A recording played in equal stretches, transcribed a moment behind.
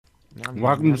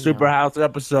Welcome to Superhouse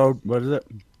episode. What is it?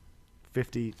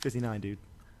 59, dude.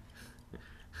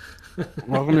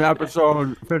 Welcome to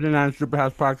episode 59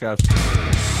 Superhouse podcast.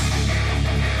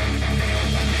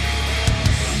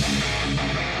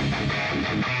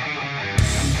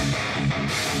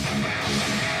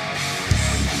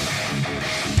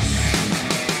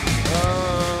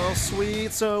 Oh,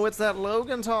 sweet. So it's that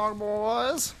Logan talk,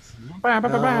 boys.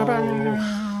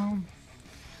 Oh,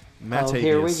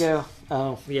 here we go.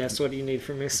 Oh, yes. What do you need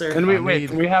from me, sir? Can we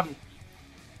have a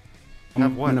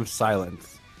Have what? moment of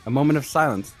silence? A moment of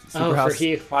silence. Oh, Superhouse for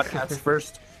you. podcast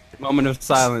first. Moment of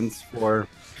silence for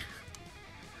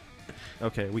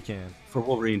Okay, we can.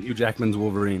 Wolverine. Hugh Jackman's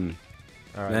Wolverine.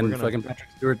 All right, And we're gonna. fucking Patrick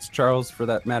Stewart's Charles, for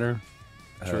that matter.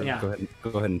 Sure. Yeah. Go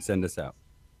ahead and send us out.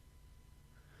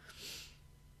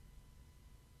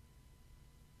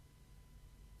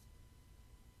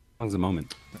 That was a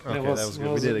moment. Okay, that was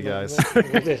good. We did it, guys.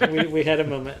 We had a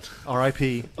moment.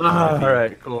 R.I.P. All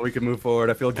right, cool. We can move forward.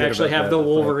 I feel good I actually about have that. the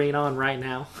Wolverine on right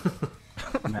now.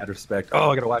 Mad respect. Oh,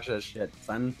 I gotta watch that shit,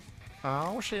 son.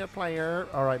 Oh, shit, player.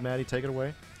 All right, Maddie, take it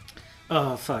away.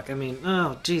 Oh, fuck. I mean,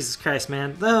 oh, Jesus Christ,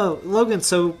 man. Oh, Logan's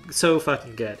so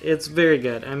fucking good. It's very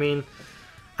good. I mean,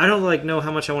 I don't, know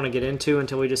how much I want to get into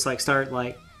until we just, start,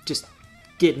 just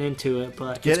getting into it,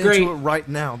 but Get it's great. into it right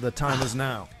now. The time is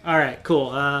now. All right,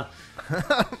 cool.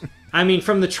 I mean,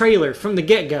 from the trailer, from the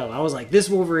get-go, I was like, this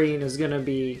Wolverine is going to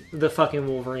be the fucking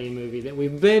Wolverine movie that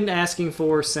we've been asking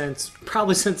for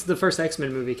probably since the first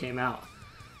X-Men movie came out.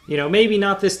 You know, maybe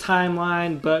not this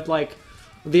timeline, but,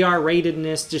 the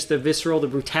R-ratedness, just the visceral, the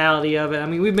brutality of it. I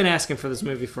mean, we've been asking for this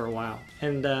movie for a while.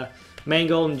 And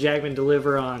Mangold and Jackman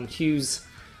deliver on Hugh's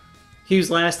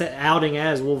last outing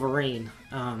as Wolverine.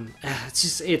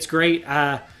 It's great.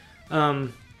 I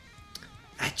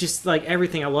just like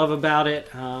everything I love about it.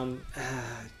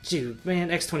 Dude, man,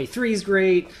 X-23 is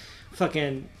great.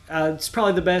 Fucking, it's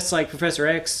probably the best Professor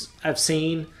X I've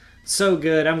seen. So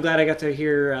good. I'm glad I got to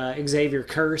hear Xavier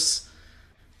curse.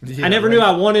 Yeah, I never right. knew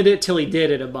I wanted it till he did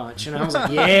it a bunch, and I was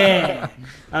like, yeah.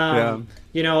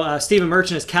 You know, Stephen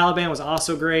Merchant as Caliban was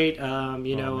also great.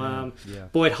 Yeah.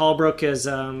 Boyd Holbrook as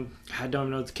I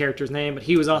don't know the character's name, but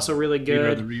he was also really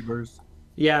good. The Reavers.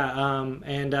 Yeah,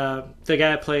 and the guy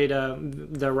that played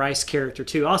the Rice character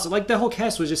too. Also, the whole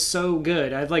cast was just so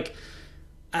good. I'd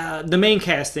the main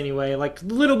cast anyway. A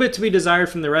little bit to be desired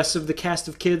from the rest of the cast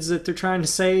of kids that they're trying to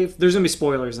save. There's gonna be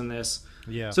spoilers in this,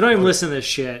 Yeah. so don't even listen to this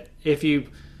shit. If you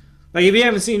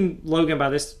haven't seen Logan by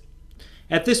this,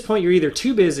 at this point you're either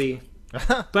too busy,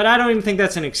 but I don't even think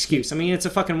that's an excuse. I mean, it's a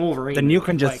fucking Wolverine. Then you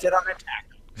can just sit on attack.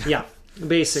 Yeah,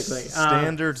 basically.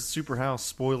 Standard Superhouse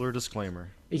spoiler disclaimer.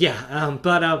 Yeah,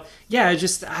 I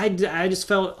just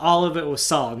felt all of it was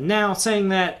solid. Now, saying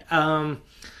that, I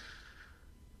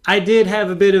did have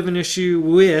a bit of an issue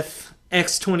with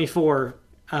X-24,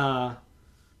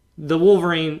 the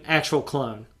Wolverine actual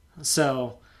clone.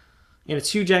 So, and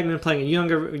it's Hugh Jackman playing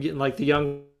the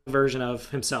young version of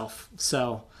himself.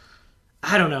 So,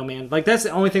 I don't know, man. That's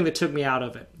the only thing that took me out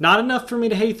of it. Not enough for me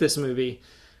to hate this movie.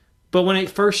 But when it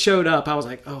first showed up, I was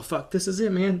like, oh, fuck, this is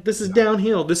it, man. This is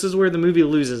downhill. This is where the movie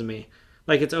loses me.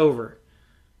 It's over.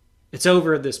 It's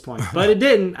over at this point. But it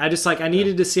didn't. I just, I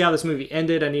needed to see how this movie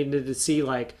ended. I needed to see,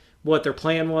 what their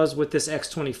plan was with this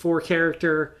X-24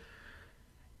 character.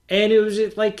 And it was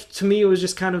just, to me, it was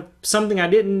just kind of something I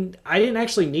didn't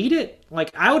actually need it.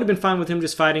 I would have been fine with him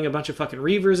just fighting a bunch of fucking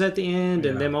Reavers at the end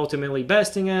and them ultimately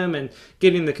besting him and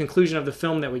getting the conclusion of the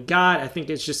film that we got. I think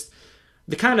it's just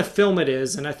the kind of film it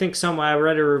is. And I think I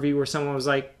read a review where someone was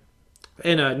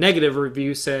in a negative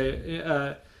review,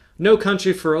 say, No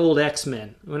Country for Old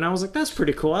X-Men. And I was like, that's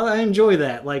pretty cool. I enjoy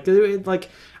that.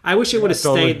 I wish it would have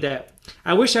stayed that.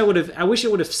 I wish it would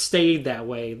have stayed that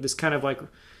way. This kind of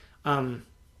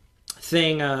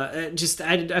thing. I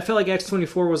felt like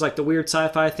X-24 was the weird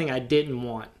sci-fi thing I didn't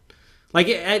want.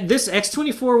 This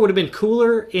X-24 would have been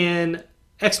cooler in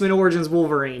X-Men Origins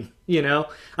Wolverine. You know,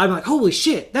 I'm like, holy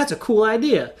shit, that's a cool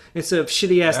idea instead of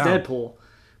shitty ass Deadpool.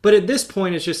 But at this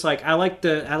point, it's just I liked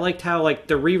how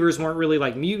the Reavers weren't really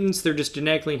mutants; they're just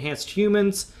genetically enhanced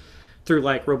humans through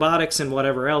robotics and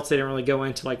whatever else. They didn't really go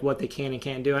into what they can and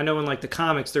can't do. I know in the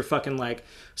comics, they're fucking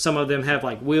some of them have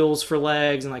wheels for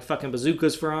legs and fucking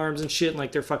bazookas for arms and shit,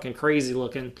 and they're fucking crazy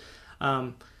looking.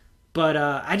 But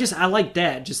I like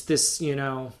that, just this,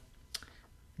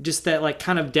 just that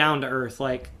kind of down to earth,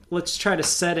 let's try to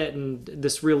set it in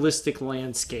this realistic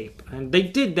landscape. And they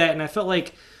did that, and I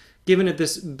felt giving it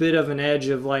this bit of an edge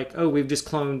of oh, we've just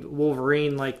cloned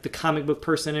Wolverine, the comic book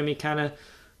person in me kind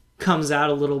comes out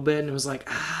a little bit, and it was like,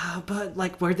 but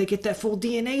like, where'd they get that full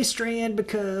DNA strand?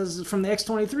 Because from the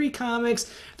X-23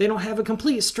 comics, they don't have a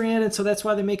complete strand, and so that's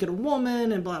why they make it a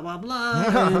woman, and blah blah blah.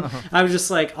 And I was just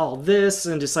like, all this,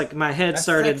 and just like my head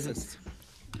started,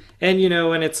 and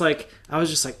and it's like I was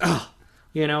just like, oh,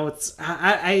 it's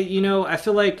I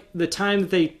feel like the time that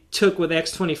they took with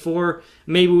X-24,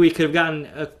 maybe we could have gotten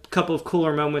a couple of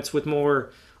cooler moments with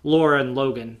more Laura and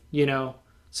Logan,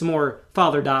 some more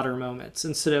father-daughter moments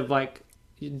instead of like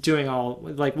doing all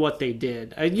like what they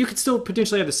did. You could still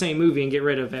potentially have the same movie and get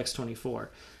rid of X-24,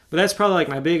 but that's probably like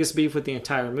my biggest beef with the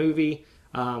entire movie.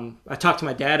 I talked to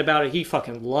my dad about it. He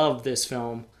fucking loved this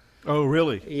film. Oh,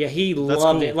 really? Yeah, he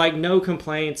loved it. Like, no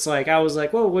complaints. Like, I was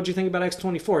like, whoa, what'd you think about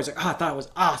X-24? He's like, oh, I thought it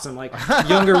was awesome. Like,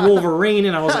 younger Wolverine.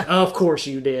 And I was like, oh, of course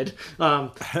you did.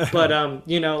 Like,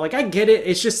 I get it.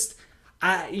 It's just,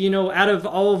 out of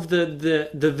all of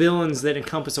the villains that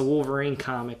encompass a Wolverine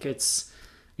comic, it's,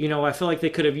 I feel like they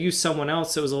could have used someone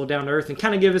else that was a little down to earth and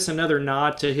kind of give us another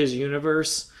nod to his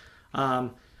universe.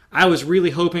 I was really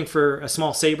hoping for a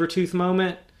small Sabretooth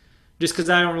moment, just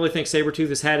because I don't really think Sabretooth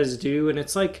has had his due. And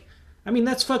it's like,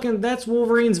 that's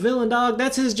Wolverine's villain, dog.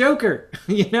 That's his Joker,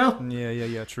 Yeah,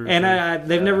 true. And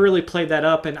they've never really played that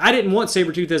up. And I didn't want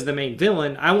Sabretooth as the main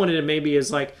villain. I wanted it maybe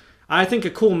as like, I think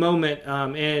a cool moment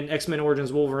in X-Men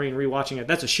Origins Wolverine, rewatching it.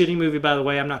 That's a shitty movie, by the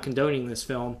way. I'm not condoning this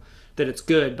film, that it's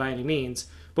good by any means.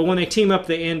 But when they team up at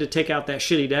the end to take out that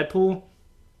shitty Deadpool,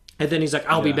 and then he's like,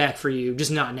 I'll be back for you,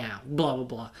 just not now, blah, blah,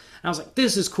 blah. And I was like,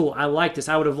 this is cool. I like this.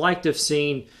 I would have liked to have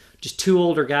seen just two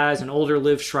older guys, an older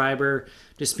Liv Schreiber,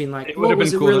 just being like, what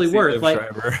was it really worth? Like,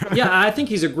 yeah, I think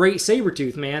he's a great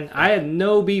Sabretooth, man. I had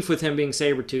no beef with him being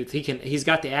Sabretooth. He's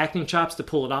got the acting chops to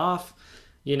pull it off.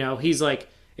 He's like,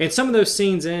 and some of those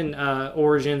scenes in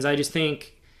Origins, I just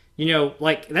think,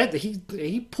 like that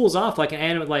he pulls off like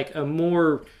a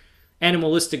more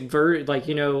animalistic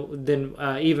than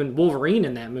even Wolverine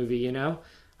in that movie,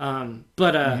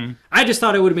 I just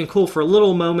thought it would have been cool for a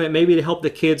little moment, maybe to help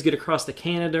the kids get across to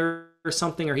Canada or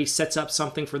something, or he sets up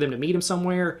something for them to meet him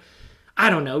somewhere. I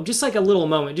don't know, just like a little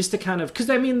moment, just to kind of, because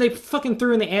they fucking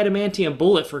threw in the adamantium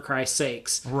bullet, for Christ's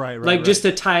sakes, right. Just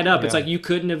to tie it up. Yeah. It's like you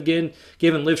couldn't have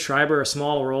given Liv Schreiber a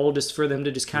small role just for them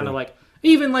to just kind of like.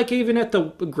 Even at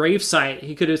the gravesite,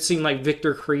 he could have seen like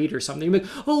Victor Creed or something. Like,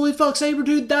 holy fuck,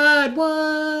 Sabretooth died.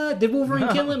 What? Did Wolverine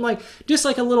kill him? Like, just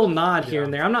like a little nod here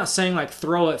and there. I'm not saying like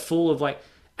throw it full of like.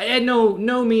 I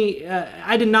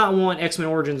did not want X-Men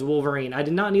Origins Wolverine. I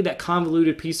did not need that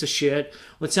convoluted piece of shit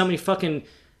with so many fucking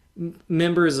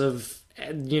members of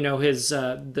his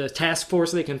the task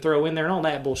force they can throw in there and all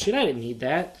that bullshit. I didn't need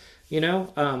that,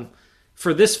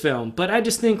 for this film. But I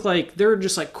just think like they're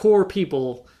just like core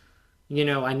people.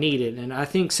 I needed. And I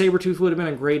think Sabretooth would have been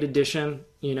a great addition,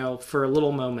 for a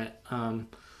little moment.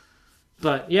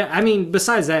 But yeah,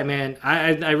 besides that, man,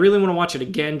 I really want to watch it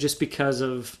again just because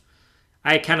of,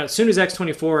 as soon as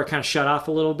X-24, I kind of shut off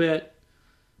a little bit.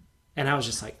 And I was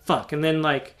just like, fuck. And then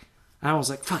like, I was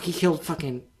like, fuck, he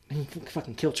fucking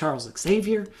killed Charles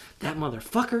Xavier, that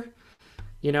motherfucker.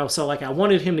 So like I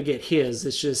wanted him to get his.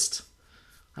 It's just,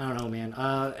 I don't know, man.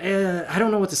 I don't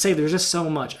know what to say. There's just so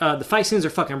much. The fight scenes are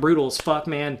fucking brutal as fuck,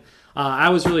 man. I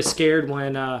was really scared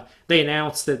when they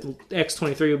announced that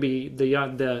X-23 would be the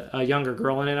younger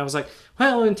girl in it. I was like,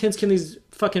 how intense can these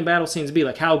fucking battle scenes be?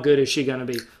 Like, how good is she gonna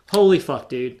be? Holy fuck,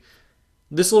 dude.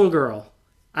 This little girl.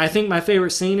 I think my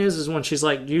favorite scene is when she's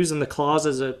like using the claws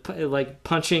as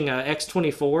punching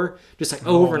X-24 just like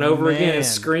over and over again and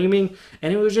screaming,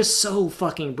 and it was just so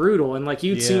fucking brutal. And like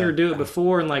you'd seen her do it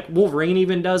before, and like Wolverine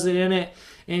even does it in it,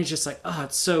 and it's just like, oh,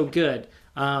 it's so good.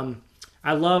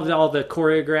 I loved all the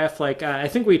choreograph. Like I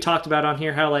think we talked about on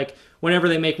here how like whenever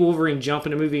they make Wolverine jump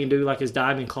in a movie and do like his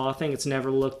diamond claw thing, it's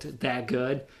never looked that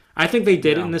good. I think they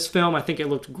did it in this film. I think it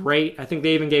looked great. I think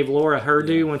they even gave Laura her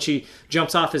due when she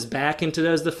jumps off his back and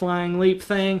does the flying leap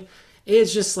thing.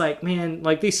 It's just like, man,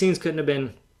 like these scenes couldn't have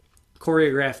been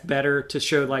choreographed better to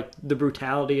show like the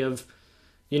brutality of,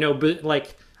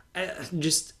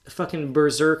 just fucking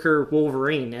berserker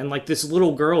Wolverine and like this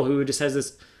little girl who just has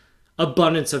this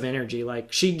abundance of energy.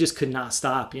 Like she just could not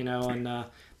stop, and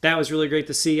that was really great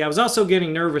to see. I was also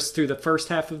getting nervous through the first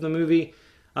half of the movie.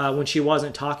 When she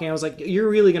wasn't talking, I was like, you're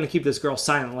really going to keep this girl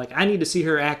silent. Like, I need to see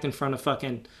her act in front of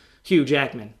fucking Hugh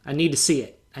Jackman. I need to see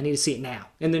it. I need to see it now.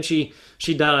 And then she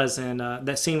does, and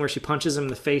that scene where she punches him in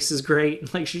the face is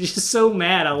great. Like, she's just so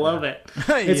mad. I love it.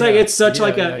 It's like, it's such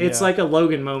like a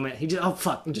Logan moment. He just, oh,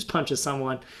 fuck, and just punches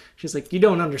someone. She's like, you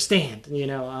don't understand,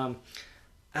 I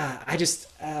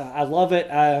love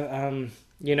it. I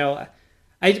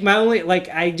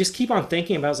just keep on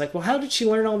thinking about, I was like, well, how did she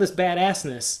learn all this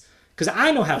badassness? Because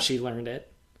I know how she learned it.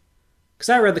 because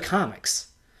I read the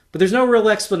comics, but there's no real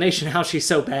explanation how she's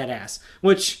so badass.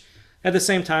 Which, at the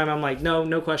same time, I'm like,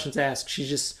 no questions asked. She's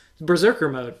just berserker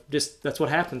mode. Just that's what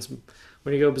happens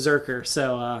when you go berserker.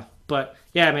 So, but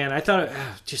yeah, man, I thought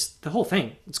just the whole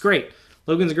thing. It's great.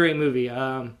 Logan's a great movie.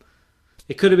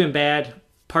 It could have been bad.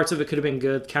 Parts of it could have been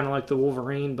good, kind of like the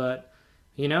Wolverine, but.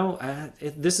 You know,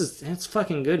 it's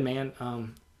fucking good, man.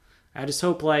 I just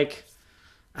hope, like,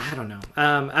 I don't know.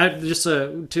 I'm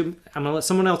gonna let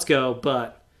someone else go,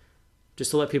 but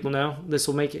just to let people know,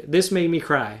 this made me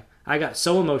cry. I got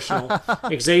so emotional.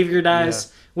 Xavier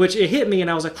dies, which it hit me,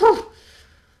 and I was like, whew,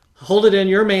 hold it in.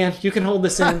 You're a man. You can hold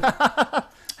this in.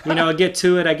 You know, I get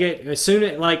to it. As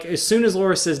soon as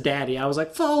Laura says daddy, I was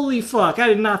like, holy fuck. I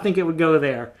did not think it would go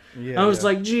there. I was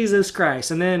like, Jesus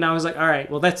Christ. And then I was like, all right,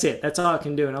 well, that's it. That's all I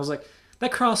can do. And I was like, that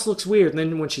cross looks weird. And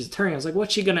then when she's turning, I was like,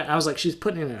 what's she gonna? I was like, she's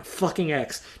putting it in a fucking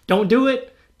X. Don't do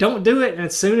it. Don't do it. And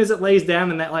as soon as it lays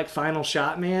down in that like final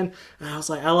shot, man, I was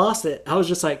like, I lost it. I was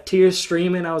just like tears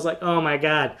streaming. I was like, oh my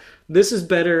God, this is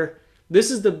better. This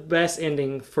is the best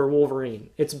ending for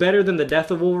Wolverine. It's better than the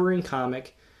Death of Wolverine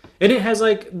comic. And it has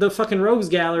like the fucking rogues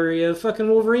gallery of fucking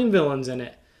Wolverine villains in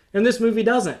it. And this movie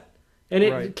doesn't. And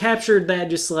it captured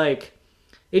that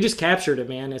it just captured it,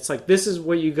 man. It's like, this is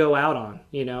what you go out on,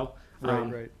 you know?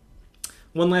 Right.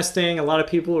 One last thing, a lot of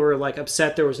people were like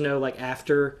upset there was no like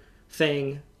after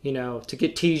thing, you know, to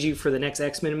tease you for the next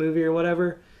X-Men movie or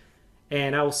whatever.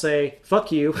 And I will say, fuck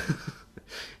you.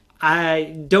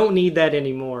 I don't need that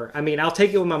anymore. I mean, I'll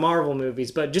take it with my Marvel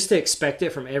movies, but just to expect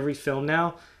it from every film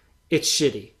now, it's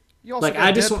shitty. You also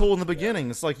got Deadpool in the beginning.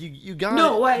 It's like you got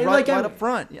it right up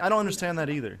front. I don't understand that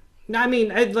either. I mean,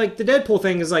 like the Deadpool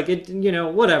thing is like it, you know,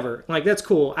 whatever. Like that's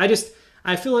cool.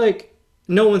 I feel like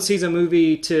no one sees a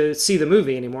movie to see the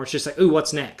movie anymore. It's just like, ooh,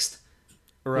 what's next?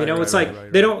 Right, you know, it's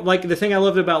like they don't like the thing I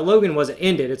loved about Logan was it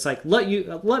ended. It's like let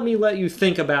me let you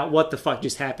think about what the fuck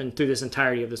just happened through this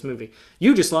entirety of this movie.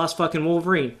 You just lost fucking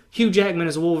Wolverine. Hugh Jackman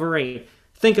is Wolverine.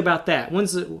 Think about that.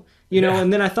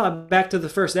 And then I thought back to the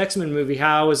first X-Men movie,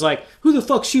 how I was like, who the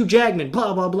fuck's Hugh Jackman?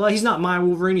 Blah, blah, blah. He's not my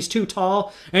Wolverine. He's too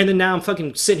tall. And then now I'm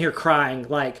fucking sitting here crying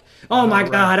like, oh my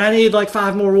God, I need like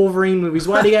 5 more Wolverine movies.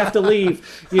 Why do you have to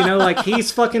leave? You know, like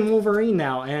he's fucking Wolverine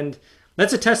now. And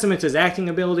that's a testament to his acting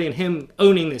ability and him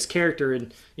owning this character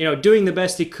and, you know, doing the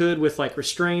best he could with like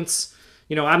restraints.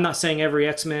 You know, I'm not saying every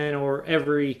X-Men or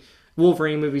every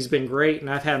Wolverine movie's been great, and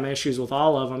I've had my issues with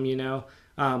all of them, you know.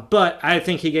 But I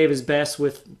think he gave his best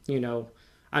with, you know,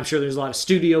 I'm sure there's a lot of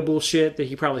studio bullshit that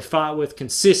he probably fought with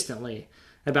consistently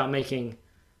about making,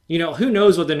 you know, who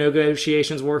knows what the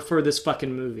negotiations were for this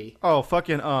fucking movie. Oh,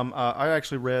 fucking, I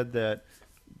actually read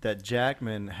that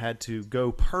Jackman had to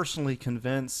go personally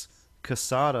convince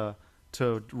Quesada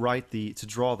to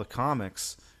draw the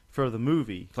comics for the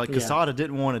movie. Like Quesada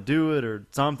didn't want to do it or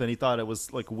something. He thought it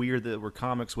was like weird that there were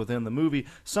comics within the movie.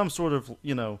 Some sort of,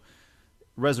 you know,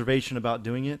 reservation about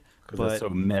doing it, but it's so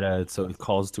meta, so it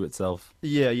calls to itself.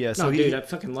 Yeah. So dude, I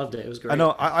fucking loved it. It was great. I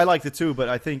know, I liked it too, but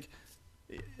I think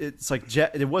it's like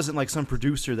it wasn't like some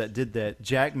producer that did that.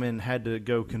 Jackman had to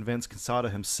go convince Quesada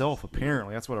himself.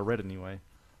 Apparently, that's what I read anyway.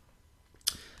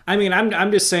 I mean,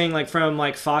 I'm just saying, like from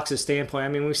like Fox's standpoint. I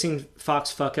mean, we've seen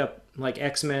Fox fuck up like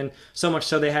X-Men so much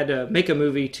so they had to make a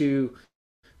movie to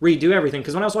redo everything.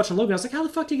 Because when I was watching Logan, I was like, how the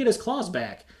fuck did he get his claws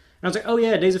back? And I was like, oh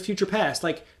yeah, Days of Future Past.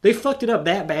 Like, they fucked it up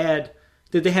that bad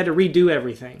that they had to redo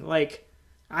everything. Like,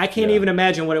 I can't even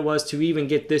imagine what it was to even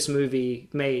get this movie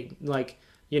made. Like,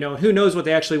 you know, who knows what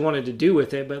they actually wanted to do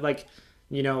with it. But, like,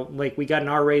 you know, like, we got an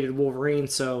R-rated Wolverine,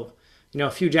 so, you know,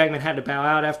 if Hugh Jackman had to bow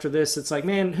out after this, it's like,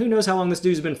 man, who knows how long this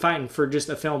dude's been fighting for just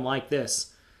a film like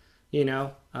this, you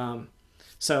know?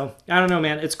 So, I don't know,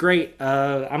 man. It's great.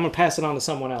 I'm going to pass it on to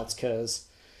someone else because...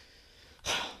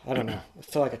 I don't know. I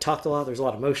feel like I talked a lot. There's a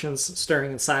lot of emotions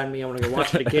stirring inside me. I want to go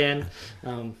watch it again,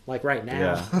 like right now.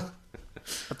 Yeah.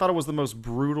 I thought it was the most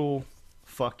brutal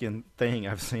fucking thing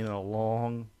I've seen in a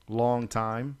long, long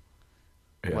time.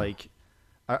 Yeah. Like,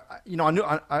 I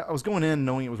was going in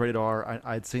knowing it was rated R.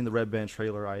 I'd seen the Red Band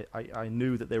trailer. I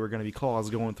knew that there were going to be claws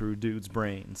going through dudes'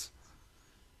 brains.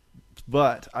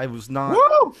 But I was not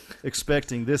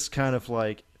expecting this kind of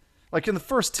like in the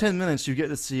first 10 minutes, you get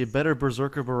to see a better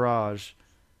Berserker barrage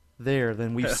there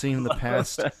than we've seen in the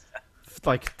past,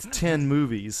 like 10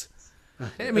 movies.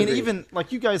 I mean, even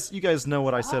like you guys know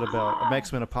what I said about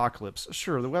X-Men Apocalypse.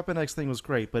 Sure, the Weapon X thing was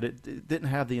great, but it didn't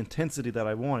have the intensity that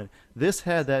I wanted. This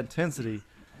had that intensity,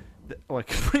 like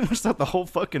pretty much throughout the whole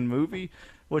fucking movie,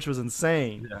 which was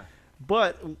insane. Yeah.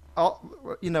 But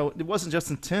you know, it wasn't just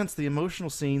intense. The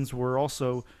emotional scenes were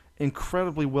also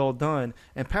incredibly well done.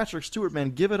 And Patrick Stewart, man,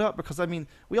 give it up, because I mean,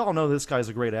 we all know this guy's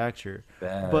a great actor,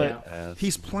 but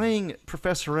he's playing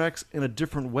Professor X in a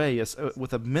different way,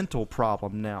 with a mental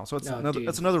problem now. So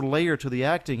that's another layer to the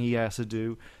acting he has to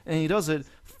do, and he does it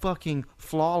fucking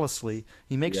flawlessly.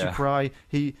 He makes you cry.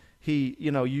 He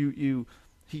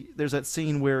there's that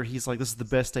scene where he's like, "This is the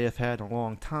best day I've had in a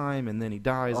long time," and then he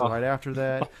dies right after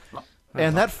that.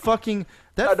 And that fucking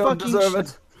I don't deserve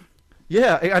it.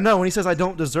 Yeah, I know. When he says, "I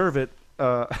don't deserve it,"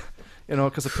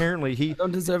 because apparently he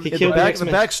don't deserve it. The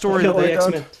backstory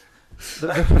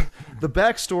the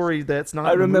backstory that's not.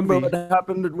 I remember in the movie, what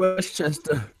happened at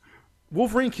Westchester.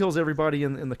 Wolverine kills everybody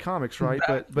in the comics, right?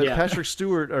 But Patrick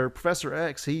Stewart, or Professor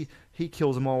X, he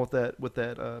kills them all with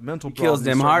that mental. He kills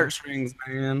them heartstrings,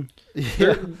 man.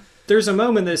 Yeah. There's a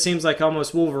moment that seems like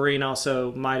almost Wolverine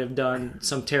also might have done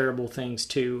some terrible things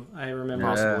too. I remember.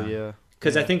 Possibly, yeah.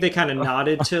 Because I think they kind of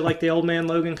nodded to like the Old Man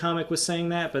Logan comic was saying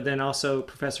that, but then also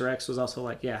Professor X was also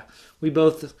like, yeah, we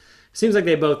both. Seems like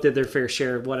they both did their fair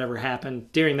share of whatever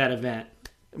happened during that event.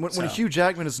 When Hugh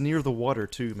Jackman is near the water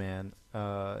too, man.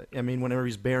 I mean, whenever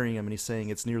he's burying him and he's saying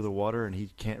it's near the water and he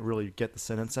can't really get the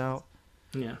sentence out.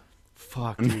 Yeah.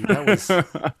 Fuck, dude,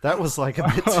 that was like a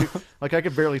bit too, like I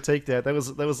could barely take that. That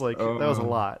was like that was a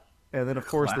lot. And then of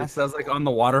course that was like on the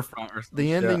waterfront or something.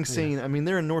 The ending scene. I mean,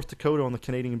 they're in North Dakota on the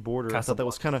Canadian border. I thought that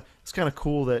was kind of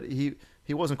cool that he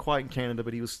wasn't quite in Canada,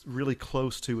 but he was really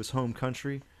close to his home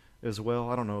country as well.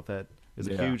 I don't know if that is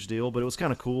a huge deal, but it was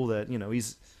kind of cool that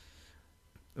he's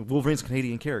Wolverine's a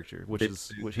Canadian character, which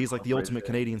he's like the ultimate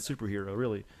Canadian superhero,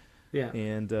 really. Yeah.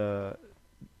 And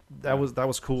that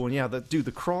was cool. And yeah,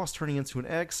 the cross turning into an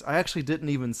X, I actually didn't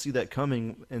even see that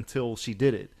coming until she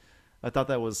did it. I thought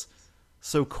that was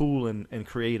so cool and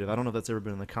creative. I don't know if that's ever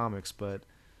been in the comics, but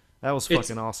that was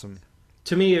fucking awesome.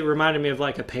 To me, it reminded me of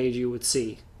like a page you would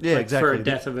see. Yeah, exactly. For a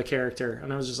death of a character.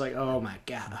 And I was just like, oh my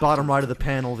God. Bottom right of the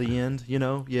panel, the end,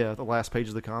 Yeah, the last page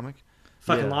of the comic.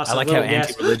 Fucking lost I like how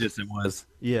anti-religious it was.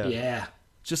 Yeah. Yeah.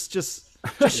 Just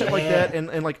shit like that.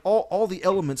 And like all the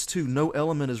elements too. No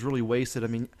element is really wasted. I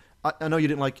mean, I know you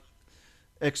didn't like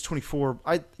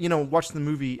X-24. Watching the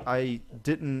movie, I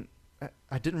didn't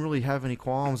really have any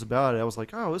qualms about it. I was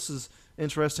like, oh, this is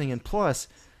interesting. And plus,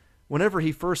 whenever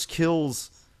he first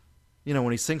kills,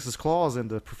 when he sinks his claws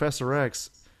into Professor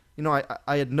X, I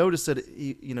had noticed that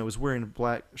he, was wearing a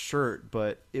black shirt,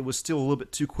 but it was still a little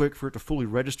bit too quick for it to fully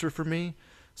register for me.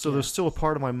 So there's still a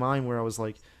part of my mind where I was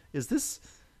like, did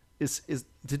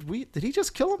he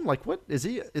just kill him? Like, what is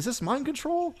this mind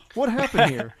control? What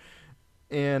happened here?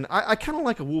 And I kind of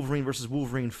like a Wolverine versus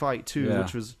Wolverine fight too,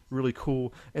 which was really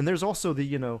cool. And there's also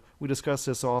we discussed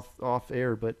this off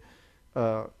air, but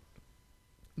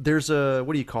there's a,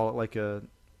 what do you call it, like a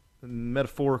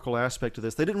metaphorical aspect to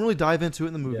this. They didn't really dive into it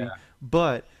in the movie,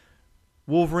 but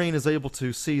Wolverine is able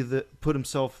to put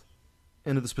himself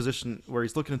into this position where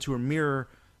he's looking into a mirror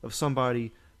of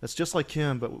somebody that's just like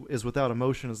him, but is without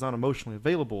emotion, is not emotionally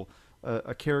available.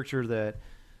 A character that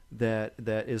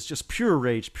is just pure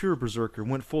rage, pure berserker,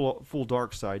 went full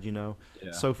dark side, Yeah.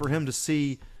 So for him to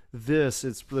see this,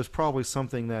 there's probably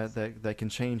something that can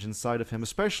change inside of him,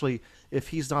 especially if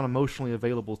he's not emotionally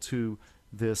available to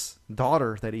this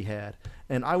daughter that he had.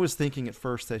 And I was thinking at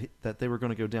first that they were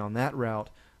going to go down that route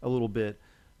a little bit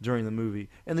during the movie,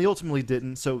 and they ultimately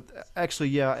didn't. So actually,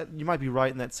 yeah, you might be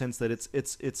right in that sense that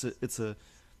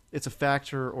it's a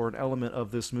factor or an element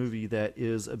of this movie that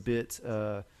is a bit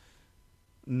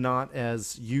not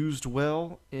as used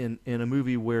well in a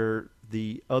movie where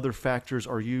the other factors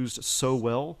are used so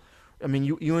well. I mean,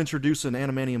 you introduce an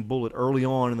adamantium bullet early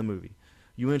on in the movie.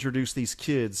 You introduce these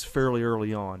kids fairly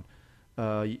early on.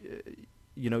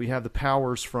 You have the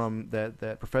powers from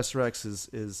that Professor X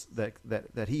is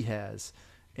that he has,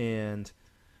 and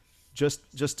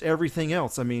just everything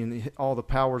else. I mean, all the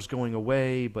powers going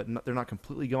away, but they're not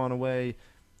completely gone away.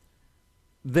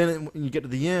 Then when you get to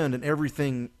the end and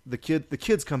everything, the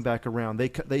kids come back around.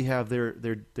 They have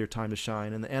their time to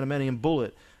shine. And the adamantium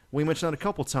bullet, we mentioned that a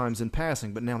couple times in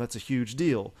passing, but now that's a huge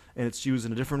deal, and it's used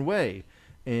in a different way.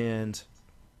 And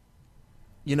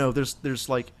there's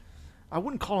like, I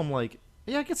wouldn't call them like,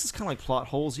 I guess it's kind of like plot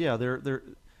holes. Yeah,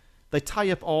 they tie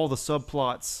up all the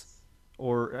subplots,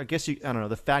 or I guess I don't know,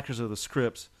 the factors of the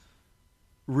scripts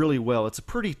really well. It's a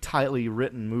pretty tightly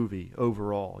written movie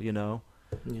overall,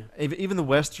 Yeah. Even the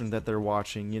Western that they're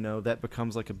watching, that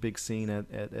becomes like a big scene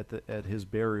at his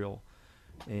burial.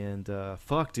 And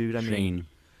fuck, dude, I mean,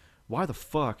 why the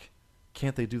fuck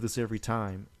can't they do this every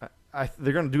time?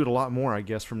 They're gonna do it a lot more, I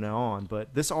guess, from now on.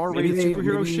 But this R-rated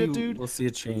superhero shit, dude, we'll see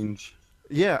a change.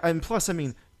 Yeah, and plus, I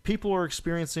mean, people are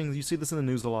experiencing. You see this in the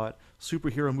news a lot.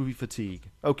 Superhero movie fatigue.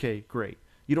 Okay, great.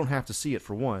 you don't have to see it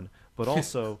for one, but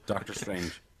also Doctor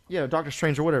Strange. yeah, Doctor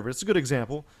Strange or whatever. It's a good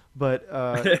example, but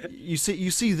you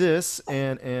see this,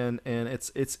 and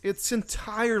it's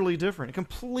entirely different,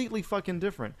 completely fucking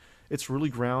different. It's really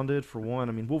grounded for one.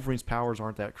 I mean, Wolverine's powers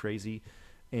aren't that crazy,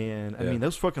 and I mean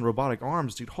those fucking robotic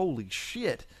arms, dude. Holy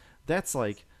shit, that's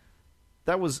like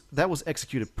that was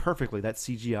executed perfectly. That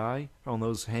CGI on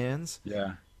those hands.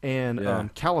 Yeah.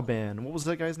 And Caliban, what was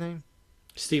that guy's name?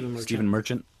 Stephen Merchant. Stephen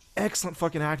Merchant. Excellent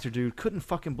fucking actor, dude. Couldn't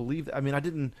fucking believe that. I mean, I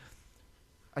didn't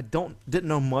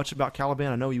know much about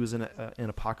Caliban. I know he was in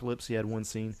Apocalypse. He had one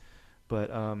scene, but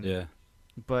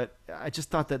But I just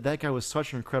thought that guy was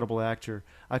such an incredible actor.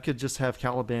 I could just have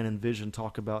Caliban and Vision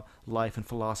talk about life and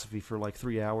philosophy for like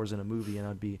 3 hours in a movie, and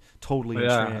I'd be totally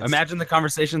entranced. Imagine the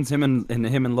conversations him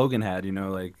and Logan had. You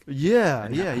know, like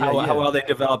how well they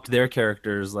developed their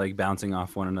characters, like bouncing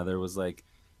off one another was like.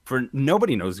 For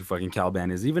nobody knows who fucking Caliban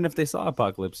is, even if they saw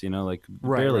Apocalypse. You know, like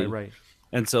barely. Right.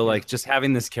 And so, like, just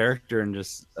having this character and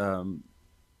just,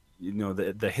 you know,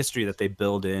 the history that they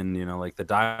build in, you know, like the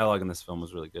dialogue in this film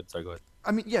was really good. Sorry, go ahead.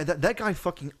 I mean, yeah, that guy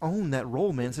fucking owned that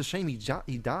role, man. It's a shame he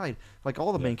died. Like,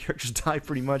 all the main characters died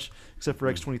pretty much, except for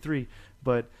X-23.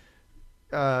 But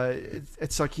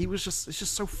it's like it's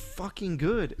just so fucking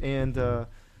good. And I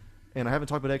haven't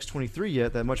talked about X-23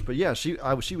 yet that much, but yeah, she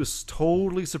was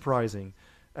totally surprising.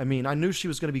 I mean, I knew she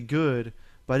was going to be good,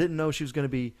 but I didn't know she was going to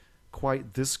be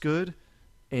quite this good.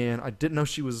 And I didn't know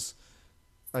she was.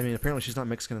 I mean, apparently she's not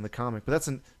Mexican in the comic, but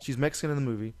she's Mexican in the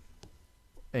movie,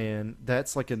 and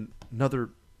that's like another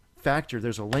factor.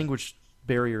 There's a language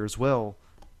barrier as well,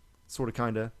 sort of,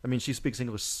 kind of. I mean, she speaks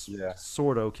English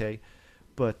sort of okay,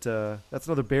 but that's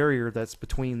another barrier that's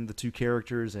between the two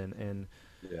characters, and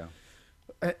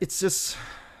it's just.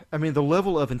 I mean, the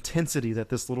level of intensity that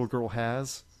this little girl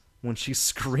has when she's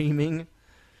screaming.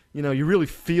 You know, you really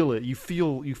feel it. You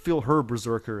feel her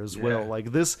berserker as well.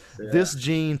 Like this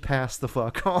gene passed the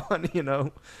fuck on. You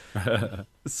know,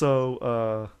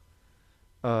 so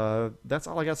that's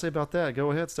all I got to say about that.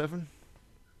 Go ahead, Stefan.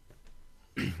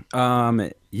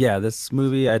 This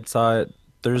movie I saw it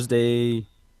Thursday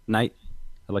night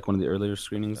at like one of the earlier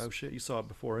screenings. Oh shit, you saw it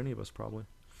before any of us probably.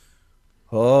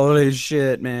 Holy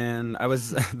shit, man! I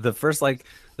was the first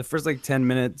 10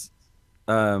 minutes.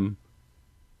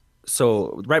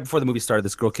 So right before the movie started,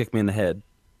 this girl kicked me in the head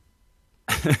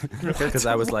because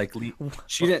I was like,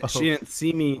 she didn't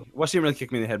see me. Well, she didn't really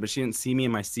kick me in the head, but she didn't see me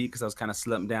in my seat because I was kind of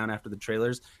slumped down after the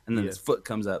trailers, and then this foot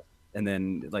comes up and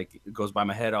then like it goes by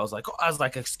my head. I was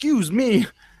like, excuse me,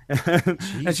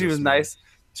 and she was nice.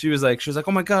 She was like,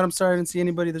 oh my god, I'm sorry, I didn't see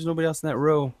anybody. There's nobody else in that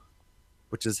row,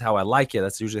 which is how I like it.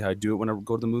 That's usually how I do it when I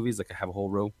go to the movies. Like I have a whole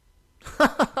row.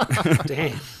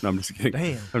 Damn. No, I'm just kidding.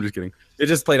 Damn. I'm just kidding. It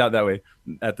just played out that way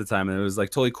at the time, and it was like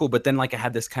totally cool. But then like I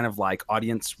had this kind of like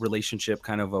audience relationship,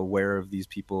 kind of aware of these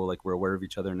people. Like we're aware of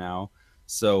each other now.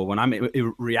 So when I'm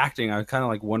reacting, I'm kind of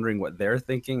like wondering what they're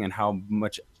thinking and how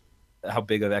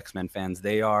big of X-Men fans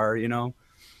they are, you know.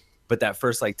 But that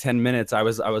first like 10 minutes, I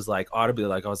was like audibly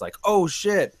like I was like, oh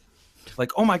shit.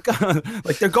 Like, oh my god,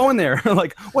 like they're going there.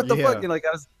 Like what the fuck? And like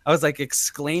I was like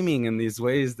exclaiming in these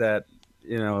ways that,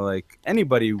 you know, like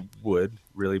anybody would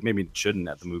really, maybe shouldn't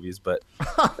at the movies, but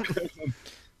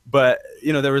but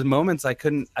you know, there was moments I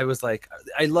was like,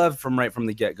 I love from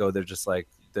the get-go, they're just like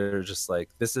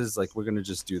this is like, we're gonna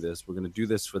just do this, we're gonna do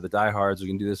this for the diehards, we're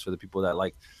gonna do this for the people that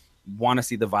like want to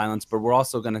see the violence, but we're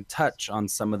also gonna touch on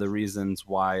some of the reasons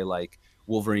why like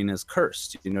Wolverine is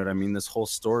cursed. You know what I mean? This whole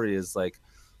story is like,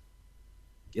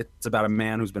 it's about a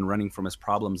man who's been running from his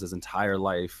problems his entire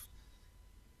life.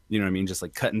 You know what I mean? Just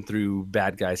like cutting through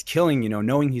bad guys, killing, you know,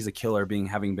 knowing he's a killer,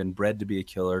 having been bred to be a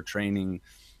killer, training,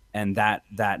 and that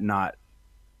not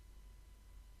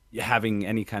having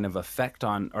any kind of effect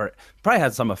on, or probably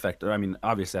had some effect. I mean,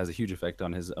 obviously has a huge effect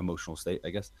on his emotional state,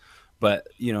 I guess. But,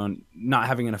 you know, not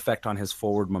having an effect on his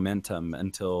forward momentum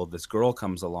until this girl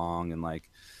comes along and like,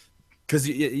 because,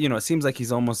 you know, it seems like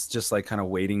he's almost just like kind of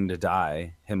waiting to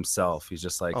die himself. He's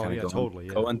just like kind of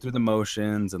going through the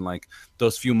motions, and like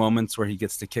those few moments where he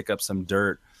gets to kick up some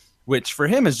dirt, which for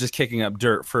him is just kicking up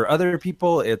dirt. For other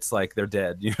people, it's like they're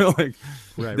dead, you know, like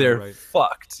they're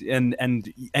fucked.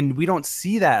 And we don't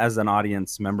see that as an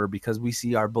audience member because we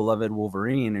see our beloved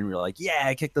Wolverine and we're like, yeah,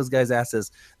 I kicked those guys'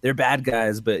 asses. They're bad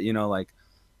guys, but you know, like,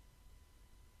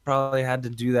 probably had to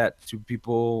do that to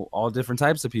people, all different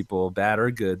types of people, bad or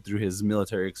good, through his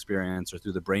military experience or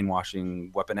through the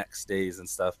brainwashing Weapon X days and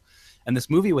stuff. And this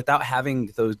movie, without having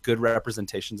those good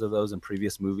representations of those in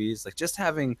previous movies, like just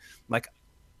having like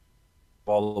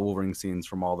all the Wolverine scenes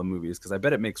from all the movies because I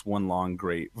bet it makes one long,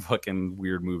 great, fucking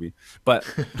weird movie. But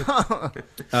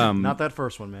Not that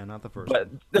first one, man. Not the first but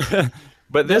one.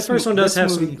 but That first one does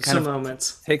this have movie some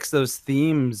moments. takes those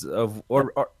themes of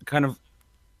or kind of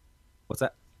what's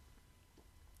that?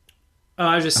 Oh,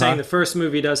 I was just saying the first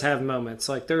movie does have moments.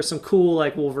 Like there are some cool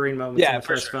like Wolverine moments in the For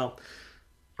first sure. film.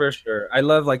 For sure. I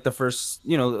love like the first,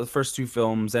 the first two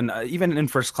films and even in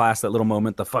First Class, that little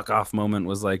moment, the fuck off moment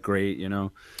was like great.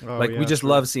 Oh Like we yeah, just true.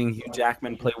 love seeing Hugh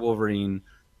Jackman play Wolverine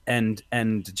and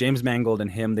James Mangold and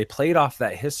him. They played off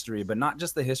that history, but not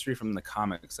just the history from the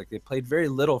comics. Like they played very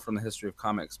little from the history of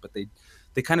comics, but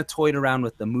they kind of toyed around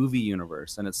with the movie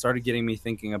universe and it started getting me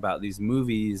thinking about these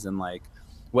movies and like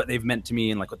what they've meant to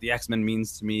me and like what the X-Men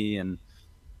means to me and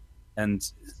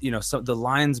so the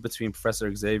lines between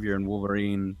Professor Xavier and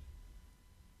Wolverine,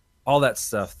 all that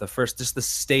stuff, the first just the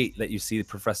state that you see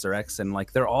Professor X and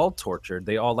like they're all tortured,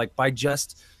 they all like by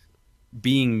just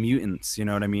being mutants, you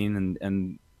know what I mean?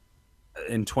 And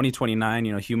in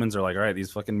 2029, humans are like, all right,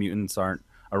 these fucking mutants aren't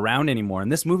around anymore,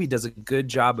 and this movie does a good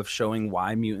job of showing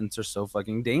why mutants are so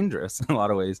fucking dangerous in a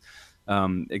lot of ways.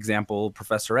 Example,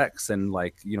 Professor X, and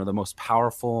like the most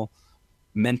powerful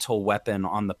mental weapon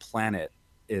on the planet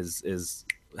is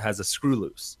has a screw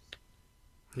loose.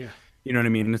 Yeah. You know what I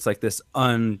mean? And it's like this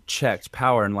unchecked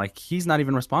power, and like he's not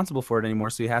even responsible for it anymore,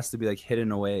 so he has to be like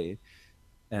hidden away.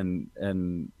 And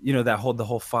the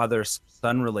whole father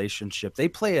son relationship, they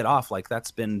play it off like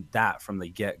that's been that from the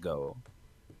get go.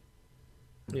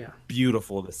 Yeah.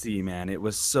 Beautiful to see, man. It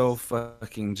was so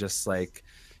fucking just like,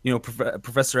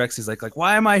 Professor X is like,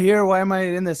 why am I here? Why am I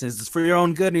in this? Is this for your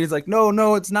own good? And he's like,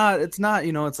 no, it's not. It's not.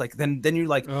 It's like then you're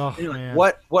like, Oh man.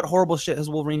 what horrible shit has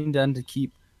Wolverine done to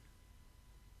keep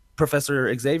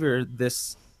Professor Xavier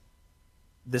this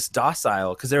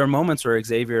docile? Because there are moments where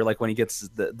Xavier, like when he gets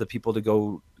the people to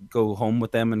go home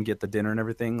with them and get the dinner and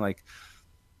everything, like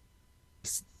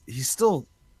he's still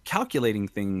calculating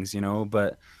things,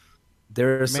 but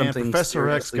there's Man, something Professor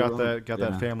X got wrong.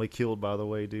 that family killed. By the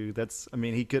way, dude,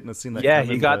 he couldn't have seen that. Yeah,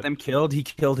 coming, he got but them killed. He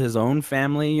killed his own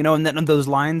family, and then those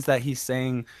lines that he's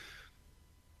saying,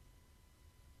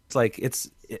 it's like it's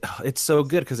so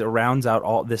good because it rounds out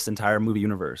all this entire movie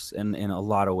universe in a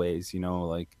lot of ways,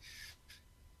 like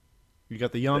you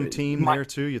got the young team there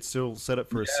too. You'd still set up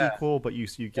for a sequel, but you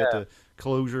get the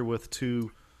closure with two.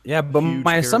 Yeah, but huge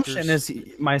my characters.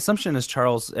 assumption is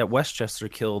Charles at Westchester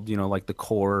killed, like the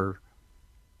core.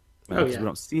 Oh, Because yeah. we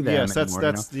don't see them Yes, anymore.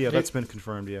 that's been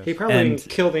confirmed. Yes. He probably And- didn't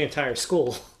kill the entire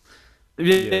school.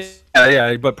 Yes.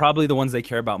 Yeah, but probably the ones they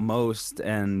care about most.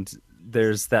 And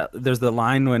there's the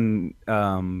line when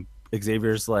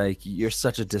Xavier's like, "You're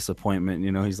such a disappointment."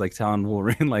 He's like telling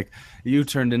Wolverine, like, "You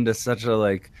turned into such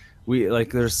a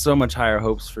there's so much higher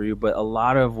hopes for you." But a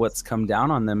lot of what's come down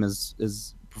on them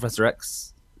is Professor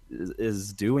X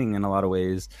is doing in a lot of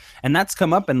ways, and that's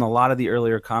come up in a lot of the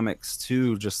earlier comics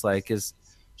too. Just like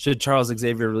should Charles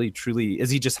Xavier really truly, is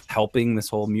he just helping this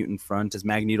whole mutant front? Is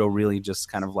Magneto really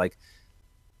just kind of like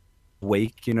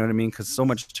wake, you know what I mean? Because so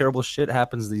much terrible shit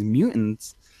happens to these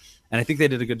mutants, and I think they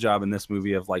did a good job in this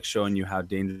movie of like showing you how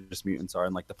dangerous mutants are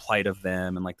and like the plight of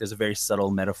them, and like there's a very subtle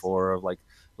metaphor of like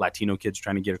Latino kids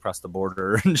trying to get across the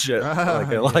border and shit.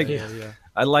 Yeah.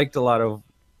 I liked a lot of,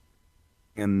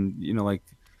 and like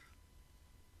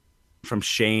from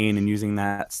Shane and using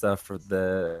that stuff for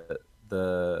that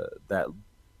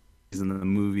in the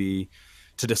movie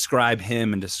to describe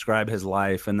him and describe his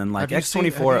life, and then like Have you X-24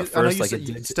 at I know first, you like said, it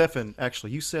did. Stefan,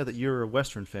 actually, you said that you're a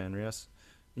Western fan, yes?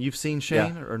 You've seen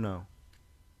Shane or no?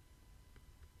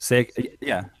 Say,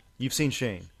 yeah, You've seen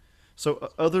Shane.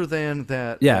 So other than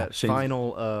that, Yeah, that Shane's-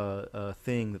 final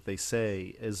thing that they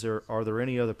say, are there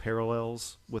any other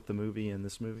parallels with the movie and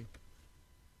this movie?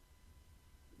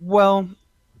 Well,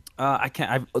 I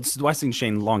can't. I've seen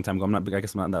Shane a long time ago. I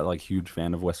guess I'm not that like huge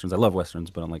fan of westerns. I love westerns,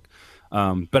 but I'm like,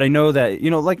 but I know that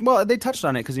like, well, they touched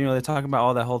on it because they talk about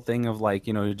all that whole thing of like,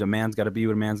 a man's got to be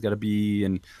what a man's got to be,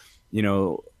 and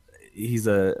he's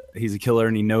a killer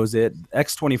and he knows it.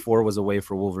 X-24 was a way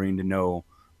for Wolverine to know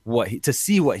to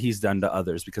see what he's done to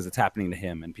others because it's happening to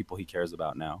him and people he cares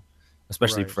about now,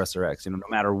 especially Right. Professor X. No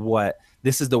matter what,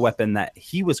 this is the weapon that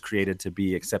he was created to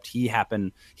be. Except he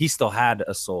still had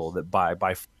a soul that by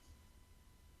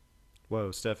Whoa,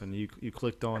 Stefan, you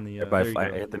clicked on the. By there you I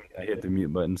go. hit the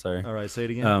mute button. Sorry. All right, say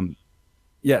it again.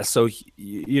 Yeah. So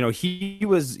he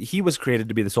was created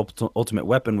to be this ultimate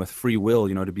weapon with free will.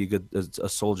 To be a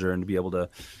soldier and to be able to,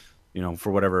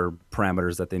 for whatever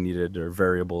parameters that they needed or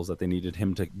variables that they needed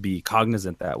him to be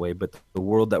cognizant that way. But the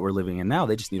world that we're living in now,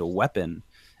 they just need a weapon,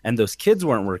 and those kids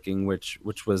weren't working, which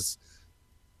was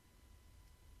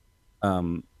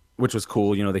which was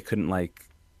cool. You know, they couldn't like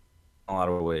in a lot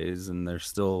of ways, and they're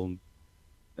still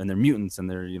and they're mutants, and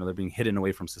they're they're being hidden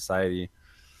away from society.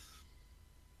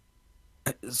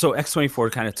 So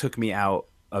X-24 kind of took me out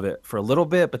of it for a little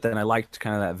bit, but then I liked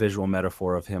kind of that visual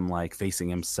metaphor of him like facing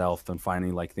himself and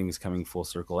finding like things coming full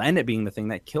circle, and it being the thing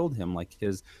that killed him, like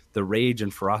the rage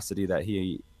and ferocity that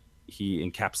he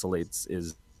encapsulates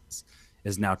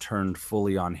is now turned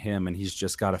fully on him, and he's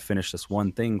just got to finish this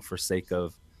one thing for sake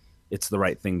of it's the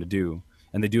right thing to do.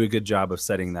 And they do a good job of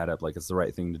setting that up, like it's the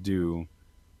right thing to do.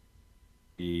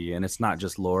 And it's not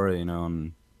just Laura,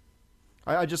 and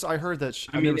I heard that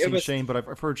I I've mean, never it seen was Shane, but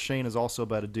I've heard Shane is also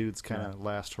about a dude's kind of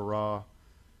last hurrah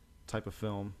type of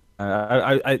film.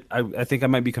 I think I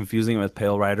might be confusing it with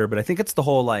Pale Rider, but I think it's the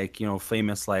whole like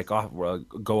famous like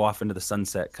go off into the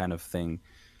sunset kind of thing.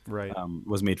 Right.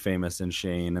 Was made famous in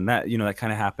Shane, and that that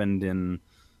kind of happened in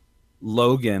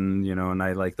Logan. And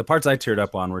I like the parts I teared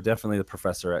up on were definitely the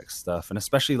Professor X stuff, and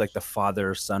especially like the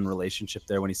father son relationship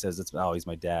there when he says he's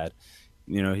my dad.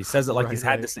 He says it like Right, he's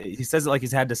had right. to say he says it like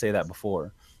he's had to say that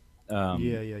before. Yeah, Um,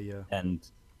 yeah, yeah. and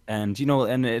and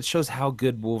it shows how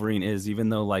good Wolverine is, even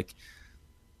though like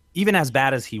even as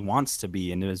bad as he wants to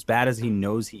be and as bad as he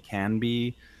knows he can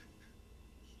be,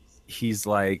 he's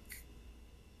like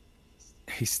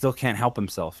he still can't help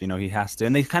himself. He has to.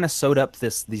 And they kind of sewed up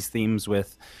these themes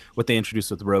with what they introduced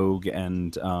with Rogue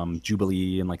and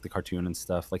Jubilee and like the cartoon and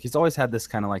stuff. Like he's always had this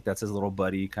kind of like that's his little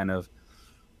buddy kind of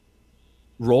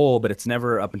role, but it's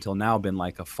never up until now been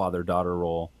like a father-daughter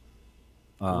role.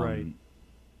 Right. Um,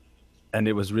 and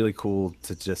it was really cool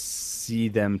to just see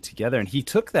them together, and he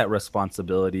took that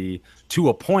responsibility to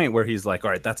a point where he's like,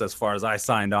 all right, that's as far as I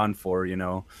signed on for,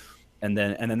 and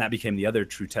then that became the other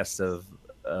true test of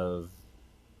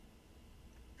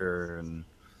and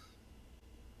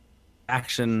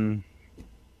action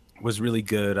was really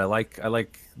good. I like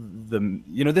the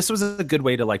this was a good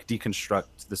way to like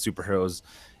deconstruct the superheroes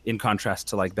in contrast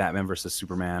to like Batman versus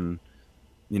Superman.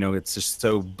 It's just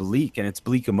so bleak, and it's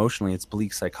bleak emotionally, it's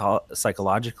bleak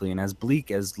psychologically, and as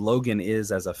bleak as Logan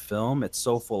is as a film, it's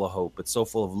so full of hope, it's so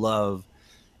full of love,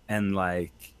 and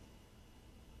like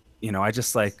I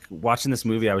just like watching this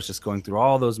movie, I was just going through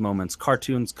all those moments,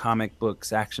 cartoons, comic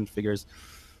books, action figures,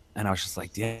 and I was just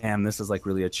like, damn, this is like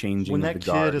really a When changing of the that kid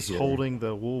guard is here. holding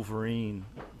the Wolverine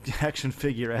action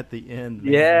figure at the end,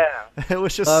 man, Yeah, it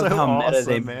was just love so how meta they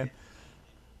awesome, man.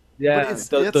 But yeah, it's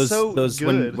so those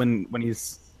good. when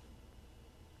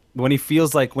he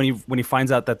feels like when he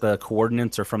finds out that the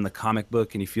coordinates are from the comic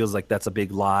book, and he feels like that's a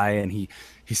big lie, and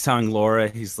he's telling Laura,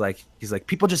 he's like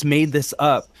people just made this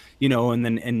up, and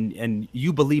then and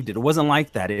you believed it. It wasn't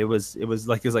like that. It was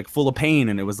like full of pain,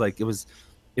 and it was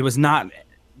not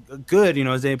good.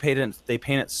 They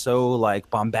paint it so like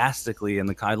bombastically,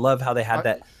 and I love how they I, had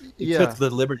that. They took yeah,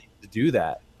 the liberty to do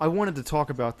that. I wanted to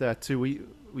talk about that too.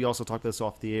 We also talked this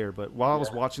off the air, but while I was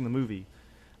watching the movie,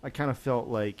 I kind of felt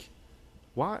like,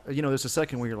 why? There's a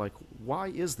second where you're like, why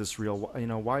is this real?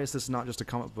 Why is this not just a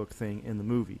comic book thing in the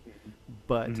movie?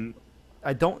 But Mhm.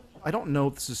 I don't know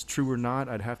if this is true or not.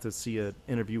 I'd have to see an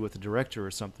interview with the director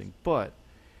or something. But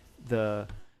the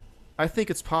I think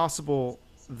it's possible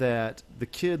that the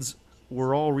kids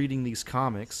were all reading these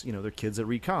comics. They're kids that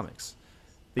read comics.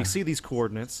 They see these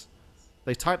coordinates.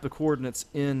 They type the coordinates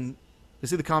in. They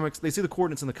see the comics. They see the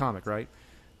coordinates in the comic, right?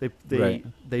 They they Right.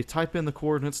 they type in the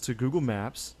coordinates to Google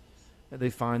Maps. And they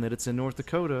find that it's in North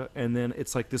Dakota, and then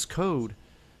it's like this code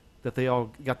that they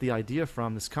all got the idea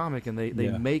from this comic, and they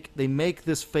Yeah. make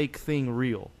this fake thing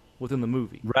real within the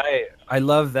movie. Right. I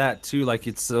love that too. Like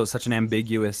it's such an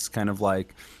ambiguous kind of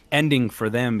like ending for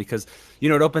them, because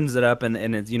it opens it up, and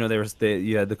it's there's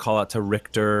you had the call out to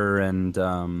Richter, and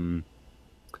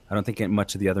I don't think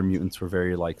much of the other mutants were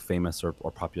very like famous or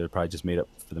popular. Probably just made up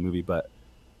for the movie, but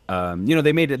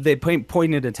they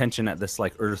pointed attention at this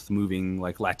like earth moving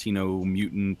like Latino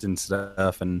mutant and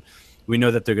stuff, and we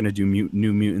know that they're going to do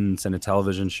New Mutants and a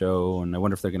television show, and I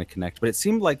wonder if they're going to connect. But it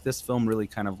seemed like this film really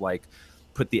kind of like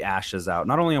put the ashes out,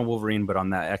 not only on Wolverine but on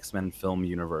that X-Men film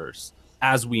universe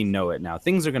as we know it now.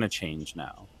 Things are going to change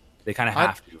now. They kind of I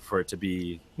have to for it to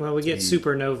be. Well, we get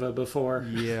Supernova before.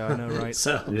 Yeah, I know, right?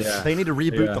 So Yeah. They need to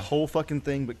reboot Yeah. the whole fucking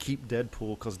thing, but keep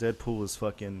Deadpool, because Deadpool is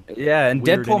fucking Yeah, and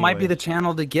weird Deadpool might be anyway. the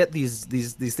channel to get these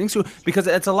things through, because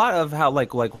it's a lot of how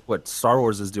like what Star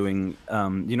Wars is doing.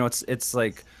 It's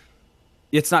like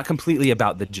it's not completely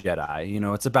about the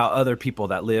Jedi. It's about other people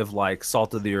that live like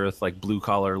salt of the earth, like blue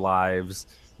collar lives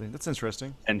That's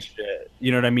interesting. and shit.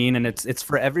 You know what I mean? And it's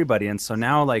for everybody. And so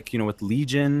now, like with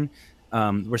Legion,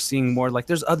 we're seeing more like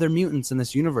there's other mutants in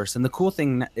this universe. And the cool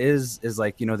thing is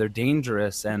like they're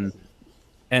dangerous, and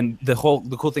the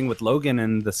cool thing with Logan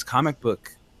and this comic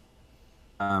book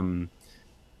um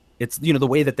it's the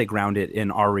way that they ground it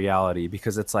in our reality,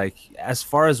 because it's like, as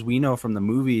far as we know from the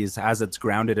movies, as it's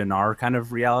grounded in our kind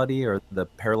of reality, or the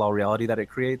parallel reality that it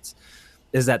creates,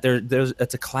 is that there's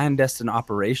it's a clandestine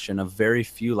operation of very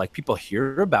few, like, people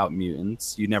hear about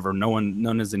mutants. You never,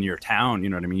 none is in your town, you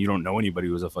know what I mean? You don't know anybody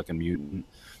who's a fucking mutant.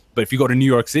 But if you go to New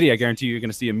York City, I guarantee you're going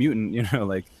to see a mutant,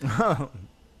 like,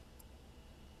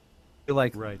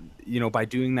 like, Right. by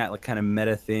doing that, like, kind of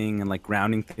meta thing and like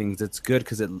grounding things, it's good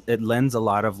because it lends a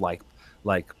lot of like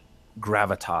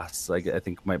gravitas, like, I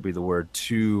think might be the word,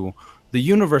 to the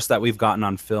universe that we've gotten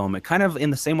on film. It kind of, in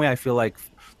the same way I feel like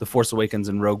The Force Awakens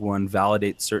and Rogue One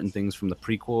validates certain things from the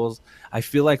prequels, I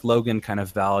feel like Logan kind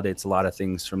of validates a lot of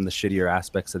things from the shittier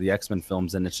aspects of the X-Men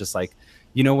films. And it's just like,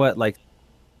 you know what, like,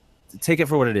 take it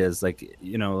for what it is. Like,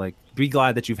 like, be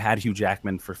glad that you've had Hugh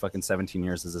Jackman for fucking 17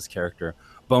 years as this character,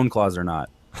 bone claws or not.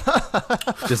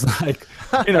 Just like,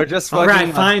 just All fucking,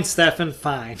 right, fine, Stefan,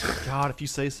 fine. God, if you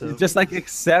say so. just like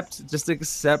accept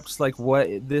like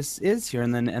what this is here,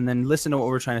 and then listen to what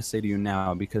we're trying to say to you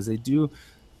now, because they do.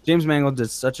 James Mangold did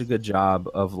such a good job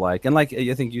of, like, and like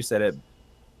I think you said it.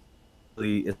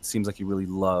 It seems like he really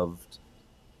loves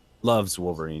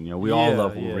Wolverine. We all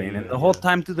love Wolverine, and the whole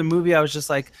time through the movie, I was just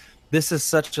like, this is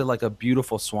such a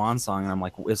beautiful swan song, and I'm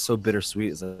like, it's so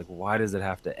bittersweet. It's like, why does it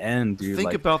have to end, dude? Think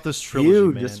like, about this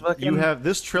trilogy, man. just fucking, You have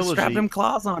this trilogy. Strap them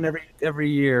claws on every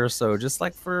year or so, just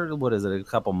like for, what is it, a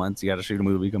couple months? You got to shoot a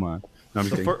movie. Come on. No, I'm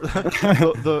just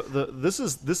kidding.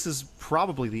 This is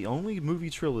probably the only movie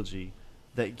trilogy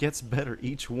that gets better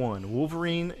each one.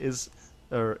 Wolverine is,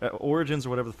 or Origins or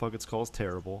whatever the fuck it's called, is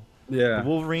terrible. Yeah. The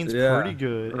Wolverine's pretty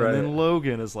good, right. and then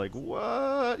Logan is like,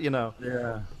 what?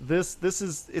 Yeah. This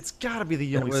is, it's got to be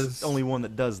the only one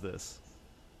that does this.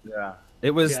 Yeah.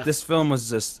 It was. Yeah.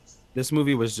 This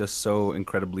movie was just so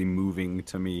incredibly moving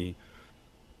to me.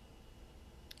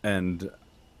 And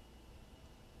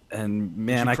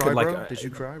man, I could, like, did you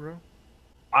cry, bro?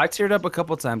 I teared up a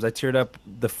couple times. I teared up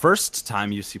the first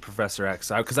time you see Professor X,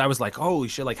 because I was like, holy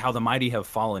shit, like, how the mighty have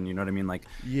fallen. You know what I mean? Like,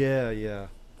 yeah.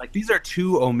 Like, these are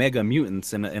two Omega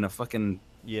mutants in a fucking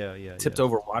tipped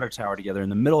over water tower together in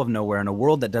the middle of nowhere, in a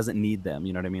world that doesn't need them.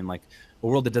 You know what I mean? Like, a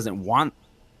world that doesn't want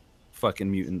fucking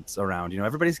mutants around.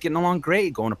 Everybody's getting along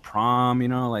great, going to prom.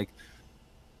 Like,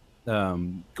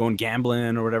 going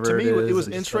gambling or whatever. To me, it was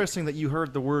interesting that you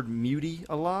heard the word mutie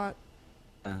a lot.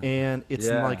 And it's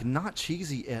like not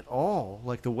cheesy at all.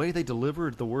 Like, the way they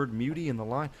delivered the word mutie in the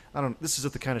line. This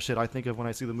is the kind of shit I think of when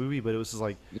I see the movie, but it was just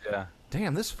like,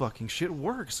 damn, this fucking shit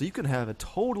works. So you can have a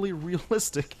totally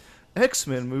realistic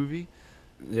X-Men movie.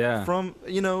 Yeah. From,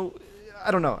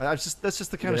 I don't know. That's just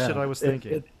the kind of shit I was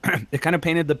thinking. It kind of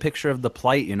painted the picture of the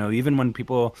plight, even when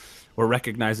people were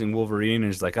recognizing Wolverine,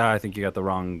 and it's like, I think you got the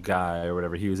wrong guy or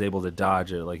whatever. He was able to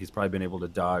dodge it. Like, he's probably been able to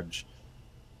dodge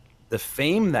the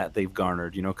fame that they've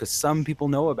garnered, because some people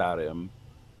know about him,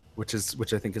 which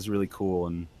I think is really cool,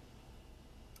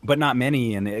 but not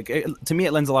many. And to me,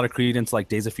 it lends a lot of credence, like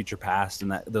Days of Future Past,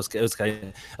 and it was kind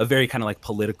of a very kind of like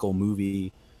political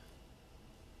movie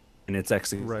in its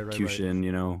execution.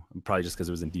 Right. Probably just because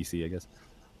it was in DC, I guess.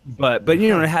 But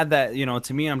it had that.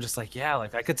 To me, I'm just like, yeah,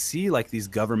 like, I could see, like, these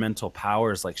governmental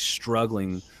powers, like,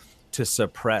 struggling to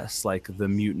suppress, like, the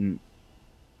mutant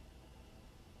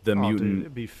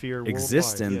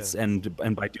existence,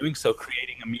 and by doing so,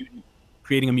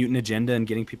 creating a mutant agenda and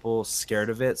getting people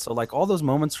scared of it. So, like, all those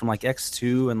moments from, like,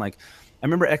 X2, and, like, I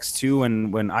remember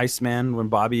X2 when Iceman, when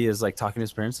Bobby is, like, talking to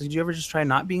his parents, like, did you ever just try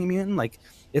not being a mutant? Like,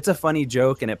 it's a funny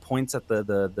joke, and it points at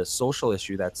the social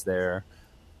issue that's there.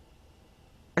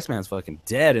 Iceman's fucking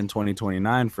dead in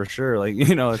 2029 for sure. Like,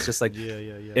 it's just like,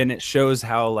 and it shows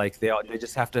how, like, they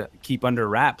just have to keep under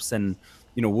wraps. And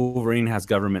Wolverine has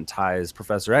government ties.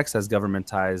 Professor X has government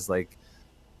ties, like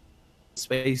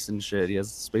space and shit. He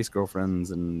has space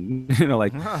girlfriends, and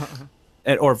like,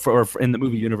 or in the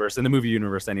movie universe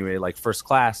anyway, like First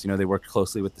Class. They worked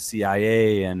closely with the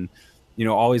CIA, and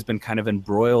always been kind of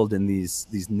embroiled in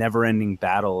these never-ending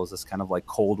battles. This kind of like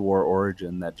Cold War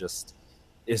origin that just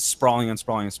is sprawling and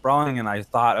sprawling and sprawling. And I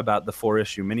thought about the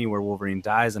 4-issue mini where Wolverine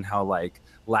dies and how, like,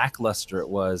 lackluster it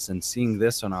was, and seeing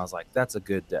this one, I was like, that's a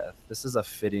good death. This is a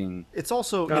fitting. It's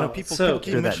also, people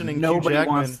keep mentioning Hugh nobody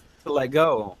Jackman. Wants to let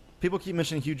go. People keep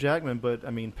mentioning Hugh Jackman, but I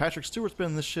mean, Patrick Stewart's been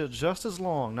in this shit just as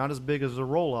long. Not as big as a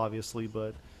role, obviously,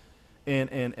 but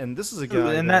and this is a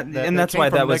guy and that's came why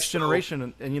from that was Next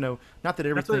Generation, and not that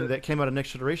everything that came out of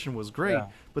Next Generation was great,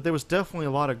 but there was definitely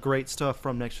a lot of great stuff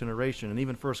from Next Generation, and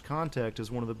even First Contact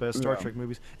is one of the best Star Trek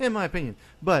movies, in my opinion.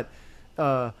 But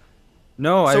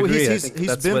no, I agree. I think he's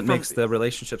that's been what makes the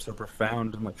relationship so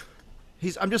profound. And, like,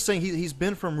 I'm just saying he's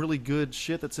been from really good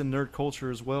shit that's in nerd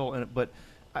culture as well. But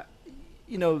I,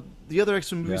 the other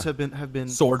X-Men movies have been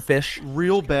Swordfish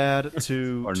real bad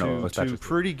to or no, to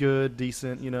pretty good,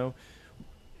 decent.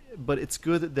 But it's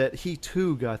good that he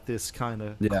too got this kind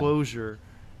of closure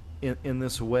in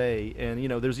this way. And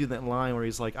there's even that line where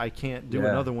he's like, I can't do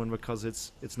another one because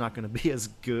it's not going to be as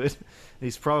good.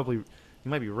 And he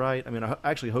might be right. I mean, I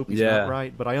actually hope he's not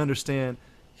right, but I understand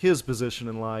his position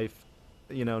in life,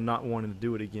 not wanting to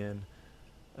do it again.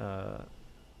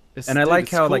 And I like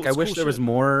how cool, I wish there was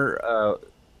more.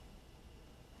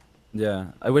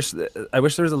 I wish there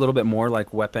was a little bit more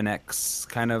like Weapon X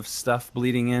kind of stuff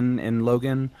bleeding in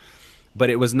Logan. But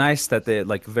it was nice that they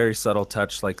very subtle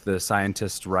touch, like the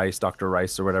scientist Rice, Dr.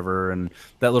 Rice or whatever, and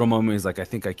that little moment is like, I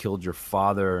think I killed your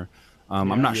father.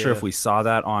 I'm not sure if we saw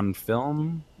that on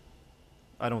film.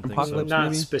 I don't think so.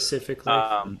 Not specifically.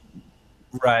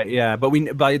 Right, yeah, but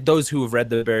by those who have read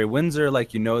the Barry Windsor,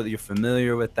 that you're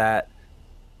familiar with that.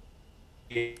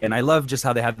 And I love just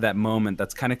how they have that moment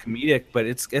that's kind of comedic, but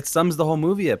it sums the whole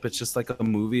movie up. It's just like a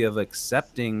movie of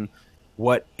accepting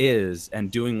what is and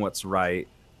doing what's right.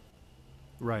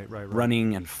 Right.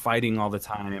 Running and fighting all the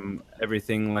time,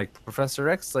 everything like Professor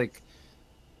X,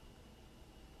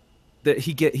 that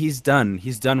he's done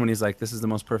when he's like, this is the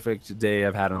most perfect day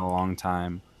I've had in a long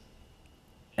time.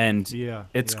 And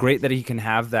it's great that he can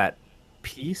have that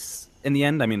peace in the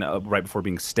end. I mean, right before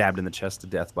being stabbed in the chest to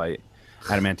death by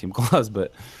adamantium claws,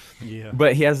 but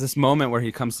he has this moment where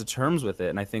he comes to terms with it,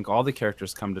 and I think all the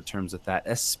characters come to terms with that,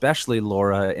 especially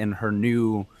Laura in her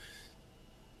new.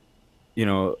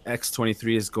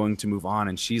 X-23 is going to move on,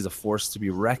 and she's a force to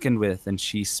be reckoned with. And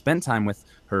she spent time with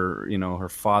her, her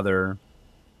father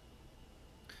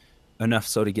enough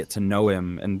so to get to know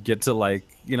him and get to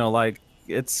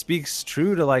it speaks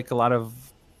true to a lot of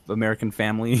American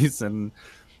families and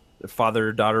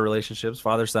father-daughter relationships,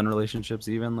 father-son relationships,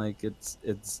 even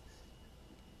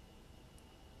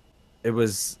it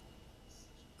was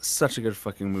such a good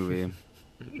fucking movie.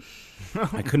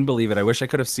 I couldn't believe it. I wish I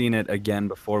could have seen it again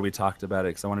before we talked about it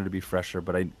because I wanted to be fresher.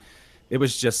 But it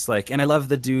was just and I love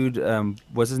the dude.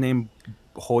 What's his name?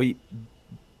 Hoyt.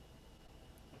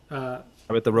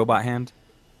 With the robot hand.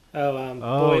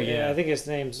 Boyd, I think his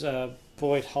name's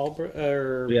Boyd Halbert.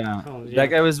 That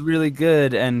guy was really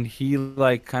good, and he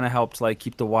kind of helped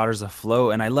keep the waters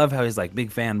afloat. And I love how he's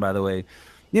big fan, by the way.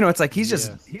 It's like he's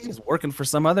just working for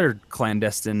some other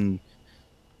clandestine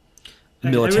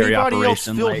military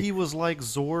operation. Else feel he was like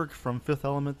Zorg from Fifth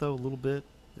Element though a little bit?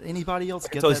 Anybody else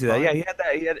get that? Yeah, he had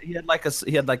that.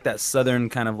 He had that southern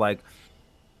kind of I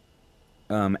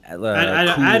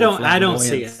don't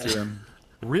see it.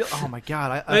 Real? Oh my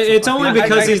god! It's only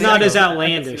because he's not as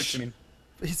outlandish.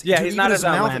 He's not as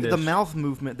outlandish. The mouth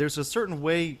movement. There's a certain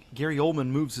way Gary Oldman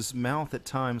moves his mouth at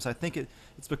times. I think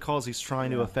it's because he's trying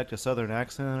to affect a southern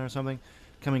accent or something,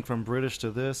 coming from British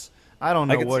to this. I don't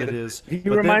know what it is.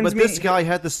 But this guy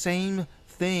had the same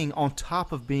thing on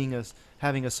top of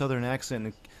having a southern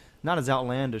accent, not as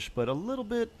outlandish, but a little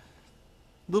bit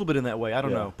in that way. I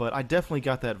don't know, but I definitely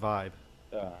got that vibe.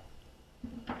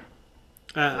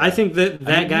 I think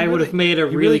that guy would have made a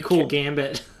really cool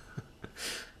Gambit.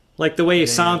 The way he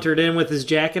sauntered in with his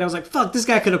jacket, I was like, "Fuck, this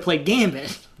guy could have played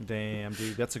Gambit." Damn,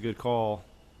 dude, that's a good call.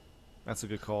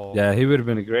 Yeah, he would have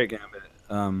been a great Gambit.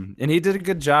 And he did a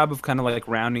good job of kind of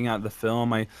rounding out the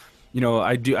film. I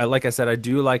like I said, I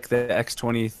do like the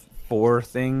X-24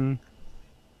 thing.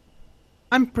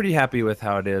 I'm pretty happy with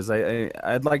how it is.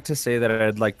 I'd like to say that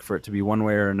I'd like for it to be one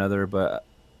way or another, but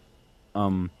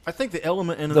I think the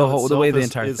element in the way the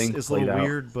entire thing is a little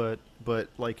weird, but the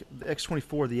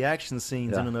X-24, the action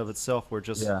scenes in and of itself were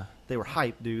just they were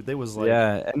hype, dude. They was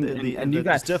and you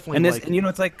guys definitely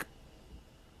it's like.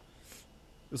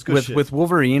 With shit. With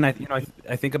Wolverine, I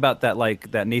think about that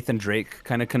Nathan Drake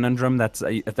kind of conundrum that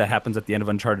happens at the end of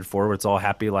Uncharted 4, where it's all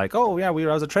happy oh yeah, I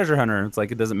was a treasure hunter. It's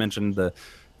it doesn't mention the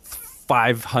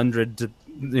 500 to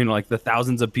the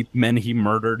thousands of men he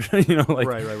murdered.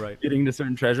 Right. Getting to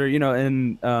certain treasure.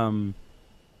 And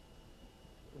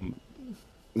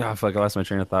fuck, I lost my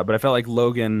train of thought. But I felt like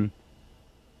Logan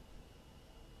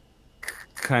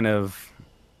kind of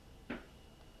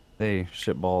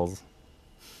shitballs.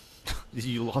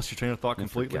 You lost your train of thought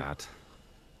completely? I forgot.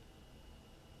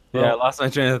 I lost my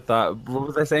train of thought. What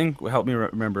was I saying? Help me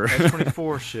remember.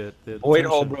 X-24 shit. Boyd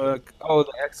Holbrook. Oh,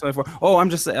 the X-24. Oh, I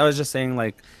was just saying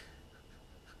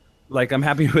I'm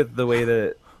happy with the way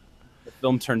that the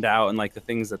film turned out and the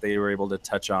things that they were able to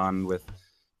touch on with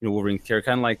Wolverine's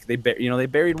character. Kind of they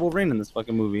buried Wolverine in this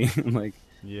fucking movie.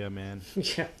 Yeah, man.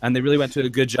 Yeah. And they really went to a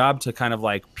good job to kind of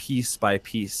piece by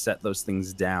piece set those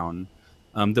things down.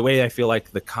 The way I feel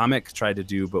like the comic tried to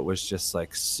do, but was just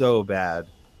like so bad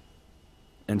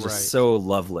and just Right. so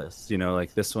loveless. You know,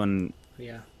 like this one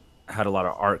Yeah. had a lot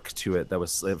of arc to it.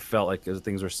 It felt like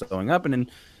things were sewing up, and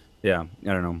then yeah, I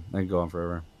don't know. I could go on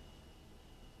forever.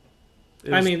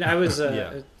 It I was, mean, I was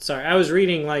yeah. sorry, I was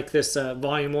reading like this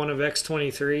volume 1 of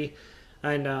X-23,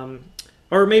 and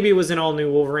or maybe it was an all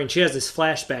new Wolverine. She has this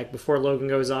flashback before Logan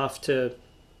goes off to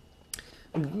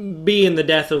be in the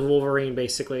death of Wolverine.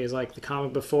 Basically, is like the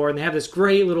comic before, and they have this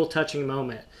great little touching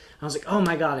moment. I was like, oh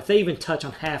my god, if they even touch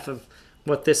on half of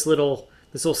what this little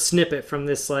snippet from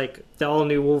this like the all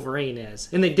new Wolverine is,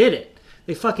 and they did it.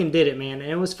 They fucking did it, man,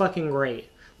 and it was fucking great.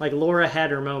 Like Laura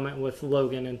had her moment with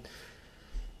Logan, and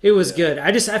it was good.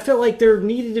 I felt like there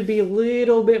needed to be a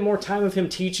little bit more time of him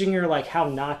teaching her like how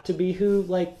not to be who,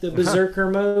 like the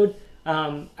berserker mode.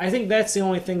 I think that's the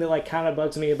only thing that like kind of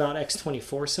bugs me about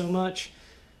X-24 so much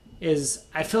is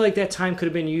I feel like that time could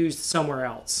have been used somewhere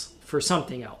else for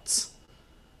something else.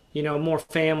 You know, more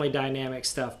family dynamic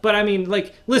stuff. But I mean,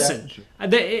 like, listen,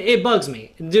 it bugs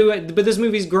me. But this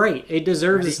movie's great. It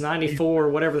deserves its 94,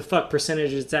 whatever the fuck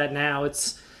percentage it's at now.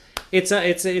 It's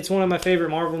one of my favorite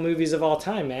Marvel movies of all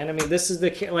time, man. I mean, this is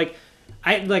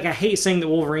I hate saying that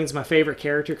Wolverine's my favorite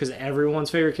character because everyone's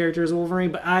favorite character is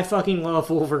Wolverine, but I fucking love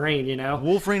Wolverine, you know.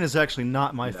 Wolverine is actually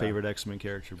not my favorite X-Men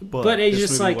character, But it's this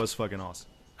just movie like was fucking awesome.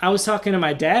 I was talking to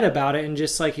my dad about it, and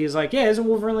just like he was like, "Yeah, isn't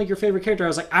Wolverine like your favorite character?" I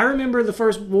was like, "I remember the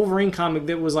first Wolverine comic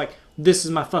that was like, this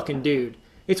is my fucking dude."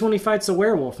 It's when he fights the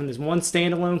werewolf in this one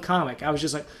standalone comic. I was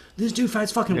just like, "This dude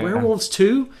fights fucking werewolves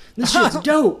too. This shit's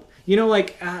dope." You know,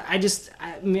 like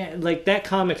man, like that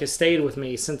comic has stayed with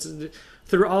me since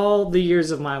through all the years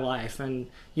of my life, and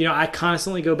you know, I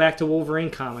constantly go back to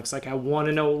Wolverine comics. Like I want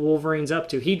to know what Wolverine's up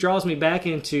to. He draws me back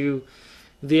into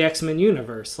the X-Men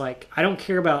universe. Like I don't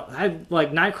care about I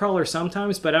like Nightcrawler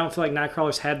sometimes, but I don't feel like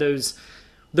Nightcrawler's had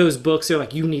those books. They're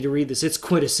like, you need to read this. It's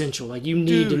quintessential. Like you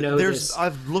need to know this.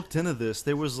 I've looked into this.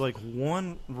 There was like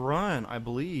one run, I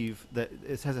believe, that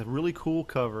it has a really cool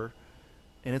cover,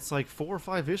 and it's like 4 or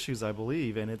 5 issues, I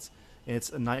believe, and it's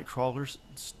a Nightcrawler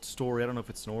story. I don't know if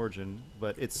it's an origin,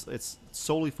 but it's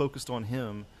solely focused on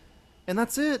him, and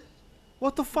that's it.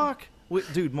 What the fuck?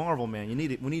 Dude, Marvel, man, you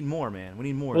need it. We need more, man. We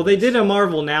need more. Well, they did a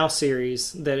Marvel Now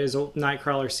series that is a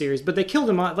Nightcrawler series, but they killed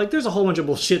him off. Like, there's a whole bunch of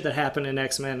bullshit that happened in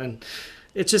X-Men, and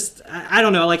it's just, I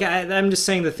don't know. Like, I'm just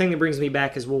saying the thing that brings me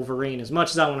back is Wolverine. As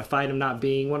much as I want to fight him not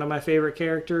being one of my favorite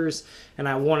characters, and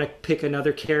I want to pick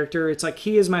another character, it's like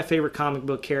he is my favorite comic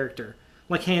book character.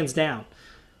 Like, hands down.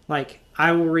 Like,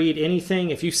 I will read anything.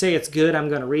 If you say it's good, I'm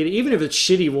going to read it. Even if it's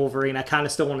shitty Wolverine, I kind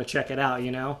of still want to check it out,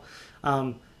 you know?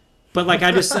 But like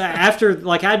I just after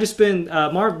like I just been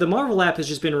the Marvel app has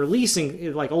just been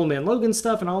releasing like Old Man Logan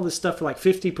stuff and all this stuff for like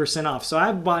 50% off. So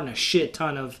I've bought a shit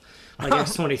ton of like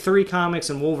X-23 comics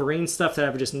and Wolverine stuff that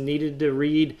I've just needed to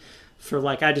read. For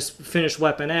like I just finished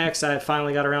Weapon X. I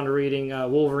finally got around to reading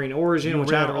Wolverine Origin, You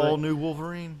which read I all new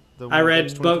Wolverine. I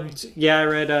read both. Yeah, I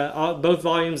read both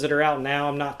volumes that are out now.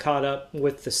 I'm not caught up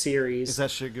with the series. Is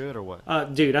that shit good or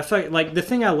what? Dude, I feel like the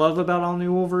thing I love about All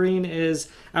New Wolverine is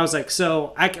I was like,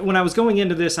 when I was going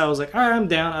into this, I was like, all right, I'm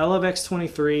down. I love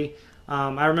X-23.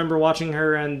 I remember watching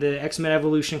her in the X-Men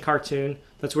Evolution cartoon.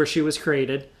 That's where she was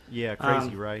created. Yeah,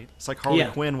 crazy, right? It's like Harley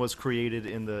Quinn was created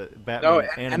in the Batman No,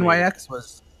 animated. NYX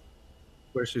was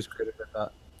where she was created. I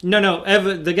thought. No,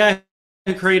 the guy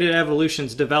who created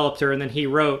Evolutions developed her, and then he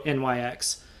wrote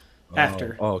NYX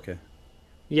after. Oh, okay.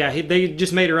 Yeah, they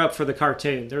just made her up for the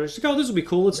cartoon. They're just like, oh, this would be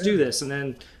cool. Let's do this. And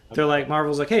then they're like,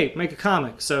 Marvel's like, hey, make a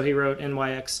comic. So he wrote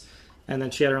NYX, and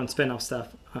then she had her own spin-off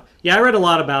stuff. Yeah, I read a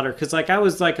lot about her because like I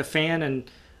was like a fan, and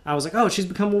I was like, oh, she's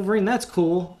become Wolverine. That's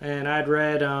cool. And I'd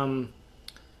read,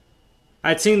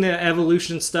 I'd seen the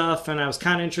Evolution stuff, and I was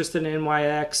kind of interested in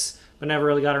NYX, but never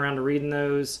really got around to reading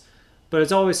those. But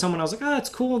it's always someone I was like, oh, that's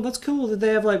cool. That's cool that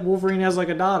they have like Wolverine has like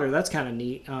a daughter. That's kind of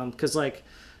neat. Because like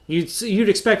you'd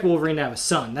expect Wolverine to have a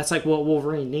son. That's like what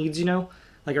Wolverine needs, you know,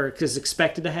 like or is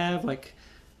expected to have. Like,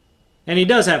 and he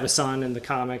does have a son in the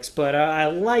comics. But I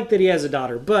like that he has a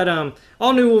daughter. But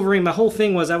All New Wolverine, my whole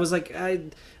thing was I was like I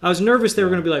was nervous they were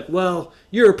going to be like, well,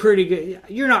 you're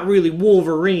not really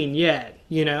Wolverine yet,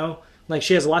 you know. Like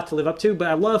she has a lot to live up to. But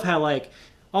I love how like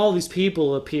all these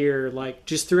people appear like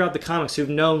just throughout the comics who've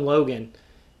known Logan,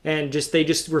 and they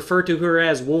just refer to her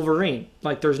as Wolverine.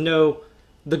 Like there's no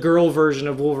the girl version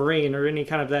of Wolverine or any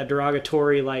kind of that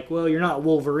derogatory like, well, you're not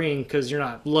Wolverine because you're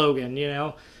not Logan, you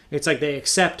know. It's like they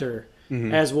accept her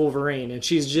as Wolverine, and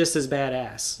she's just as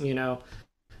badass, you know.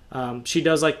 She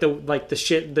does like the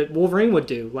shit that Wolverine would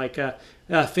do, like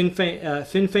Fin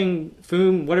Fang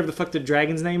Foom, whatever the fuck the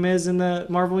dragon's name is in the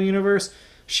Marvel universe.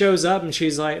 shows up and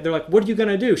she's like, they're like, what are you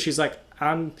gonna do? She's like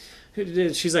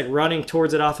running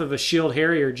towards it off of a Shield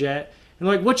Harrier jet. And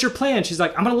they're like, what's your plan? She's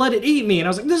like, I'm gonna let it eat me. And I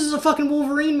was like, this is a fucking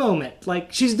Wolverine moment.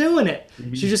 Like, she's doing it.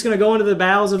 Mm-hmm. She's just gonna go into the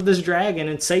bowels of this dragon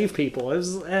and save people.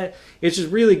 It's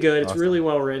just really good. It's really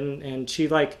well written. And she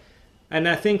like, and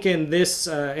I think in this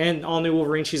and All New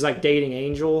Wolverine, she's like dating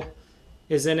Angel,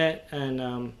 is in it,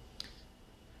 and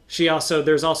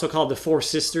there's also called the Four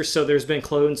Sisters. So there's been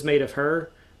clones made of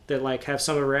her that like have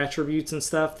some of her attributes and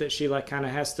stuff that she like kind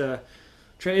of has to.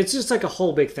 It's just like a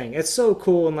whole big thing. It's so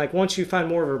cool, and like once you find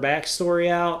more of her backstory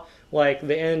out, like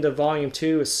the end of Volume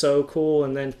 2 is so cool,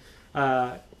 and then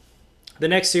the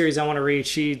next series I want to read,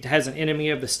 she has an Enemy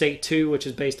of the State 2, which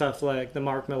is based off like the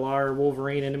Mark Millar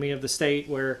Wolverine Enemy of the State,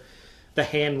 where the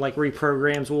Hand like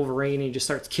reprograms Wolverine and he just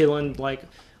starts killing like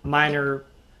minor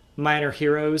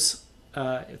heroes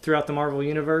throughout the Marvel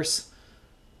universe.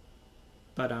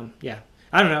 But yeah,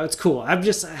 I don't know. It's cool. I'm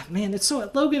just man,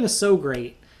 Logan is so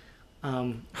great.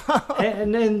 And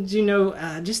then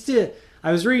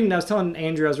I was telling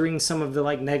Andrew I was reading some of the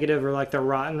like negative or like the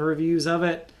rotten reviews of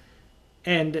it,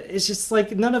 and it's just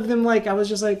like none of them like I was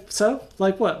just like, so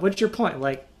like what's your point?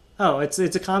 Like, oh, it's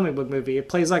a comic book movie, it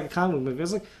plays like a comic book movie. I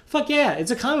was like, fuck yeah,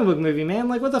 it's a comic book movie, man.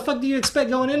 Like, what the fuck do you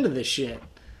expect going into this shit?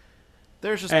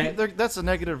 There's just that's a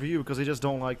negative review because they just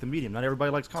don't like the medium. Not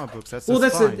everybody likes comic books. That's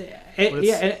fine.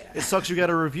 It sucks you got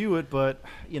to review it, but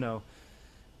you know.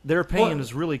 Their opinion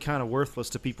is really kind of worthless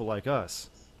to people like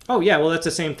us. Oh yeah, well that's the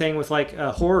same thing with like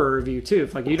a horror review too.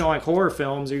 If like you don't like horror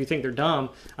films or you think they're dumb,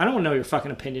 I don't want to know your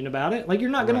fucking opinion about it. Like you're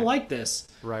not gonna like this.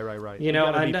 Right. You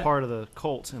know, gotta be part of the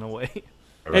cult in a way.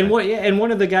 And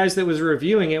one of the guys that was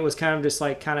reviewing it was kind of just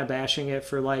like kind of bashing it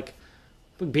for like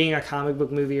being a comic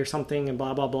book movie or something and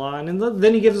blah blah blah. And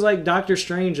then he gives like Doctor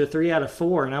Strange a 3 out of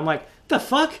 4, and I'm like, the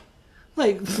fuck.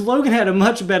 Like, Logan had a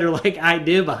much better, like,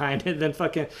 idea behind it than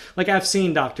fucking... Like, I've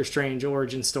seen Doctor Strange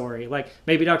origin story. Like,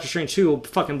 maybe Doctor Strange 2 will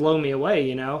fucking blow me away,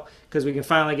 you know? Because we can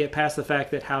finally get past the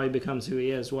fact that how he becomes who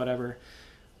he is, whatever.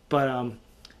 But,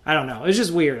 I don't know. It's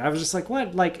just weird. I was just like,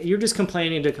 what? Like, you're just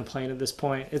complaining to complain at this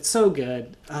point. It's so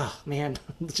good. Oh, man.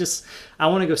 I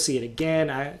want to go see it again.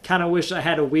 I kind of wish I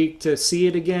had a week to see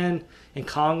it again and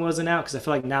Kong wasn't out, because I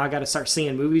feel like now I got to start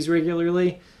seeing movies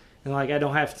regularly. And, like, I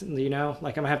don't have to, you know,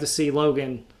 like, I'm going to have to see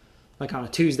Logan, like, on a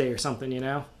Tuesday or something, you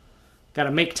know? Got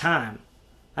to make time.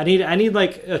 I need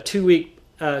like, a two-week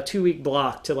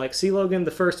block to, like, see Logan the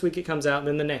first week it comes out and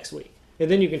then the next week. And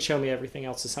then you can show me everything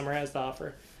else the summer has to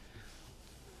offer.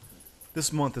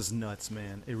 This month is nuts,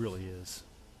 man. It really is.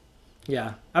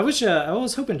 Yeah. I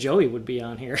was hoping Joey would be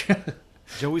on here.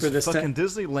 Joey's fucking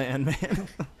Disneyland, man.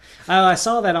 I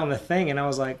saw that on the thing, and I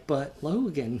was like, but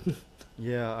Logan...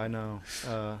 Yeah, I know.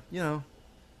 You know.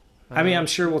 I mean, I'm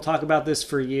sure we'll talk about this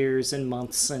for years and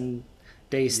months and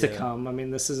days to come. I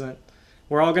mean, this isn't...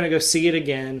 We're all going to go see it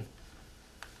again.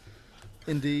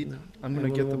 Indeed. I'm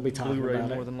going to get the Blu-ray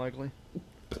more than likely.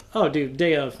 Oh, dude,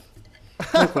 day of.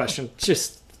 No question.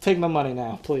 Just take my money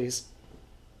now, please.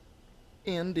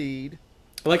 Indeed.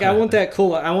 Like, I want that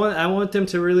cool... I want them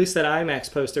to release that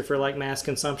IMAX poster for, like, mass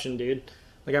consumption, dude.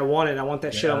 Like, I want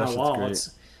that shit on my wall.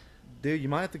 Dude, you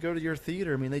might have to go to your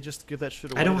theater. I mean, they just give that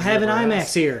shit away. I don't have an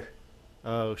IMAX here.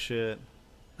 Oh, shit.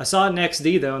 I saw it in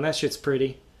XD, though, and that shit's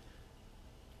pretty.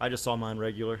 I just saw mine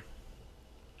regular.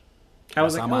 I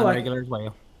saw mine regular as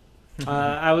well.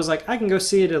 I was like, I can go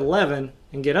see it at 11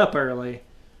 and get up early,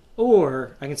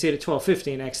 or I can see it at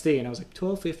 12:50 in XD. And I was like,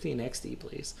 12:50 in XD,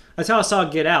 please. That's how I saw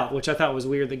Get Out, which I thought was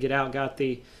weird that Get Out got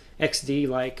the XD,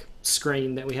 like,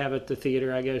 screen that we have at the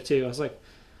theater I go to. I was like,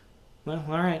 well,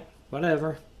 all right,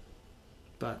 whatever.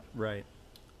 But right,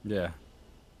 yeah,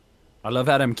 I love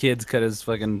how them kids cut his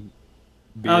fucking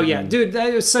beard. Oh yeah, dude,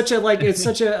 that is such a like it's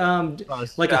such a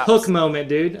like a Hook moment,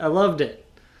 dude. I loved it.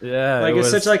 Yeah, like it's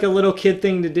such like a little kid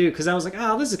thing to do, because I was like,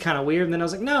 oh, this is kind of weird, and then I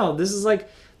was like, no, this is like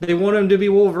they want him to be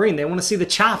Wolverine. They want to see the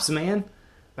chops, man.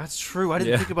 That's true. I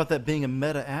didn't think about that being a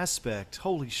meta aspect.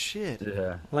 Holy shit.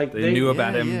 Yeah. Like they knew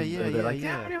about him.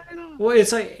 Yeah. Well,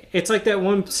 it's like that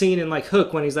one scene in like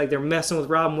Hook when he's like they're messing with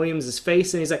Robin Williams'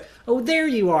 face and he's like, "Oh, there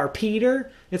you are,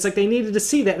 Peter." It's like they needed to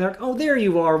see that. And they're like, "Oh, there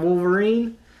you are,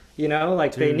 Wolverine." You know,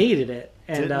 like they needed it.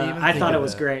 And I thought it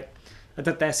was great. I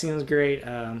thought that scene was great.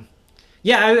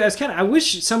 Yeah, I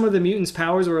wish some of the mutants'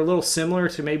 powers were a little similar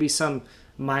to maybe some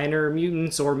minor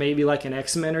mutants or maybe like an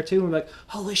X-Men or two. We're like,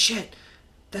 "Holy shit.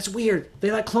 That's weird.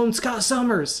 They like clone Scott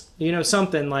Summers." You know,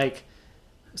 something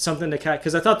to kind,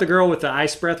 because I thought the girl with the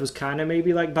ice breath was kind of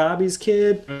maybe like Bobby's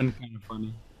kid. And kind of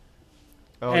funny.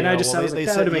 Oh, and yeah,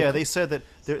 they said that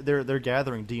they're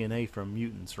gathering DNA from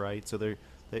mutants, right? So they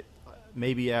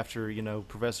maybe after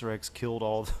Professor X killed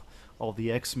all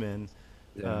the X-Men,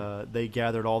 they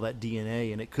gathered all that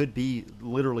DNA, and it could be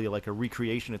literally like a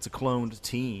recreation. It's a cloned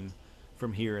team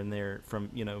from here and there, from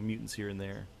mutants here and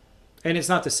there. And it's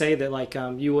not to say that like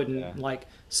you wouldn't like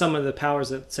some of the powers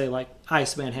that say like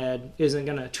Iceman had isn't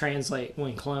gonna translate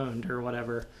when cloned or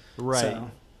whatever. Right.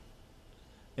 So.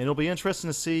 And it'll be interesting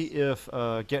to see if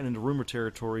getting into rumor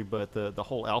territory, but the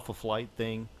whole Alpha Flight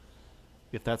thing,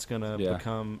 if that's gonna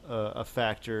become a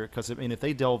factor. Because I mean, if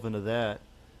they delve into that.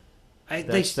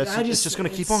 It's just going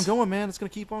to keep on going, man. It's going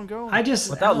to keep on going.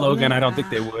 Without Logan, I don't think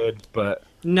they would. But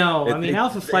no, I mean,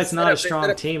 Alpha Flight's not a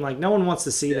strong team. Like, no one wants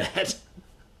to see that.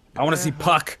 I want to see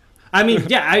Puck. I mean,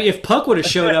 yeah, if Puck would have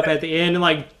showed up at the end and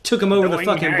like took him over the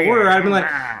fucking border, I would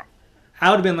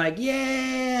have been like,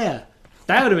 yeah,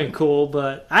 that would have been cool.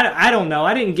 But I don't know.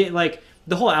 I didn't get like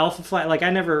the whole Alpha Flight. Like,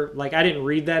 I didn't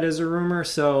read that as a rumor.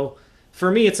 So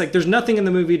for me, it's like there's nothing in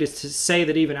the movie to say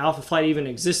that even Alpha Flight even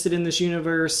existed in this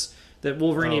universe. That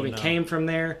Wolverine came from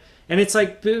there. And it's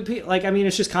like I mean,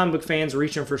 it's just comic book fans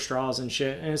reaching for straws and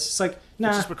shit. And it's just like, nah.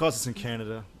 It's just because it's in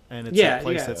Canada and it's a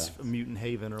place that's a mutant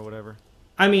haven or whatever.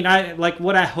 I mean,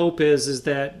 what I hope is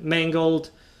that Mangold,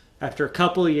 after a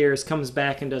couple of years, comes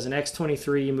back and does an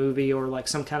X-23 movie or like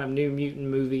some kind of new mutant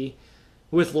movie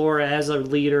with Laura as a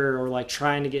leader or like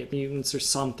trying to get mutants or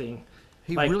something.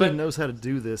 He really knows how to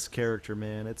do this character,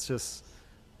 man. It's just,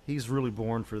 he's really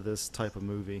born for this type of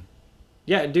movie.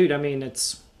 Yeah, dude, I mean,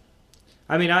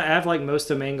 I have like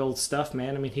most of Mangold's stuff,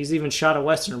 man. I mean, he's even shot a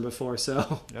Western before,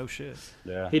 so. Oh, shit.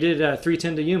 Yeah. He did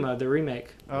 310 to Yuma, the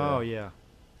remake. Oh, yeah.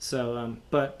 So,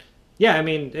 but, yeah, I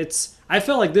mean, I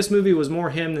felt like this movie was more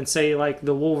him than, say, like,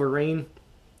 the Wolverine.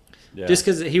 Yeah. Just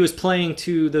because he was playing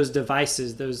to those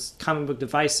devices, those comic book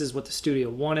devices, what the studio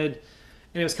wanted.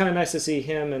 And it was kind of nice to see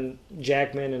him and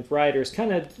Jackman and writers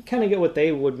kind of get what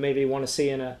they would maybe want to see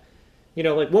in a,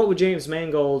 like what would James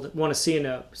Mangold want to see in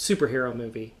a superhero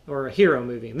movie or a hero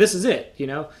movie? And this is it,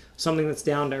 something that's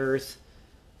down to earth,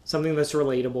 something that's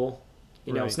relatable.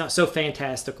 It's not so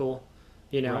fantastical,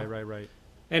 Right.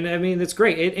 And I mean, it's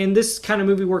great. And this kind of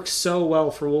movie works so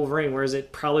well for Wolverine, whereas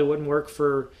it probably wouldn't work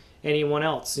for anyone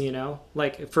else,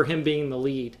 like for him being the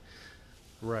lead.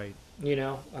 Right.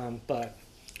 But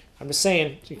I'm just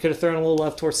saying, you could have thrown a little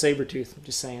love towards Sabretooth. I'm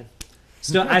just saying.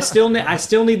 I still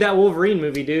need that Wolverine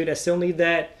movie, dude. I still need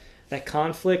that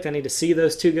conflict. I need to see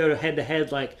those two go head to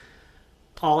head, like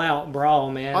all out brawl,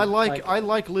 man. I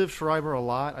like Liv Schreiber a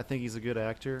lot. I think he's a good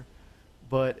actor,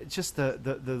 but it's just the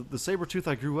Sabretooth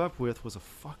I grew up with was a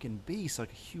fucking beast,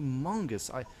 like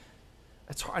humongous.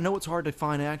 I know it's hard to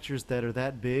find actors that are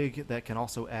that big that can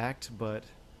also act, but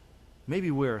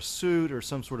maybe wear a suit or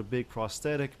some sort of big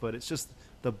prosthetic. But it's just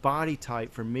the body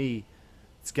type for me.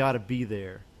 It's got to be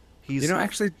there.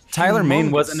 Actually, Tyler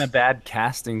Mane wasn't a bad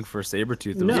casting for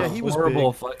Sabretooth. It was he was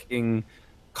horrible big. Fucking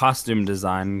costume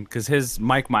design. Because his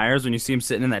Mike Myers, when you see him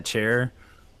sitting in that chair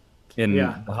in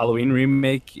the Halloween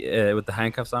remake with the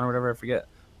handcuffs on or whatever, I forget.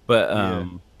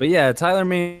 But yeah, Tyler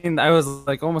Mane, I was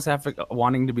like almost half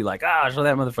wanting to be like, show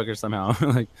that motherfucker somehow.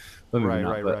 Like,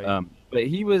 right. But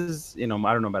he was, I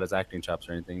don't know about his acting chops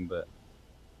or anything, but.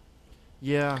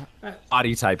 Yeah,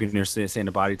 body type. You're saying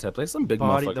the body type, like some big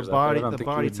motherfuckers. The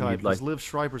body type. Because Liv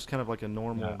Schreiber's kind of like a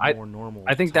normal, more normal.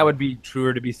 I think that would be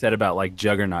truer to be said about like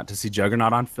Juggernaut. To see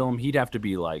Juggernaut on film, he'd have to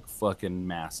be like fucking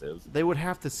massive. They would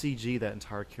have to CG that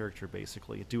entire character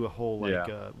basically. Do a whole like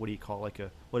what do you call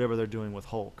whatever they're doing with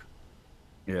Hulk.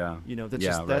 Yeah.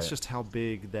 That's just how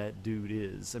big that dude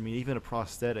is. I mean, even a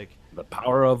prosthetic. The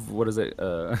power of what is it?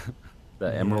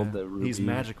 The emerald, the ruby. He's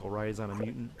magical, right? He's on a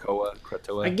mutant.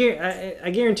 Krakoa. I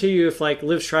guarantee you, if like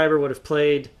Liv Schreiber would have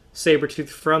played Sabretooth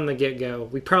from the get-go,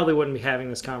 we probably wouldn't be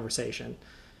having this conversation.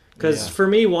 Because for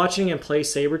me, watching him play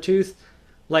Sabretooth,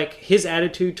 like his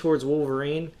attitude towards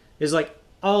Wolverine is like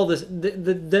all this.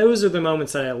 Those are the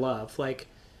moments that I love. Like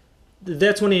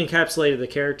that's when he encapsulated the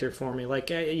character for me. Like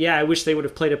I wish they would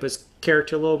have played up his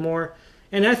character a little more.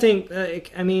 And I think,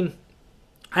 I mean,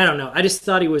 I don't know. I just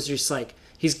thought he was just like.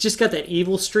 He's just got that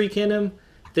evil streak in him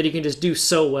that he can just do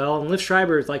so well. And Liv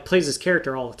Schreiber like plays his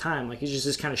character all the time. Like he's just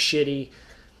this kind of shitty,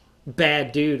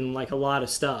 bad dude in like a lot of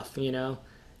stuff, And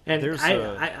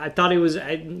I thought he was,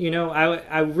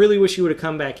 I really wish he would have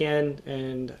come back in.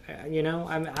 And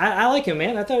I like him,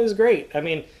 man. I thought he was great. I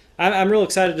mean, I'm real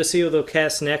excited to see who they'll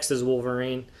cast next as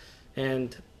Wolverine,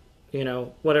 and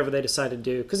whatever they decide to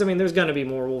do. Because I mean, there's going to be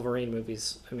more Wolverine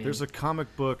movies. I mean, there's a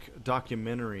comic book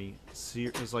documentary.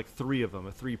 There's like 3 of them,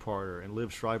 a 3-parter, and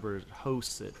Liv Schreiber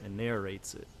hosts it and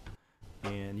narrates it,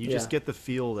 and you just get the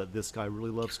feel that this guy really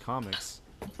loves comics.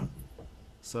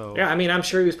 So I mean, I'm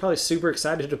sure he was probably super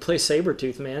excited to play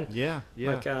Sabretooth, man. Yeah.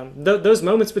 Like those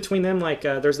moments between them, like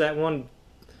there's that one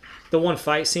the one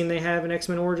fight scene they have in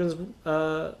X-Men Origins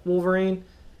Wolverine,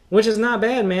 which is not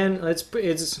bad, man.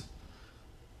 It's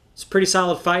a pretty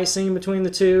solid fight scene between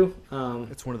the two.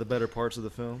 It's one of the better parts of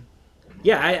the film.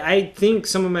 Yeah, I think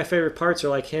some of my favorite parts are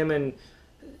like him and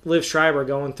Liv Schreiber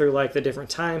going through like the different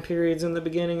time periods in the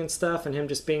beginning and stuff, and him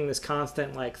just being this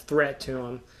constant like threat to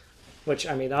him. Which,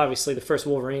 I mean, obviously the first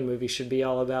Wolverine movie should be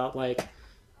all about like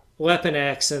Weapon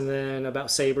X and then about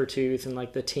Sabretooth and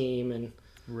like the team and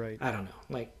Right. I don't know,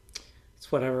 like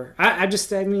it's whatever. I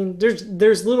mean,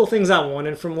 there's little things I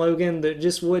wanted from Logan that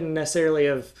just wouldn't necessarily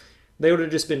have. They would have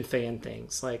just been fan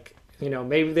things, like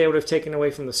maybe they would have taken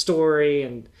away from the story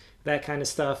and that kind of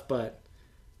stuff, but.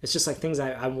 It's just like things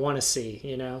I want to see,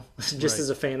 just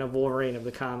as a fan of Wolverine of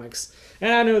the comics.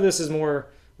 And I know this is more,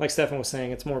 like Stefan was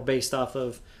saying, it's more based off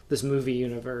of this movie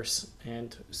universe,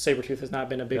 and Sabretooth has not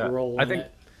been a big role in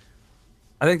it.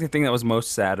 I think the thing that was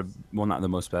most sad, well, not the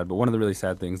most bad, but one of the really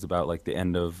sad things about like the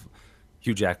end of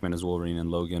Hugh Jackman as Wolverine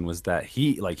and Logan was that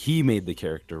he made the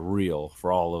character real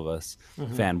for all of us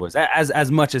fanboys as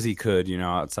much as he could,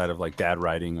 outside of like dad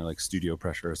writing or like studio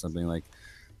pressure or something like.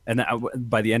 And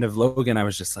by the end of Logan, I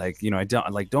was just like,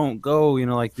 don't go,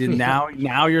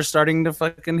 now you're starting to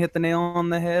fucking hit the nail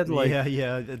on the head. Like,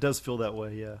 yeah, it does feel that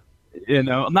way. Yeah.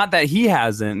 Not that he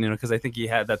hasn't, because I think he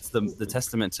had, that's the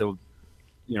testament to,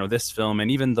 this film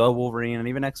and even the Wolverine and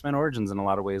even X-Men Origins in a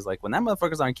lot of ways. Like when that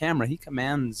motherfucker's on camera, he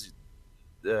commands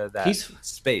that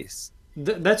space.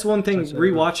 That's one thing,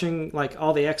 rewatching like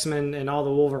all the X-Men and all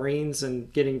the Wolverines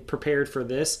and getting prepared for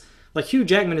this. Like, Hugh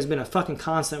Jackman has been a fucking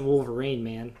constant Wolverine,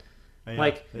 man.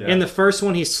 Yeah, in the first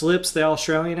one, he slips the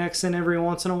Australian accent every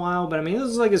once in a while. But, I mean, this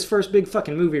is like his first big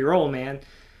fucking movie role, man.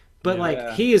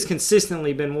 But, he has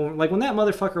consistently been Wolverine. Like, when that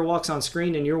motherfucker walks on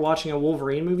screen and you're watching a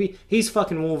Wolverine movie, he's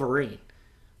fucking Wolverine.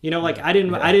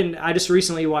 I just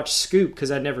recently watched Scoop because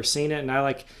I'd never seen it.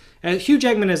 And Hugh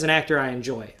Jackman as an actor, I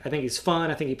enjoy. I think he's fun.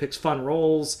 I think he picks fun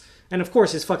roles. And, of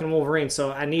course, he's fucking Wolverine,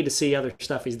 so I need to see other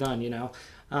stuff he's done,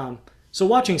 So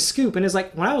watching Scoop, and it's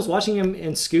like, when I was watching him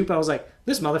in Scoop, I was like,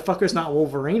 this motherfucker's not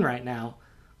Wolverine right now.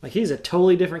 Like, he's a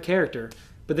totally different character.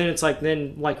 But then it's like,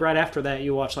 right after that,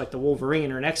 you watch like the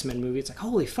Wolverine or an X-Men movie. It's like,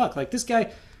 holy fuck, like this guy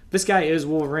is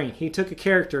Wolverine. He took a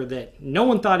character that no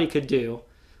one thought he could do.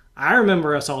 I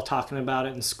remember us all talking about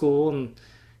it in school and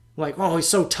like, oh, he's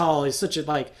so tall. He's such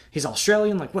a, he's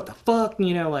Australian. Like, what the fuck?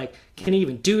 Like, can he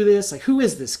even do this? Like, who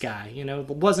is this guy?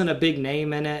 Wasn't a big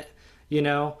name in it,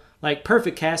 Like,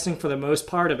 perfect casting for the most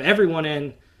part of everyone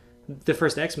in the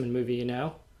first X-Men movie,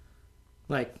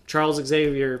 Like, Charles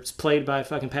Xavier's played by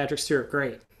fucking Patrick Stewart.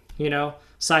 Great.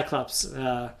 Cyclops,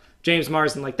 James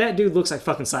Marsden. Like, that dude looks like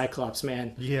fucking Cyclops,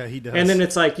 man. Yeah, he does. And then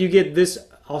it's like, you get this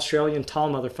Australian tall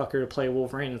motherfucker to play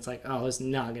Wolverine. It's like, oh, it's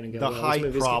not going to go the well.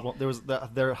 height problem.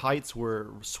 Their heights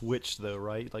were switched, though,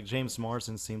 right? Like, James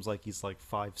Marsden seems like he's like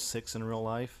 5'6" in real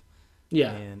life.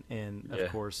 Yeah. And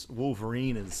of course,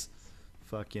 Wolverine is...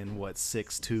 fucking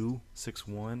 6'2",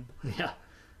 6'1". Yeah.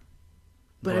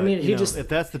 But I mean, if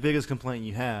that's the biggest complaint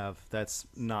you have, that's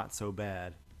not so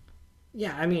bad.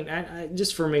 Yeah, I mean, I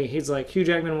just for me, he's like, Hugh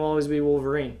Jackman will always be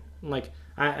Wolverine. Like,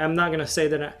 I'm not gonna say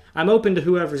that I'm open to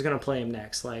whoever's gonna play him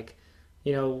next. Like,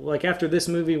 like after this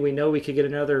movie, we know we could get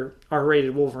another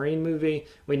R-rated Wolverine movie.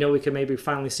 We know we could maybe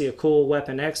finally see a cool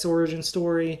Weapon X origin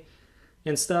story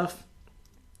and stuff.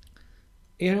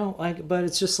 But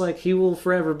it's just like he will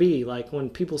forever be like when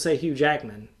people say Hugh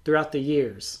Jackman throughout the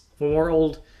years when we're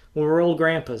old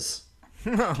grandpas,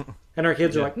 and our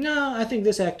kids are like, no, I think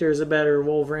this actor is a better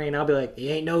Wolverine. I'll be like,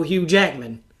 he ain't no Hugh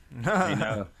Jackman.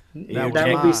 That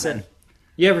would be said.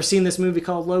 You ever seen this movie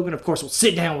called Logan? Of course, we'll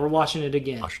sit down. We're watching it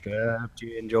again.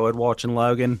 You enjoyed watching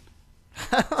Logan?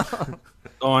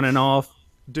 On and off,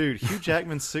 dude. Hugh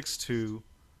Jackman's 6'2".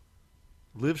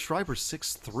 Liv Schreiber's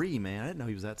 6'3". Man, I didn't know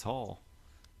he was that tall.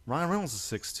 Ryan Reynolds is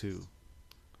 6'2".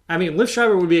 I mean, Liv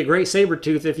Schreiber would be a great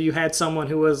Sabretooth if you had someone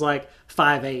who was like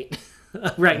 5'8",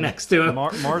 right next to him.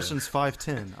 Marston's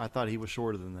 5'10". I thought he was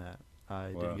shorter than that. I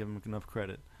didn't give him enough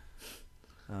credit.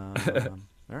 All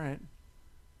right.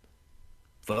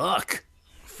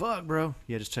 Fuck, bro.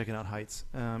 Yeah, just checking out heights.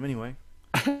 Anyway.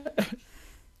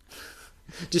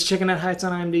 Just checking out heights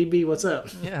on IMDb. What's up?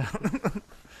 Yeah.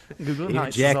 Googling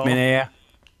heights. Jackman here.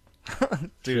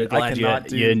 Dude, glad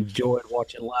you enjoyed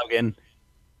watching Logan.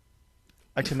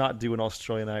 I cannot do an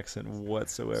Australian accent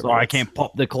whatsoever. Sorry, I can't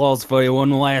pop the claws for you one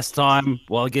last time.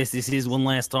 Well, I guess this is one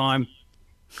last time.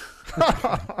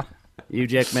 Hugh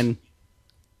Jackman.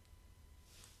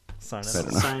 Signing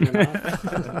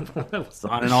off.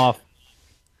 Signing off.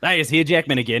 Hey, it's Hugh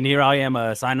Jackman again. Here I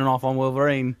am signing off on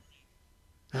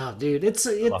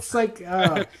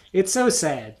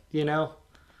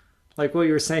Like what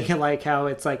you were saying, like how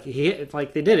it's like it's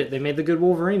like they did it. They made the good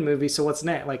Wolverine movie, so what's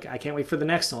next? Like I can't wait for the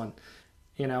next one,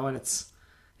 and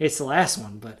it's the last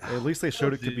one, but At least they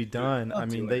showed it could be done. They'll I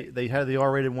mean, do they it. they had the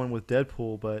R-rated one with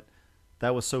Deadpool, but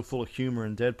that was so full of humor,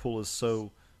 and Deadpool is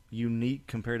so unique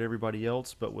compared to everybody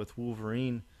else. But with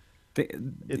Wolverine, They-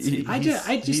 it's I just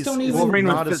don't it's even. Wolverine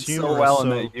would not fit as so humorous. well in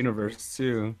So that universe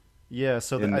too. yeah,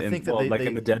 so I think that Well, like they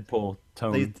in the Deadpool they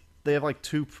tone. they have like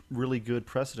two really good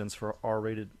precedents for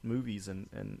R-rated movies,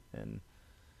 and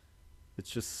it's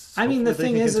just I mean, the hopefully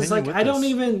they thing can is continue like with this.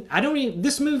 I don't even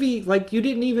this movie like you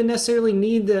didn't even necessarily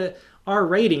need the R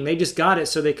rating. They just got it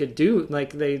so they could do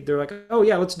like they're like, oh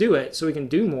yeah, let's do it so we can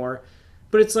do more.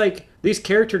 But it's like these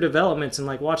character developments and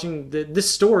like watching this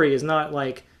story is not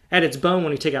like at its bone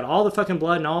when you take out all the fucking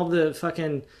blood and all the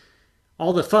fuckings.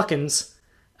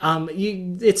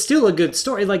 It's still a good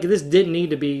story. Like this didn't need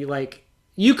to be like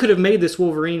you could have made this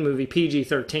Wolverine movie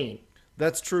PG-13.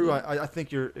 That's true. I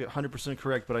think you're 100%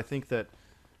 correct, but I think that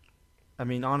I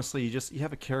mean honestly, you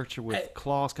have a character with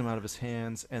claws come out of his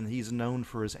hands, and he's known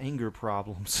for his anger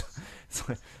problems. It's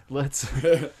like, let's.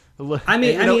 And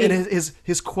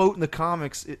his quote in the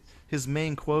comics, his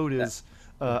main quote is,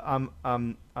 I'm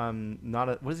not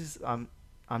a what is this? I'm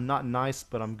not nice,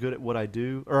 but I'm good at what I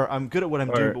do, or I'm good at what I'm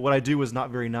doing, but what I do is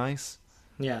not very nice.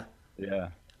 Yeah. Yeah.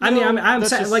 I mean, I'm That's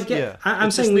saying just- like yeah. I'm It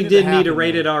just saying we needed to did need a happen,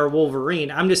 rated man. R Wolverine.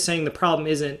 I'm just saying the problem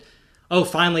isn't, oh,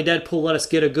 finally Deadpool let us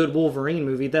get a good Wolverine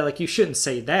movie. That like you shouldn't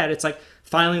say that. It's like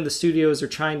finally the studios are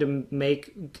trying to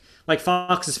make like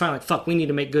Fox is finally like fuck, we need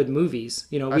to make good movies.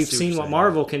 I We've see what seen you're what saying,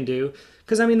 Marvel can do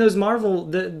because I mean those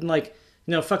Marvel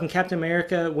fucking Captain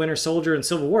America, Winter Soldier, and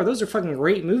Civil War. Those are fucking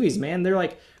great movies, man. They're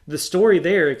like the story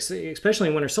there, especially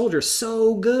in Winter Soldier, is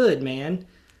so good, man.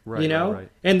 Right, right.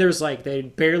 And there's like they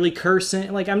barely curse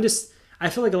in. Like I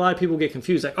feel like a lot of people get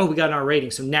confused. Like, oh, we got an R rating,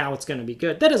 so now it's gonna be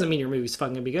good. That doesn't mean your movie's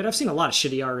fucking gonna be good. I've seen a lot of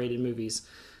shitty R rated movies.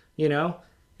 You know,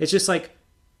 it's just like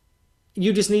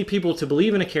you just need people to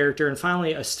believe in a character, and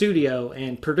finally a studio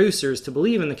and producers to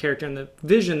believe in the character and the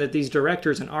vision that these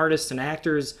directors and artists and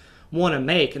actors want to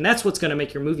make, and that's what's gonna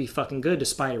make your movie fucking good,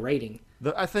 despite a rating.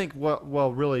 I think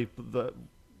really the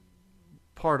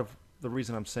part of the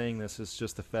reason I'm saying this is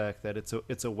just the fact that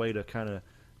it's a way to kind of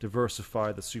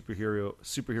diversify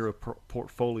the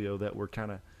portfolio that we're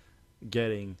kind of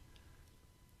getting.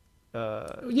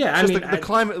 Yeah, I Just mean, the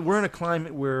climate. We're in a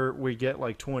climate where we get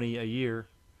like 20 a year.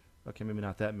 Okay, maybe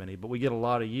not that many, but we get a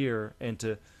lot a year.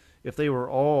 And if they were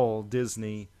all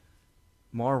Disney,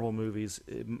 Marvel movies,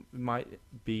 it might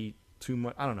be too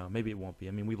much. I don't know. Maybe it won't be.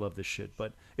 I mean, we love this shit,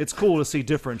 but it's cool to see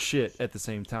different shit at the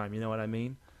same time. You know what I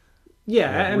mean?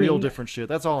 yeah, I Real mean, different shit.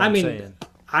 That's all I I'm mean, saying.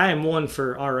 I am one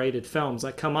for R-rated films.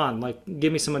 Like, come on, like,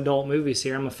 give me some adult movies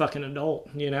here. I'm a fucking adult,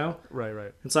 Right,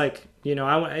 right. It's like,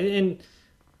 and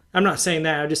I'm not saying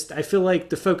that. I feel like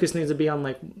the focus needs to be on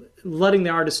like letting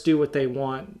the artists do what they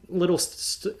want, little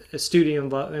studio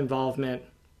involvement.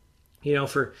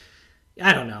 For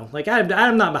I don't know. Like,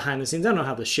 I'm not behind the scenes. I don't know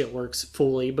how the shit works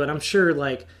fully, but I'm sure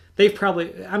like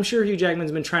I'm sure Hugh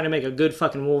Jackman's been trying to make a good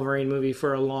fucking Wolverine movie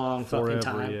for a long fucking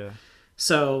time. Yeah.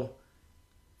 So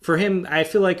for him, I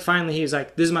feel like finally he's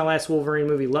like, this is my last Wolverine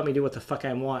movie. Let me do what the fuck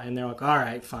I want. And they're like, all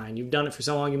right, fine. You've done it for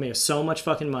so long. You made us so much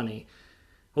fucking money.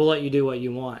 We'll let you do what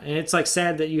you want. And it's like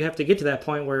sad that you have to get to that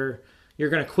point where you're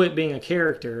going to quit being a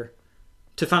character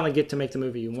to finally get to make the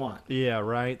movie you want. Yeah,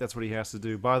 right. That's what he has to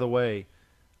do. By the way,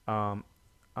 I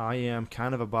am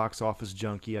kind of a box office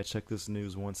junkie. I check this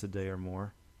news once a day or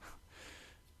more.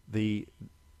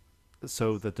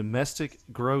 So the domestic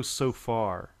gross so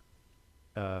far,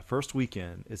 first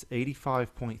weekend, is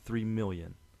 85.3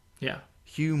 million. Yeah.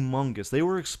 Humongous. They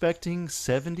were expecting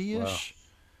 70-ish,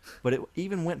 but it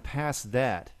even went past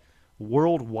that.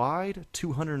 Worldwide,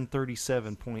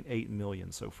 237.8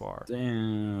 million so far.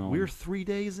 Damn. We're 3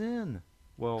 days in.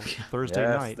 Well, Thursday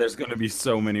Yes, night. there's gonna be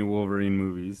so many Wolverine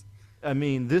movies. I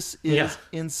mean, this is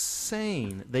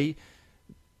insane.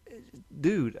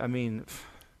 Dude, I mean,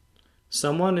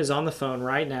 Someone is on the phone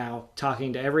right now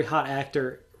talking to every hot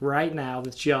actor right now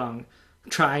that's young,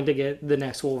 trying to get the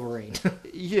next Wolverine.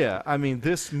 yeah, I mean,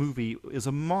 this movie is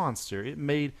a monster. It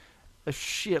made a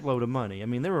shitload of money. I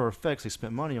mean, there were effects they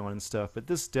spent money on and stuff, but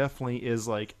this definitely is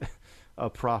like a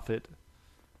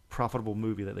profitable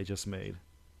movie that they just made.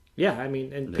 Yeah, I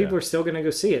mean, and people are still going to go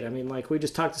see it. I mean, like, we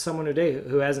just talked to someone today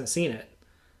who hasn't seen it.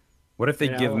 What if they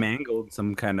give Mangold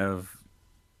some kind of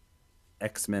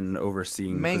X-Men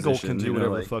overseeing Mangold position, can do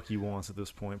whatever like, the fuck he wants at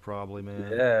this point, probably, man.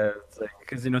 Yeah, it's like,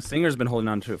 because Singer's been holding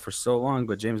on to it for so long,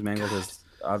 but James Mangold is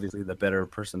obviously the better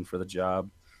person for the job.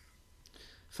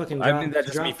 Fucking I mean, that's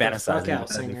just me drop the fuck fantasizing. out,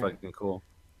 That'd be Singer. fucking cool.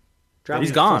 Drop He's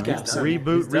the gone. fuck He's out, done. son.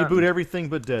 reboot everything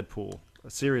but Deadpool.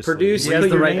 Seriously. Produce, He has put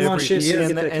the your right name on every- shit so you and,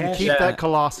 get the and cash. keep Yeah. that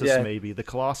Colossus, Yeah. maybe. The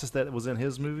Colossus that was in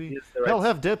his movie. He has the Hell, right-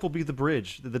 have Deadpool be the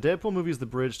bridge. The Deadpool movie is the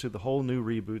bridge to the whole new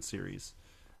reboot series.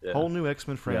 Yeah. Whole new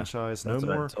X-Men franchise. No That's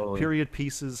what I more totally- period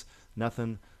pieces.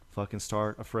 Nothing. Fucking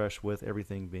start afresh with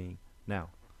everything being now.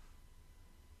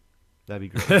 That'd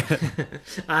be great.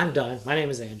 I'm done. My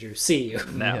name is Andrew. See you.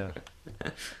 Now.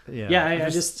 Yeah. Yeah, I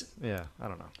just Yeah, I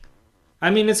don't know. I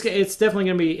mean, it's definitely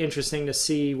going to be interesting to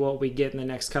see what we get in the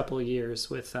next couple of years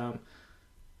with,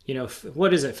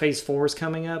 what is it? Phase 4 is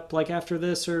coming up like after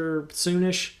this or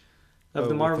soonish of the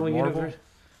with Marvel the Marvel? universe.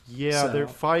 Yeah, So-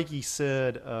 Feige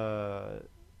said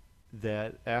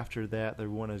that after that they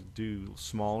want to do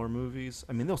smaller movies.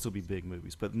 I mean, they'll still be big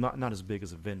movies, but not as big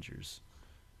as Avengers.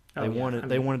 Oh, They yeah. want to I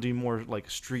they mean, want to do more like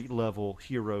street level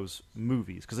heroes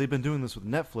movies because they've been doing this with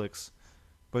Netflix,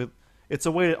 but it's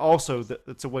a way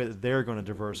that they're going to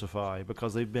diversify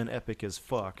because they've been epic as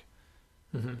fuck.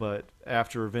 Mm-hmm. But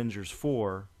after Avengers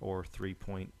 4 or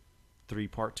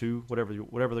 3.3 Part 2, whatever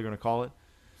they're going to call it,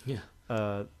 yeah.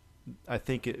 I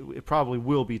think it probably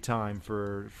will be time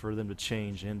for them to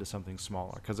change into something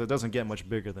smaller because it doesn't get much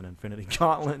bigger than Infinity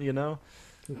Gauntlet, you know?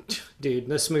 Dude,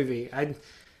 this movie,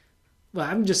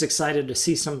 I'm just excited to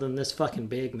see something this fucking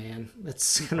big, man.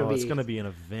 It's gonna be an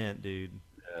event, dude.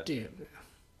 dude.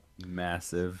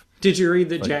 Massive. Did you read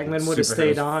that Like Jackman would have superheroes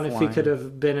stayed on if he flying. could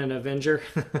have been an Avenger?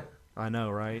 I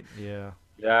know, right? Yeah.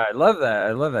 Yeah, I love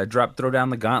that. Throw down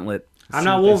the gauntlet. I'm See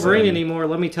not what they Wolverine say. anymore.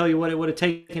 Let me tell you what it would have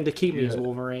taken to keep me as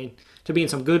Wolverine. To be in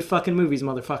some good fucking movies,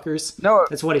 motherfuckers. No,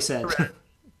 That's what he said. from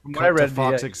what Cut I to read,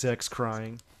 Fox execs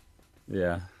crying.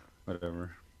 yeah,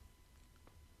 whatever.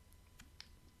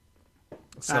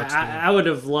 Sucks, man. I would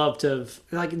have loved to have,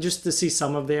 like, just to see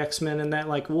some of the X-Men in that,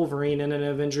 like, Wolverine in an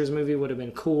Avengers movie would have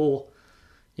been cool.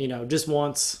 Just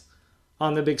once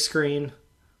on the big screen.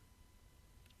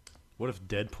 What if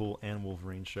Deadpool and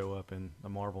Wolverine show up in a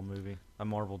Marvel movie, a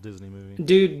Marvel Disney movie?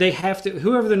 Dude, they have to,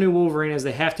 whoever the new Wolverine is,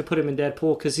 they have to put him in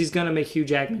Deadpool because he's going to make Hugh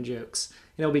Jackman jokes.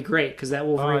 And it'll be great because that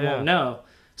Wolverine yeah. won't know.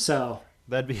 So,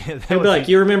 That he'll would be like,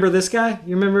 you remember this guy?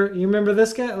 You remember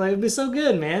this guy? Like, it'd be so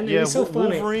good, man. It'd yeah, be so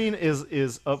funny. Wolverine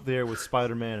is up there with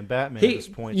Spider-Man and Batman He- at this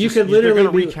point. you could literally they're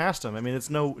gonna be- recast him. I mean,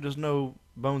 there's no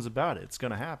bones about it. It's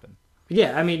gonna happen.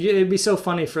 Yeah, I mean, it'd be so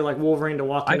funny for, like, Wolverine to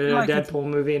walk I into feel a like it's- Deadpool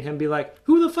movie and him be like,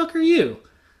 who the fuck are you?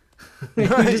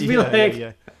 Just be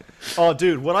like, Oh,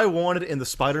 dude, what I wanted in the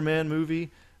Spider-Man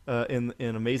movie, in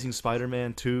Amazing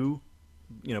Spider-Man 2,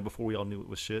 before we all knew it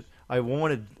was shit, I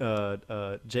wanted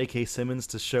J.K. Simmons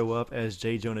to show up as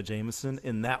J. Jonah Jameson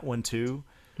in that one too.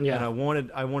 Yeah.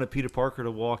 And I wanted Peter Parker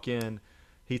to walk in.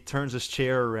 He turns his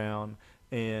chair around,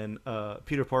 and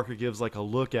Peter Parker gives like a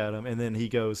look at him, and then he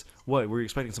goes, "What? Were you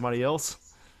expecting somebody else?"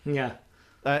 yeah.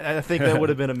 I think that would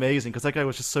have been amazing because that guy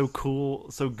was just so cool,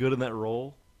 so good in that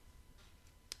role.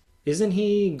 Isn't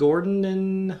he Gordon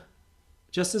in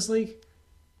Justice League?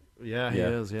 Yeah, he Yeah.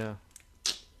 is. Yeah.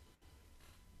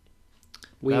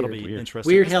 Weird. That'll be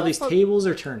interesting. Weird It's how not- these tables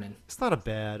are turning. It's not a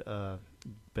bad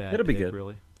It'll be pick, good.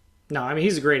 really. No, I mean,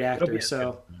 he's a great be actor, a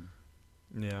so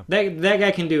Yeah. that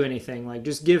guy can do anything. Like,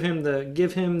 just give him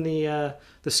the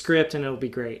script and it'll be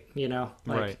great, Like,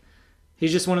 Right.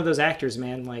 he's just one of those actors,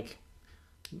 man. Like,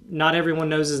 not everyone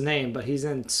knows his name, but he's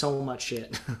in so much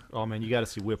shit. Oh man, you got to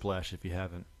see Whiplash if you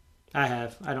haven't. I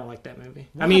have. I don't like that movie.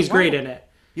 I Why? mean, he's great Why? in it.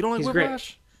 You don't like He's great.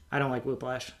 Whiplash? I don't like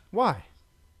Whiplash. Why?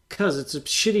 Because it's a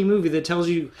shitty movie that tells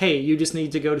you, hey, you just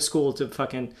need to go to school to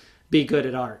fucking be good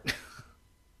at art.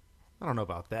 I don't know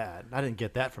about that. I didn't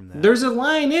get that from that. There's a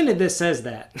line in it that says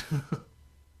that.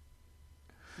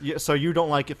 Yeah, so you don't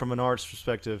like it from an arts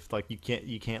perspective, like you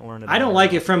can't learn it. I don't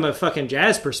like it from a fucking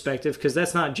jazz perspective because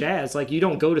that's not jazz. Like, you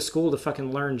don't go to school to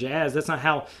fucking learn jazz. That's not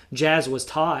how jazz was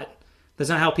taught.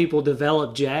 That's not how people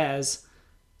develop jazz,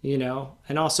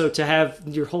 And also to have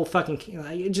your whole fucking,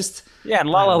 like, it just. Yeah, and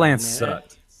La I La don't know, Land man.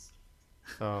 sucked.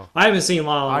 Oh, I haven't seen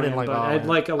La La I Land, didn't like but La La I'd Land.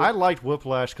 like a. I liked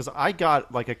Whiplash because I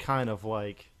got like a kind of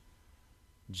like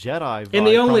Jedi vibe. And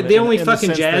the from it only in the fucking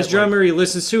sense jazz that, drummer he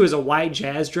listens to is a white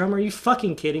jazz drummer. Are you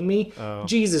fucking kidding me? Oh.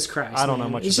 Jesus Christ! I don't know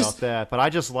man. much It's about just- that, but I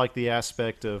just like the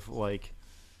aspect of like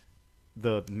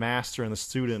the master and the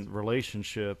student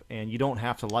relationship, and you don't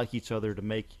have to like each other to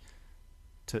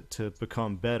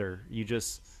become better. You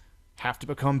just have to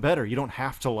become better. You don't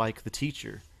have to like the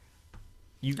teacher.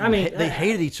 They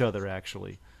hated each other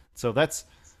actually, so that's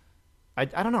I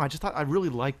don't know. I just thought I really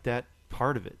liked that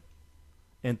part of it,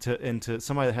 and to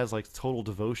somebody that has like total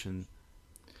devotion.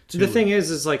 The thing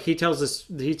is like he tells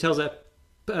that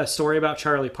story about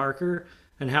Charlie Parker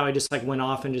and how he just like went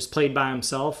off and just played by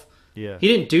himself Yeah. He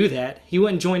didn't do that. He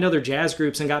went and joined other jazz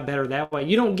groups and got better that way.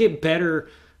 You don't get better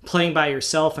playing by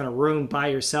yourself in a room by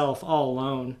yourself all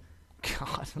alone.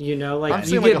 God. You know, like I'm you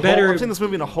seeing get better. I'm seeing this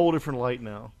movie in a whole different light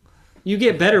now. You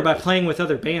get better by playing with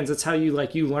other bands. That's how you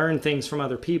like you learn things from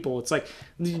other people. It's like,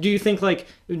 do you think like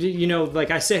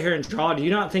like I sit here and draw? Do you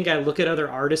not think I look at other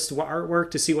artists' artwork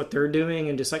to see what they're doing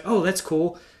and just like, oh, that's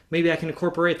cool. Maybe I can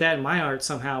incorporate that in my art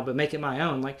somehow, but make it my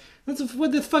own. Like,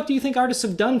 what the fuck do you think artists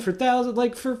have done for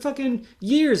for fucking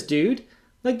years, dude?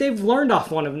 Like they've learned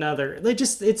off one another.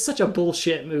 It's such a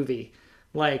bullshit movie.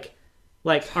 Like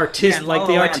artistic, like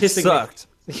the artistic sucked.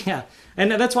 Yeah,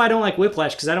 and that's why I don't like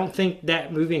Whiplash, because I don't think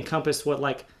that movie encompassed what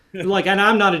like. And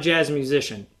I'm not a jazz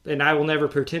musician, and I will never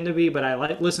pretend to be, but I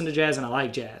listen to jazz and I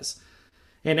like jazz.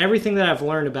 And everything that I've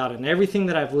learned about it and everything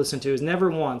that I've listened to is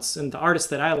never once, and the artists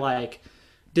that I like,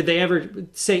 did they ever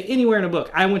say anywhere in a book,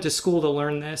 I went to school to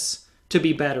learn this to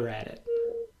be better at it.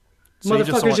 So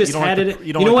Motherfuckers just had it.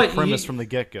 You don't like the premise from the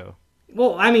get-go.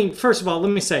 Well, I mean, first of all,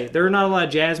 let me say, there are not a lot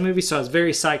of jazz movies, so I was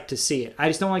very psyched to see it. I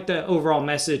just don't like the overall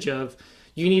message of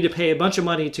you need to pay a bunch of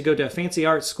money to go to a fancy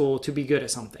art school to be good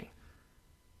at something.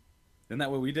 Isn't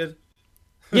that what we did?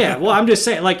 Yeah, well, I'm just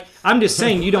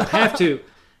saying you don't have to.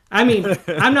 I mean,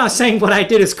 I'm not saying what I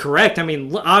did is correct. I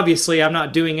mean, obviously, I'm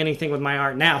not doing anything with my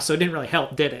art now, so it didn't really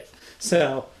help, did it?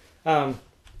 So, I'm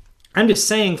just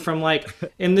saying from like,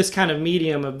 in this kind of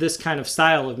medium of this kind of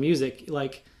style of music,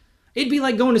 like, it'd be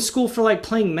like going to school for like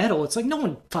playing metal. It's like, no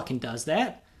one fucking does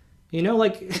that. You know,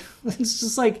 like, it's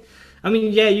just like, I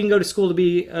mean, yeah, you can go to school to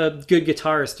be a good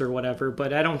guitarist or whatever,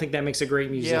 but I don't think that makes a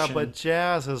great musician. Yeah, but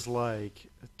jazz is like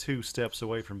 2 steps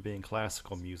away from being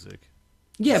classical music.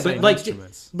 Yeah, but like,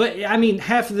 but I mean,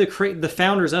 half of the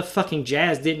founders of fucking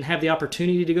jazz didn't have the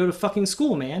opportunity to go to fucking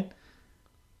school, man.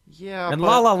 Yeah, and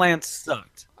La La Land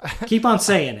sucked. Keep on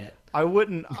saying it. I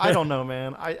don't know,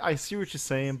 man. I see what you're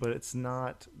saying, but it's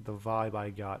not the vibe I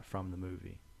got from the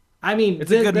movie. I mean, it's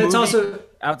a good movie. Also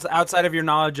outside of your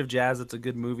knowledge of jazz, it's a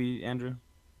good movie, Andrew.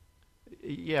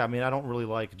 Yeah, I mean, I don't really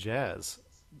like jazz.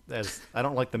 I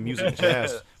don't like the music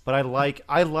jazz, but I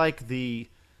like the.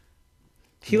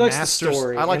 He likes the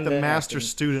story. I like the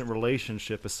master-student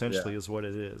relationship. Essentially, is what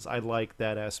it is. I like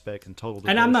that aspect in total.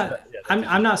 And I'm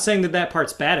not saying that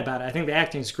part's bad about it. I think the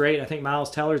acting's great. I think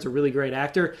Miles Teller's a really great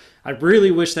actor. I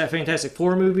really wish that Fantastic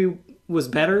Four movie was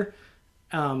better,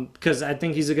 because I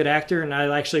think he's a good actor, and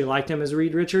I actually liked him as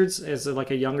Reed Richards as like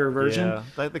a younger version.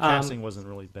 Yeah, the casting wasn't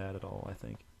really bad at all, I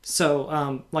think.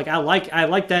 So, like I like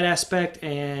that aspect,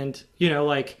 and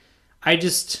like I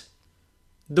just.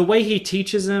 The way he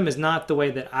teaches them is not the way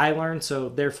that I learn, so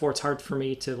therefore it's hard for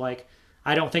me to like.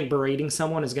 I don't think berating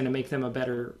someone is going to make them a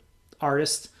better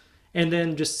artist. And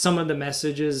then just some of the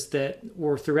messages that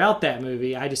were throughout that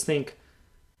movie, I just think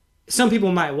some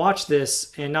people might watch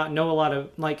this and not know a lot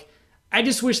of like. I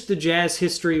just wish the jazz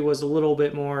history was a little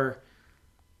bit more.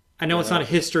 I know it's not a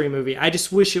history movie. I just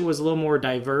wish it was a little more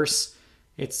diverse.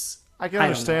 I can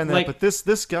understand that, like, but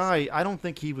this guy, I don't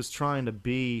think he was trying to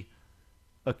be.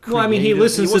 Well, I mean, he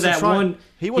listens to that one.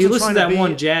 He listens to that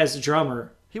one jazz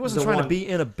drummer. He wasn't trying to be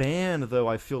in a band, though.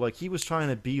 I feel like he was trying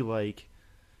to be like.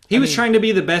 He was trying to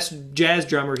be the best jazz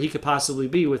drummer he could possibly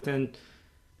be within.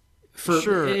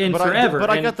 Forever.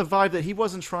 But I got the vibe that he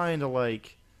wasn't trying to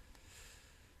like.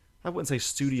 I wouldn't say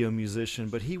studio musician,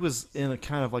 but he was in a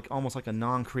kind of like almost like a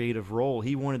non-creative role.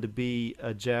 He wanted to be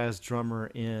a jazz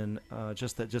drummer in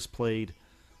just played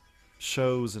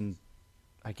shows and.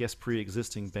 I guess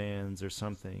pre-existing bands or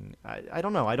something. I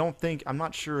don't know. I'm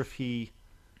not sure if he.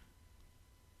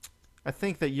 I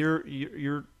think that you're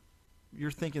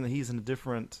thinking that he's in a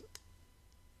different.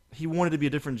 He wanted to be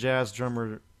a different jazz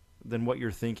drummer than what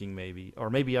you're thinking, maybe, or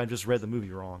maybe I just read the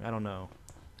movie wrong. I don't know.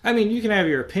 I mean, you can have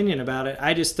your opinion about it.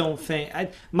 I just don't think.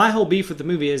 My whole beef with the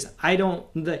movie is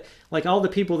like all the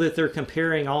people that they're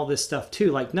comparing all this stuff to,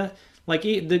 like not. Like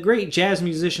the great jazz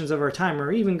musicians of our time,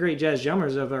 or even great jazz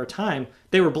drummers of our time,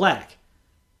 they were black.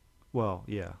 Well,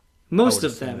 yeah. Most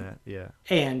of them. That, yeah.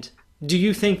 And do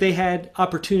you think they had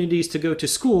opportunities to go to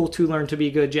school to learn to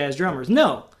be good jazz drummers?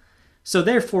 No. So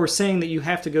therefore, saying that you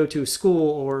have to go to school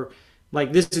or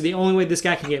like this is the only way this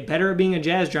guy can get better at being a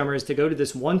jazz drummer is to go to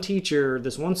this one teacher or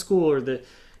this one school or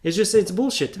it's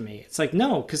bullshit to me. It's like,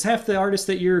 no, because half the artists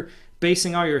that you're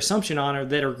basing all your assumption on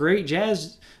that are great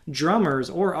jazz drummers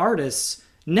or artists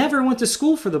never went to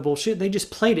school for the bullshit. They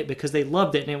just played it because they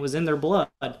loved it and it was in their blood.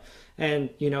 And,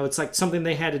 it's like something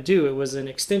they had to do. It was an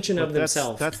extension of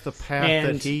themselves. That's the path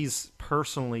that he's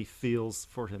personally feels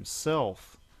for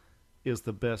himself is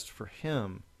the best for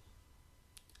him.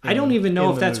 I don't even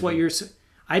know if that's what you're...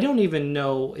 I don't even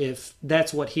know if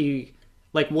that's what he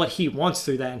like what he wants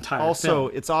through that entire Also,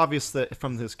 film. it's obvious that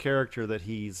from his character that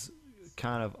he's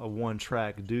kind of a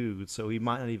one-track dude, so he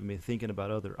might not even be thinking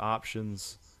about other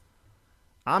options.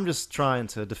 I'm just trying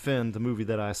to defend the movie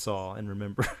that I saw and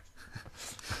remember.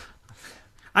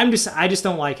 I just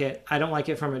don't like it. I don't like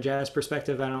it from a jazz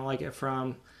perspective. I don't like it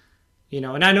from,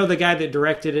 and I know the guy that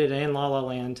directed it and La La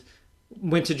Land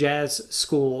went to jazz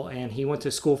school, and he went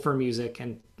to school for music,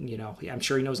 and I'm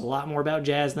sure he knows a lot more about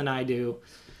jazz than I do.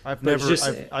 I've But it's never.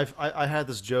 just I had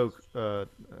this joke.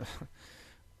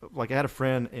 Like I had a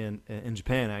friend in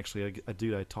Japan, actually, a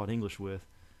dude I taught English with,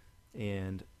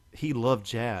 and he loved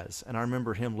jazz. And I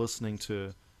remember him listening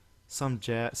to some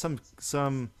jazz.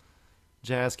 Some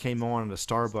jazz came on at a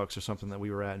Starbucks or something that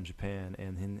we were at in Japan,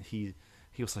 and then he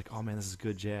was like, "Oh man, this is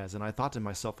good jazz." And I thought to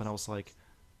myself, and I was like,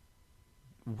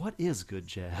 what is good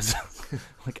jazz?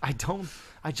 Like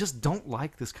I just don't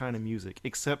like this kind of music,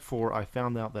 except for I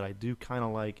found out that I do kind of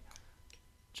like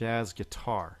jazz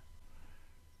guitar.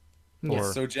 It's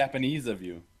Or so Japanese of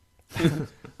you.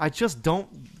 I just don't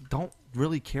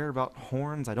really care about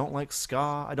horns. I don't like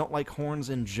ska. I don't like horns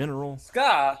in general.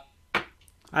 Ska.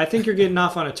 I think you're getting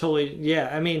off on a totally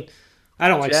I mean, I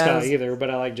don't like ska Jazz. either, but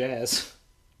I like jazz.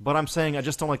 But I'm saying I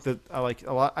just don't like I like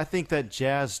a lot. I think that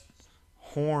jazz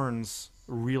horns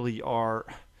really are,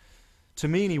 to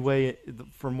me anyway,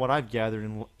 from what I've gathered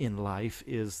in life,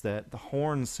 is that the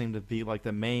horns seem to be like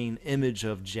the main image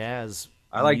of jazz.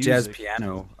 I like jazz music.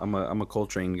 piano. I'm a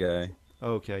Coltrane guy.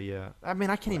 Okay, yeah. I mean,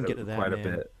 I can't even get to that, Quite man. a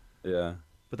bit. Yeah.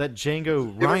 But that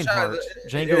Django Give it a shot. Reinhardt,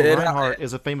 Django It- Reinhardt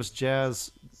is a famous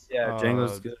jazz. Yeah,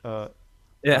 Django's good.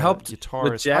 It helped with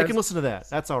guitarist. jazz. I can listen to that.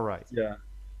 That's all right. Yeah.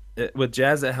 With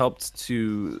jazz, it helped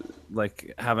to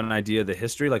like have an idea of the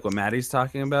history, like what Maddie's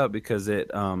talking about, because it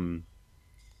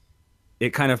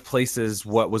kind of places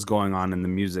what was going on in the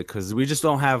music, because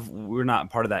we're not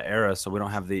part of that era, so we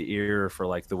don't have the ear for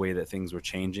like the way that things were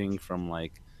changing from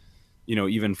like,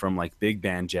 even from like big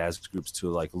band jazz groups to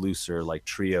like looser like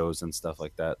trios and stuff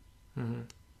like that. Mm-hmm.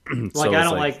 So Like I it's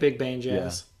don't like big band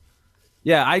jazz.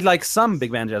 Yeah, I like some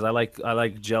big band jazz. I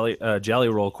like Jelly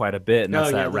Roll quite a bit, and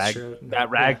that's Oh, yeah, that that's true.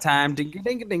 ragtime ding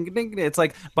ding ding ding. It's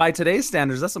like by today's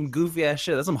standards, that's some goofy ass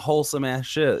shit. That's some wholesome ass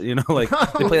shit. Like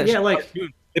they play that Yeah, shit. like-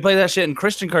 They play that shit in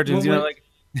Christian cartoons. Well, like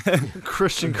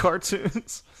Christian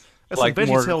cartoons. That's like some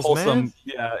more VeggieTales, wholesome.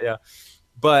 man. Yeah.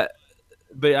 But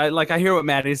I hear what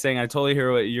Maddie's saying. I totally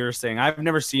hear what you're saying. I've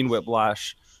never seen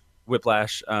Whiplash,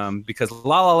 because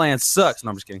La La Land sucks. No,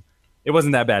 I'm just kidding. It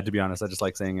wasn't that bad, to be honest. I just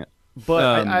like saying it.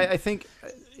 But I think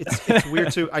it's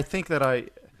weird too. I think that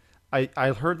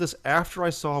I heard this after I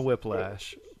saw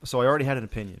Whiplash, so I already had an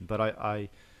opinion. But I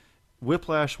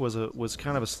Whiplash was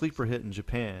kind of a sleeper hit in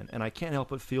Japan, and I can't help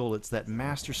but feel it's that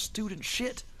master student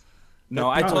shit. No, that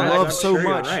I people totally love so Sure, you're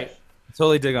much. right.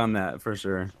 Totally dig on that for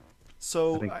sure.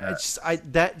 So think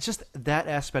that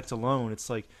aspect alone, it's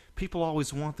like people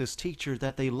always want this teacher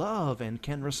that they love and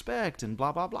can respect and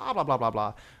blah blah blah blah blah blah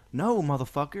blah. No,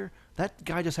 motherfucker, that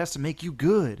guy just has to make you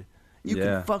good. You Yeah.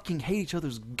 can fucking hate each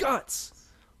other's guts,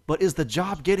 but is the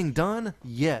job getting done?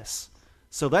 Yes.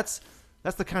 So that's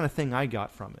the kind of thing I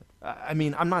got from it. I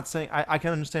mean, I'm not saying I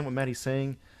can understand what Maddie's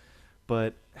saying,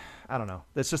 but I don't know.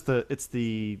 That's just it's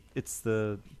the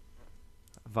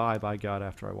vibe I got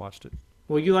after I watched it.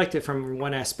 Well, you liked it from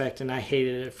one aspect, and I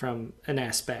hated it from an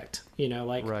aspect.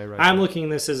 Like Right, I'm right. looking at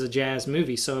this as a jazz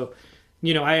movie, so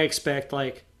I expect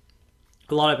like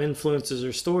a lot of influences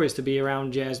or stories to be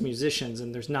around jazz musicians,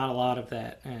 and there's not a lot of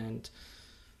that. And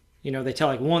they tell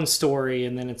like one story,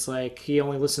 and then it's like he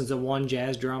only listens to one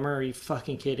jazz drummer. Are you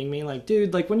fucking kidding me? Like,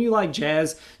 dude, like when you like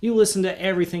jazz, you listen to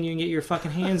everything you can get your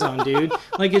fucking hands on, dude.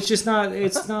 Like it's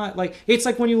not like it's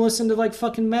like when you listen to like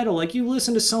fucking metal. Like you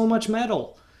listen to so much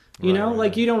metal.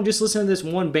 Like you don't just listen to this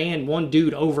one band, one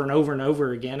dude over and over and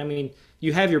over again. I mean,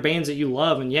 you have your bands that you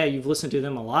love, and yeah, you've listened to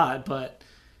them a lot, but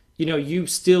you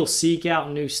still seek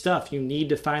out new stuff. You need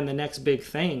to find the next big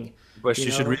thing. But you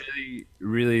should really,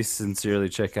 really sincerely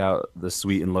check out The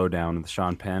Sweet and Lowdown with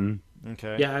Sean Penn,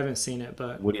 Okay. Yeah, I haven't seen it,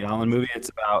 but Woody Allen movie. It's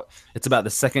about the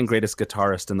second greatest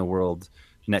guitarist in the world,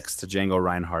 next to Django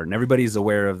Reinhardt, and everybody's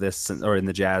aware of this, or in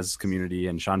the jazz community.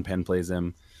 And Sean Penn plays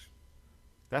him,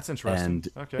 That's interesting. and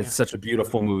Okay. it's such a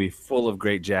beautiful movie, full of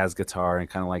great jazz guitar and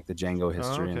kind of like the Django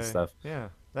history and okay. stuff. Yeah,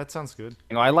 that sounds good.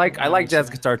 I like jazz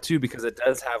guitar too, because it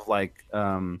does have like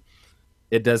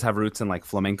it does have roots in like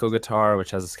flamenco guitar,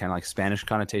 which has this kind of like Spanish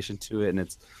connotation to it,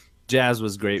 and jazz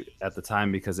was great at the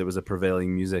time because it was a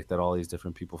prevailing music that all these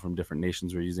different people from different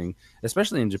nations were using,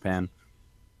 especially in Japan.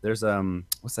 There's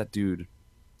what's that dude?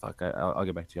 Fuck, I'll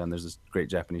get back to you on. There's this great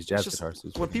Japanese jazz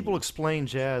guitarist. When people explain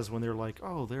jazz, when they're like,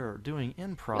 "Oh, they're doing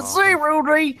improv,"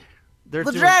 Rudy. they're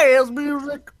The doing jazz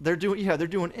music. they're doing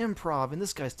improv, and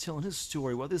this guy's telling his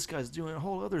story while this guy's doing a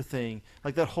whole other thing.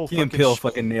 Like that whole Key and fucking Peele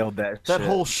fucking nailed that that shit,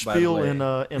 whole by the spiel way. in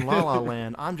La La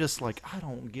Land. I'm just like, I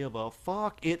don't give a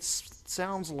fuck. It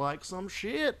sounds like some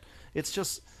shit. It's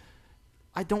just,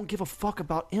 I don't give a fuck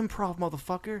about improv,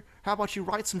 motherfucker. How about you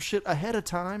write some shit ahead of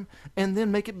time and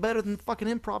then make it better than the fucking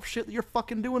improv shit that you're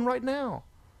fucking doing right now?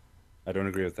 I don't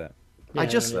agree with that. Yeah, I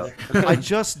just, don't either. I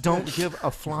just don't give a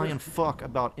flying fuck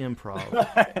about improv,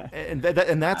 and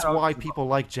that's why people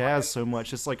like jazz so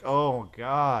much. It's like, oh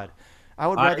god, I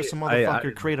would rather some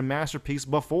motherfucker create a masterpiece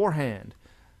beforehand.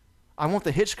 I want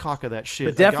the Hitchcock of that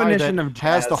shit. The guy definition that of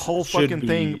has the jazz whole should fucking be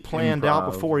thing planned out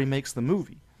improv. before he makes the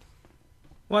movie.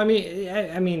 Well, I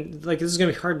mean, like this is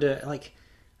gonna be hard to like.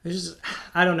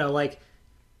 I don't know. Like,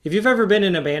 if you've ever been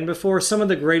in a band before, some of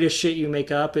the greatest shit you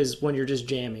make up is when you're just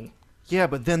jamming. Yeah,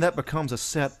 but then that becomes a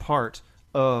set part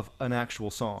of an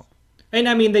actual song. And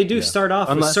I mean, they do start off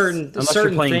with Unless certain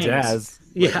you're playing things. jazz.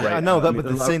 Yeah, I know that, but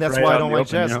the thing that's why I don't like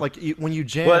jazz. You know? Like when you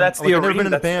jam, Well, that's like, the I've never arena, been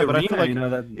in a that's band, the but I feel arena, like you know,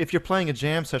 that- if you're playing a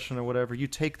jam session or whatever, you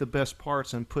take the best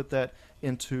parts and put that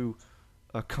into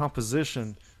a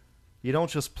composition. You don't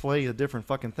just play a different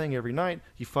fucking thing every night.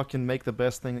 You fucking make the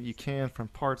best thing that you can from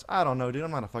parts. I don't know, dude.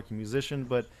 I'm not a fucking musician,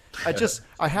 but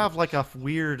I have like a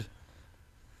weird.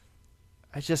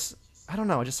 I don't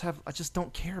know. I just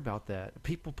don't care about that.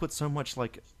 People put so much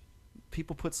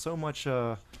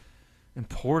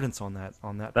importance on that.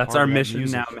 That's part our of that mission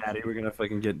music. now, Maddie. We're gonna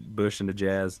fucking get Bush into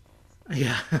jazz.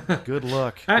 yeah. Good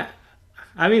luck. I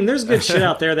mean, there's good shit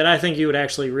out there that I think you would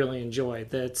actually really enjoy.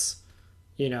 That's,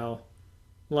 you know,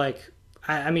 like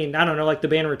I mean, I don't know, like the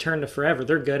band Return to Forever.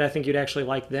 They're good. I think you'd actually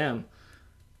like them.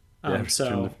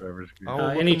 So I'll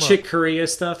look any them up. Chick Corea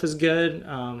stuff is good,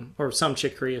 or some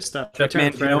Chick Corea stuff. Chuck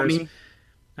Return to Forever is-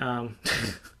 Mangione.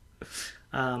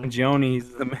 Mangione,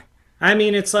 he's the man. I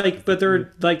mean, it's like, but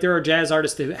there are jazz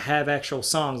artists that have actual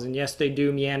songs, and yes, they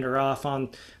do meander off on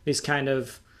these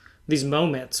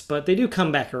moments, but they do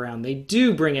come back around. They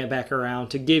do bring it back around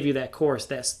to give you that chorus,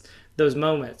 those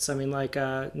moments. I mean, like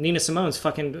Nina Simone's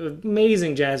fucking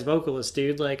amazing jazz vocalist,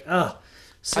 dude. Like,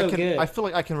 so good. I feel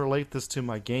like I can relate this to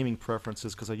my gaming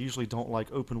preferences because I usually don't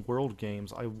like open world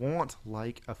games. I want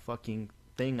like a fucking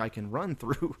thing I can run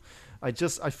through. I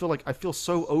feel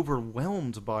so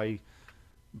overwhelmed by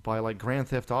like Grand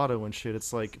Theft Auto and shit.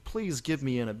 It's like, please give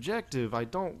me an objective. I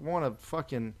don't want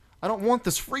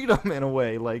this freedom in a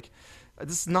way. Like,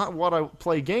 this is not what I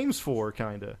play games for,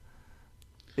 kind of.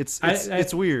 It's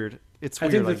weird. It's weird. I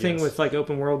think the thing guess. with like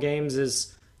open world games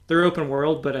is they're open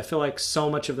world, but I feel like so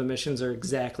much of the missions are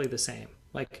exactly the same.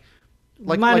 Like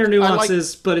minor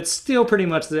nuances, but it's still pretty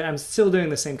much I'm still doing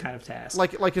the same kind of task.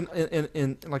 like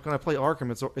in like when I play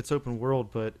Arkham, it's open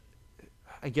world, but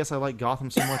I guess I like Gotham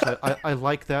so much. I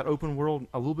like that open world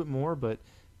a little bit more, but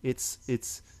it's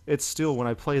still, when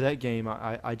I play that game,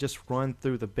 I just run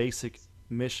through the basic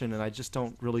mission, and I just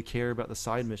don't really care about the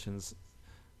side missions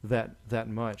that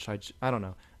much. I don't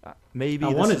know. Maybe I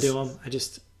want to do them. I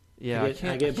just I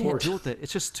can't get bored. deal with it.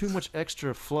 It's just too much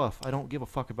extra fluff. I don't give a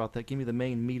fuck about that. Give me the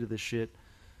main meat of this shit.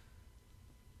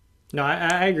 No,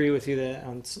 I agree with you that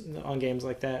on games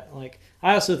like that. Like,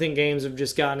 I also think games have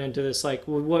just gotten into this, like,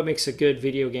 well, what makes a good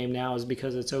video game now is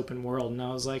because it's open world. And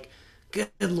I was like, good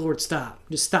Lord, stop.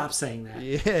 Just stop saying that.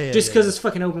 Just because it's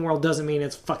fucking open world doesn't mean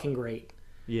it's fucking great.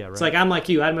 Yeah, right. It's like, I'm like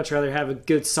you. I'd much rather have a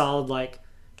good, solid, like,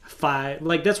 5.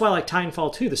 Like, that's why I like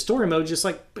Titanfall 2. The story mode just,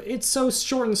 like, it's so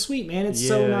short and sweet, man. It's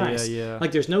so nice. Yeah.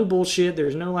 Like, there's no bullshit.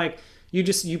 There's no, like...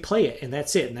 You play it, and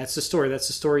that's it, and that's the story. That's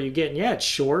the story you get. And yeah, it's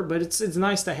short, but it's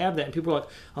nice to have that. And people are like,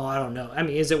 oh, I don't know. I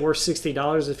mean, is it worth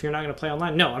 $60 if you're not going to play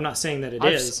online? No, I'm not saying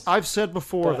that I've said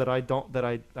before that I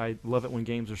love it when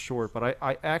games are short, but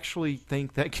I actually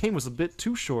think that game was a bit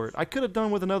too short. I could have done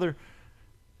with another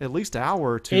at least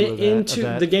hour or two of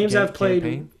that the games I've played.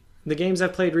 campaign. The games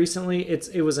I've played recently,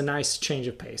 it was a nice change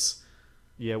of pace.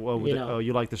 Yeah, well,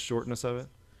 you like the shortness of it?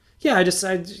 Yeah, it's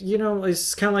kind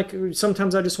of like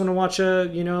sometimes I just want to watch a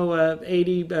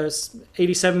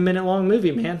 87-minute long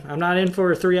movie, man. I'm not in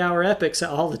for 3-hour epics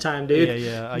all the time, dude.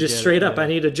 Yeah. Just straight up, I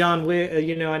need a John Wick.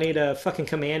 I need a fucking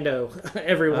Commando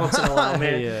every once in a while,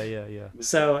 man. Yeah.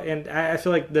 So, and I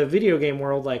feel like the video game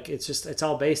world, like it's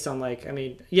all based on like, I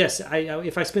mean, yes,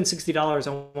 if I spend $60,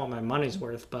 I want my money's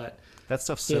worth, but that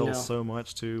stuff sells so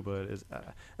much too. But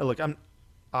look,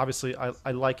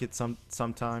 I like it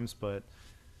sometimes, but.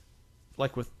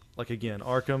 Again,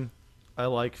 Arkham, I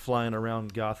like flying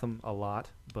around Gotham a lot,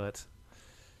 but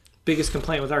biggest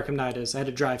complaint with Arkham Knight is I had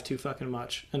to drive too fucking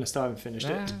much, and I still haven't finished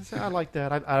it. I like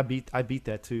that. I beat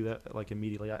that too. That like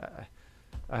immediately.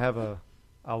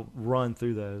 I'll run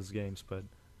through those games, but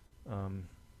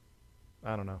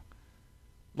I don't know.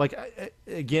 Like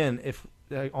again, if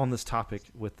on this topic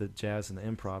with the jazz and the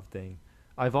improv thing,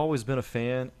 I've always been a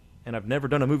fan, and I've never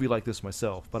done a movie like this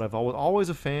myself, but I've always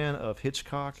a fan of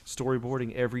Hitchcock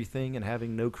storyboarding everything and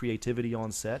having no creativity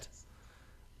on set.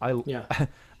 I Yeah.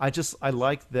 I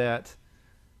like that.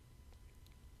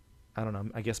 I don't know.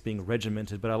 I guess being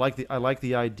regimented, but I like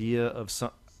the idea of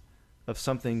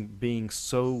something being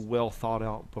so well thought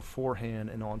out beforehand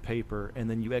and on paper, and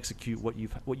then you execute what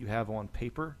you have on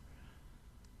paper.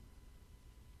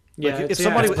 Yeah, Like if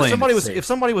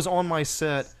somebody was on my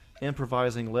set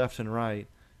improvising left and right,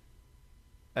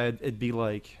 it'd be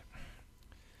like,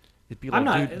 I'm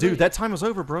not, dude, that time was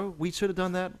over, bro. We should have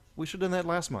done that. We should have done that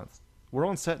last month. We're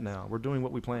on set now. We're doing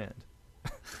what we planned.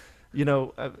 You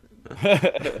know,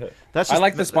 that's just, I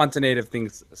like the spontaneity of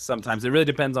things sometimes. It really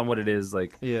depends on what it is.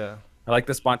 Like, yeah. I like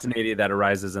the spontaneity that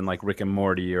arises in like Rick and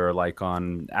Morty or like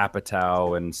on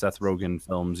Apatow and Seth Rogen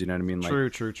films. You know what I mean?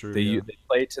 Like, True. They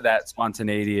play to that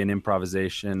spontaneity and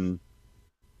improvisation.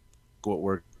 What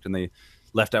worked and they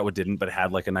left out what didn't, but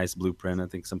had like a nice blueprint. I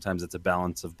think sometimes it's a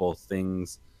balance of both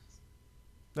things.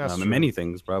 That's true. And many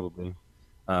things probably.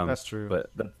 That's true. But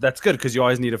that's good because you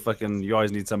always need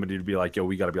somebody to be like, yo,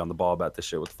 we got to be on the ball about this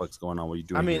shit. What the fuck's going on? What are you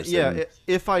doing? I mean, here? yeah.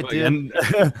 If I did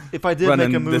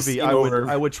make a movie, I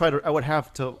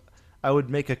would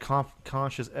make a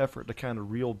conscious effort to kind of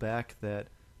reel back that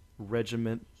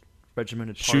regimented part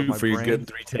shoot of my for your brain. good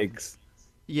 3 takes.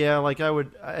 Yeah, like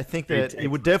I think that it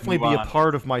would definitely be a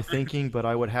part of my thinking, but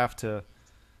I would have to,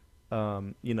 I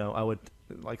would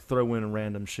like throw in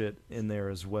random shit in there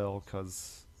as well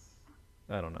because.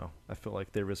 I don't know. I feel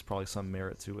like there is probably some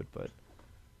merit to it, but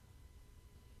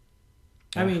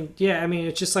I mean,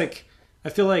 it's just like I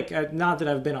feel like not that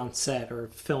I've been on set or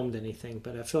filmed anything,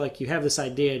 but I feel like you have this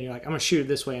idea and you're like, I'm gonna shoot it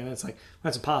this way, and it's like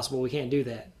that's impossible. We can't do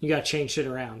that. You got to change shit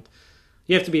around.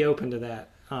 You have to be open to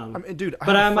that. I mean, dude,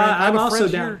 I'm also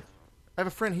down. I have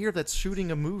a friend here that's shooting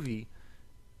a movie,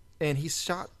 and he's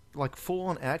shot like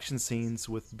full-on action scenes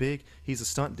with He's a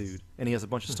stunt dude, and he has a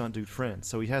bunch of stunt dude friends,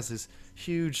 so he has this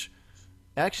huge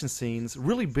action scenes,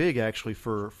 really big actually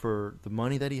for the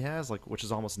money that he has, like which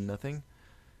is almost nothing.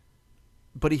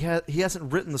 But he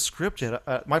hasn't written the script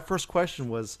yet. My first question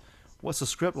was, "What's the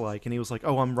script like?" And he was like,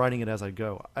 "Oh, I'm writing it as I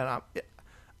go." And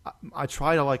I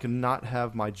try to like not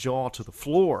have my jaw to the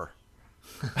floor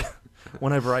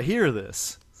whenever I hear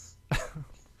this.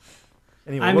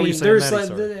 Anyway, I what were mean, you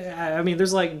saying, Maddie?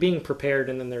 there's like being prepared,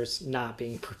 and then there's not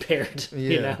being prepared. Yeah.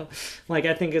 You know, like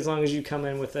I think as long as you come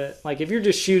in with it, like if you're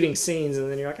just shooting scenes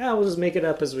and then you're like, oh, we'll just make it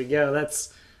up as we go.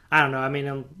 That's I don't know. I mean,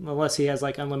 unless he has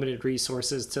like unlimited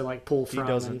resources to like pull from. He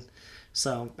doesn't. And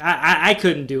so I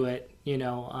couldn't do it. You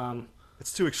know.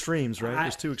 It's two extremes, right?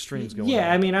 There's two extremes going on.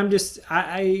 Yeah, I mean, I'm just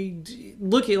I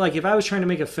look at like if I was trying to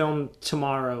make a film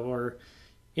tomorrow or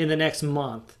in the next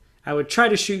month. I would try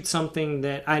to shoot something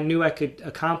that I knew I could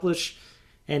accomplish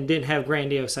and didn't have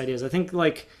grandiose ideas. I think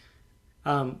like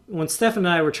when Steph and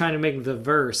I were trying to make The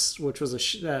Verse, which was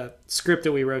a script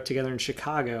that we wrote together in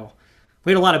Chicago,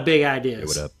 we had a lot of big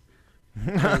ideas. Hey,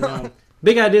 what up? And,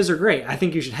 big ideas are great. I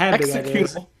think you should have big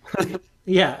ideas.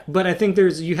 Yeah, but I think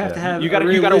you have to have you got to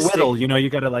whittle. You know,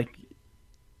 you got to like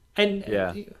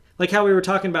like how we were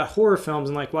talking about horror films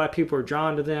and like why people are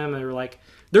drawn to them and like.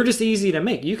 They're just easy to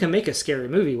make. You can make a scary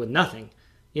movie with nothing,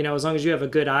 you know, as long as you have a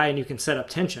good eye and you can set up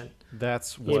tension.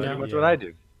 That's what I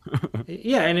do.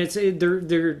 Yeah, and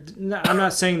they're. I'm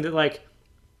not saying that like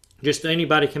just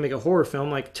anybody can make a horror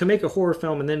film. Like to make a horror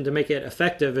film and then to make it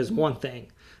effective is one thing,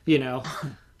 you know.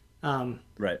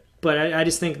 Right. But I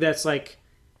just think that's like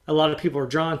a lot of people are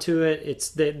drawn to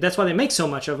it. That's why they make so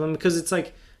much of them because it's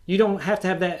like you don't have to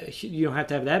have that. You don't have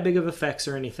to have that big of effects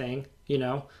or anything. You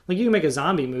know, like you can make a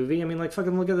zombie movie. I mean, like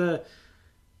fucking look at the,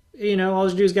 you know, all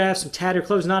you do is gotta have some tattered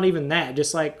clothes. Not even that,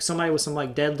 just like somebody with some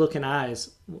like dead looking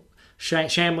eyes,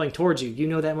 shambling towards you. You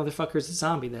know that motherfucker's a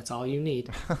zombie. That's all you need.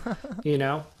 You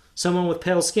know, someone with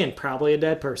pale skin, probably a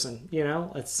dead person. You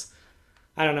know,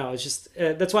 I don't know. It's just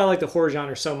that's why I like the horror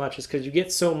genre so much. Is because you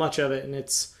get so much of it, and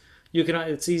it's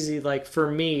easy. Like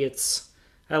for me,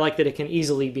 I like that it can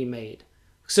easily be made.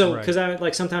 So, because I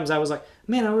like sometimes I was like,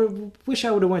 man, I wish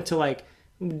I would have went to like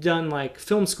done like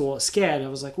film school at SCAD. I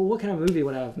was like, well, what kind of movie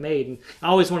would I have made? And I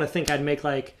always want to think I'd make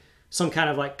like some kind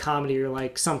of like comedy or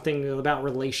like something about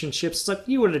relationships. It's like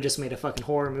you would have just made a fucking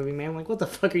horror movie, man. Like, what the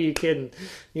fuck are you kidding?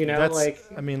 You know,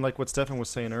 I mean, like what Stefan was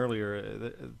saying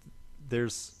earlier.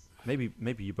 There's maybe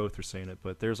you both are saying it,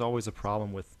 but there's always a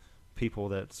problem with people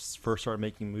that first start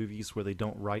making movies where they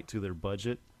don't write to their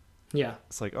budget. Yeah,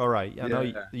 it's like, all right, I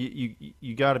know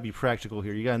you got to be practical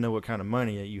here. You got to know what kind of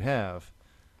money that you have.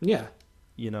 Yeah,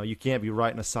 you can't be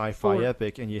writing a sci-fi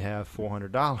epic and you have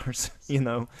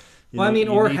 $400. Well, I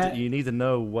mean, you need to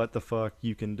know what the fuck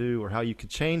you can do or how you could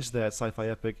change that sci-fi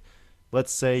epic.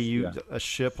 Let's say a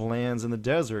ship lands in the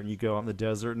desert and you go out in the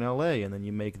desert in LA and then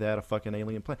you make that a fucking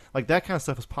alien planet. Like that kind of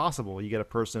stuff is possible. You get a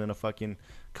person in a fucking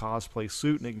cosplay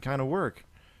suit and it can kind of work.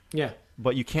 Yeah.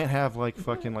 But you can't have like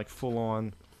fucking like full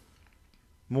on,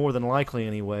 more than likely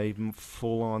anyway,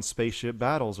 full on spaceship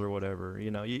battles or whatever.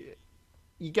 You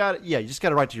just got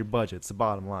to write to your budget. It's the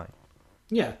bottom line.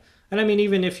 Yeah. And I mean,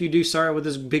 even if you do start with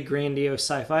this big grandiose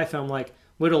sci-fi film, like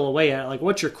whittle away at it, like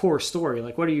what's your core story?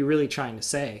 Like what are you really trying to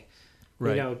say?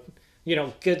 Right.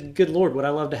 Good Lord, would I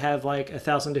love to have like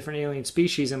 1,000 different alien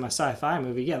species in my sci-fi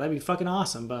movie? Yeah, that'd be fucking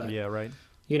awesome. But yeah, right.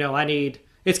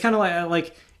 It's kind of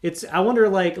like I wonder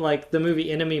like the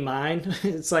movie Enemy Mine.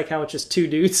 It's like how it's just two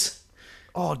dudes.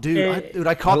 Oh, dude,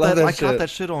 I caught that. I caught that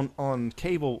shit on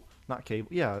cable, not cable.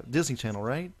 Yeah, Disney Channel,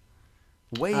 right?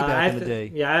 Way back in the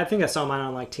day. Yeah, I think I saw mine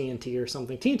on like TNT or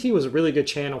something. TNT was a really good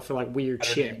channel for like weird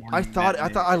shit. I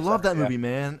love that movie,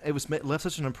 man. It left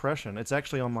such an impression. It's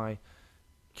actually on my.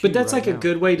 But that's like a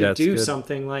good way to do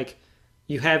something. Like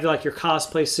you have like your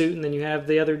cosplay suit, and then you have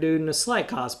the other dude in a slight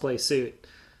cosplay suit.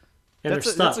 And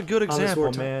that's a good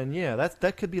example, man. Yeah,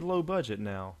 that could be low budget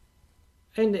now.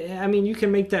 And I mean, you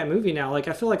can make that movie now. Like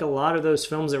I feel like a lot of those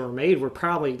films that were made were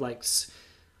probably like,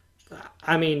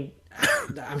 I mean,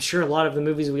 I'm sure a lot of the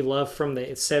movies we love from the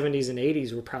 70s and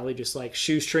 80s were probably just like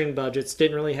shoestring budgets,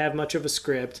 didn't really have much of a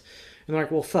script. And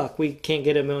like, well, fuck, we can't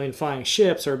get 1,000,000 flying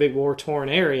ships or a big war-torn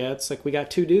area. It's like we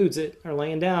got two dudes that are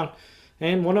laying down,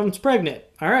 and one of them's pregnant.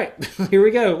 All right, here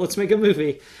we go. Let's make a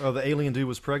movie. Oh, the alien dude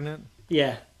was pregnant?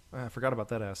 Yeah. I forgot about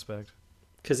that aspect.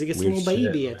 Because he gets a little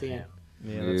baby at the end.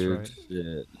 Yeah, that's right.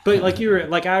 Shit. But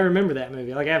like I remember that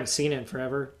movie. Like I haven't seen it in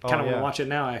forever. Kind of want to watch it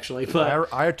now, actually.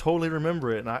 But I totally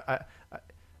remember it, and I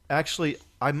actually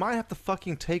I might have to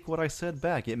fucking take what I said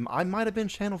back. I might have been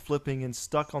channel flipping and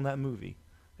stuck on that movie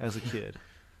as a kid.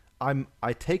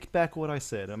 I take back what I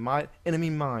said. And my Enemy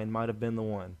Mine might have been the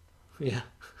one. Yeah.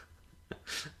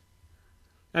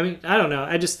 I mean, I don't know.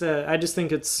 I just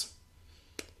think it's,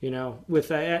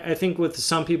 I think with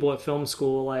some people at film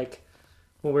school, like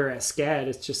when we were at SCAD,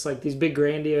 it's just like these big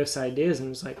grandiose ideas, and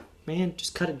it's like, man,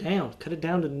 just cut it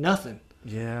down to nothing.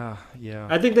 Yeah.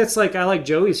 I think that's like, I like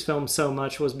Joey's film so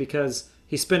much was because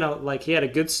he he had a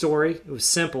good story. It was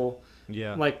simple.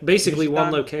 Yeah. Like basically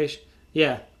one location.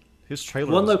 Yeah. His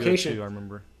trailer was good too, I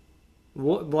remember.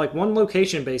 Like one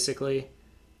location basically.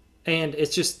 And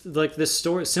it's just like this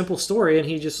simple story, and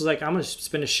he just was like, I'm going to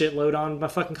spend a shitload on my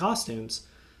fucking costumes.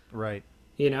 Right.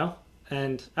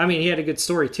 And I mean, he had a good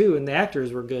story too, and the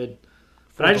actors were good.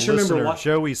 But I just remember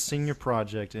Joey's senior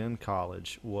project in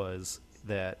college was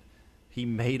that he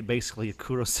made basically a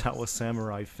Kurosawa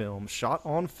samurai film, shot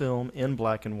on film in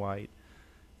black and white,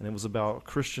 and it was about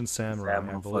Christian samurai,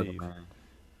 I believe.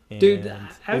 Dude,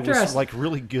 it was like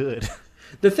really good.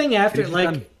 The thing after,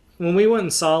 like, when we went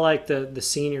and saw like the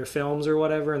senior films or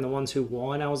whatever, and the ones who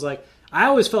won, I was like, I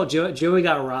always felt Joey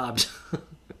got robbed.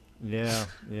 Yeah.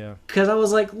 Because I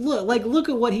was like, look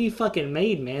at what he fucking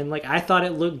made, man. Like, I thought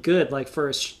it looked good. Like, for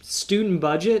a student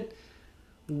budget,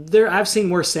 I've seen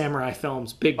worse samurai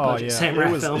films, big budget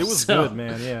samurai films. It was good,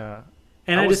 man. Yeah.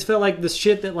 And I just felt like the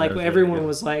shit that like everyone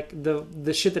was like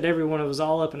the shit that everyone was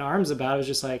all up in arms about was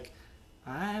just like,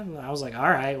 I was like, all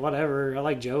right, whatever. I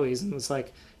like Joey's, and it's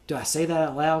like, do I say that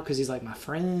out loud because he's like my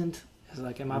friend? It's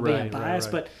like, am I being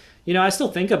biased? Right. But I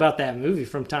still think about that movie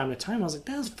from time to time. I was like,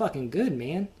 that was fucking good,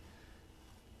 man.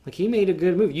 Like, he made a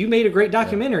good movie. You made a great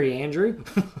documentary, Andrew.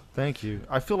 Thank you.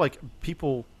 I feel like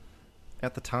people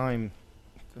at the time,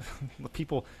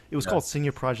 it was called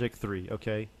Senior Project 3,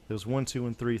 okay? There was 1, 2,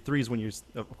 and 3. 3 is when you're,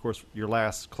 of course, your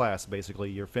last class, basically.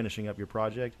 You're finishing up your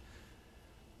project.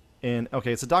 And,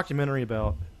 okay, it's a documentary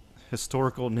about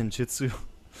historical ninjutsu,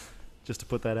 just to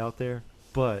put that out there.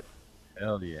 But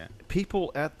hell yeah,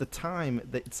 people at the time,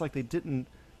 it's like they didn't,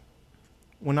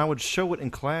 when I would show it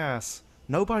in class,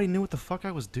 nobody knew what the fuck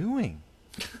I was doing.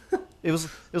 It was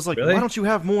like, really? Why don't you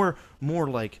have more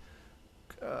like,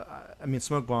 I mean,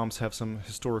 smoke bombs have some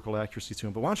historical accuracy to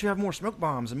them, but why don't you have more smoke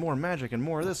bombs and more magic and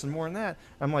more of this and more of that?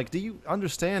 I'm like, do you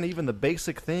understand even the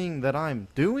basic thing that I'm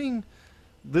doing?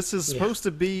 This is supposed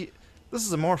to be, this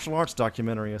is a martial arts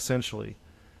documentary, essentially.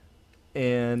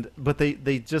 But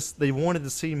they wanted to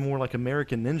see more like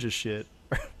American Ninja shit.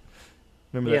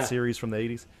 Remember that series from the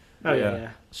 80s? Oh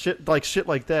yeah. Shit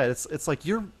like that. It's like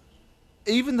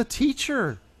even the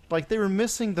teacher, like they were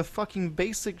missing the fucking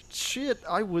basic shit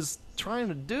I was trying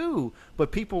to do.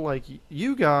 But people like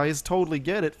you guys totally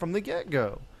get it from the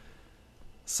get-go.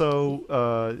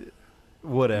 So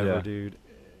whatever, dude.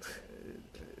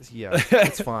 Yeah,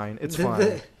 it's fine. It's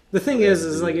fine. The thing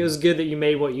is like it was good that you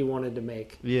made what you wanted to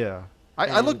make. Yeah.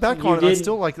 I look back on it, I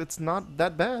still like it's not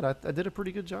that bad. I did a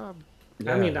pretty good job.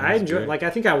 Yeah, I mean, I enjoyed. Like,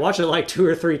 I think I watched it like 2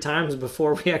 or 3 times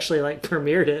before we actually like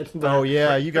premiered it. But oh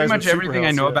yeah, you guys. Pretty much everything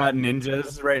I know about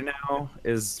ninjas right now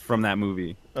is from that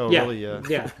movie. Oh really? Yeah.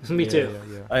 Yeah, me too.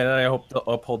 I hope to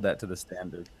uphold that to the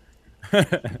standard.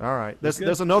 All right,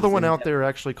 there's another one out there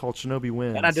actually called Shinobi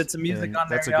Wins. And I did some music on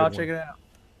there. Y'all check it out.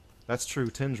 That's true,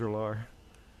 Tendrilar.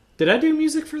 Did I do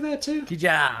music for that too?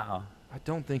 Yeah. I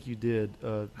don't think you did.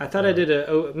 I thought I did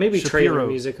maybe Shapiro. trailer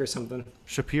music or something.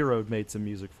 Shapiro made some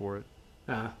music for it.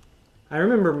 I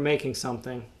remember making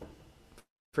something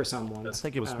for someone. I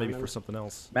think it was maybe for something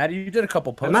else. Maddie, you did a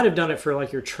couple posts. I might have done it for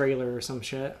like your trailer or some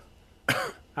shit.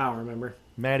 I don't remember.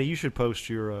 Maddie, you should post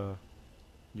your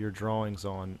drawings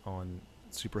on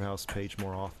Superhouse page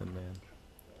more often, man.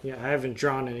 Yeah, I haven't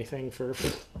drawn anything for.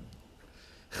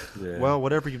 Yeah. Well,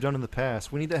 whatever you've done in the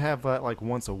past, we need to have that like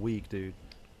once a week, dude.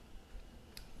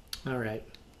 All right.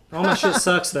 All my shit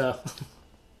sucks though.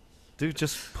 Dude,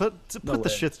 just put the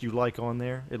shits you like on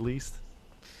there at least.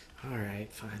 All right,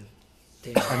 fine.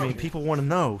 Damn. I mean, people want to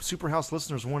know. Superhouse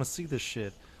listeners want to see this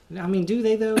shit. I mean, do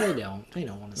they though? They don't. They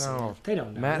don't want to see it. They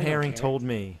don't know. Matt Herring told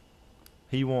me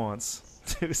he wants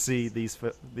to see these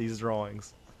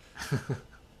drawings.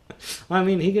 Well, I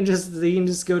mean, he can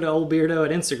just go to Old Beardo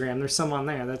at Instagram. There's some on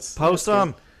there. Post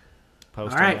them. All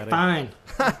right, fine.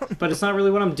 But it's not really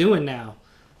what I'm doing now.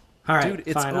 All right, dude,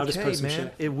 it's fine. okay, I'll just post some man.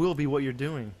 shit. It will be what you're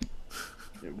doing.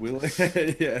 It will.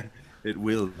 Yeah. It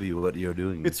will be what you're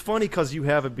doing. It's funny because you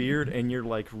have a beard and you're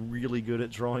like really good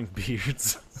at drawing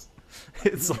beards.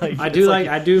 It's like I do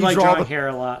like drawing hair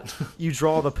a lot. You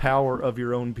draw the power of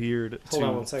your own beard Hold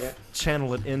on one second.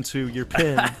 Channel it into your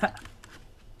pen.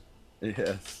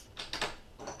 Yes.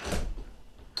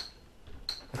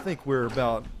 I think we're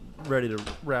about ready to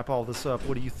wrap all this up.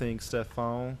 What do you think,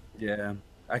 Stefan? Yeah,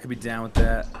 I could be down with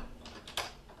that.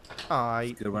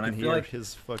 I can hear like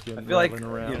his fucking I feel like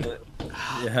around.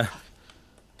 Yeah.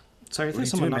 Sorry, I think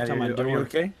someone knocked on my door. Are you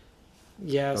okay?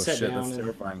 Yeah, I sat shit, down. That's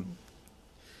terrifying.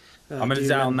 I'm gonna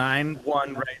dial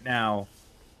 9-1 right now,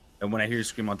 and when I hear you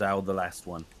scream, I'll dial the last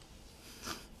one.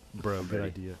 Bro, good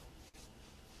idea.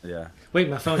 Yeah. Wait,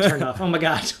 my phone turned off. Oh my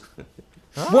god.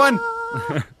 One.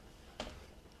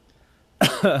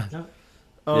 No.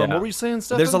 What were you saying,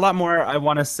 Stefan? There's a lot more I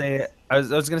want to say. I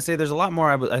was gonna say there's a lot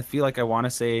more I feel like I want to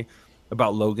say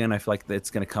about Logan. I feel like it's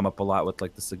gonna come up a lot with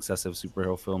like the successive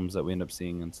superhero films that we end up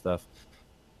seeing and stuff.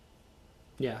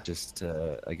 Yeah. Just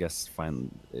I guess now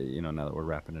that we're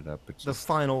wrapping it up. The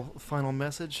final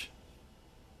message.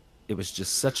 It was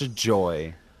just such a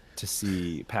joy to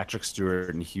see Patrick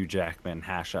Stewart and Hugh Jackman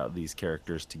hash out these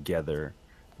characters together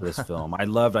for this film. I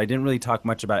didn't really talk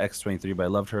much about X-23, but I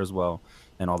loved her as well.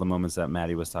 And all the moments that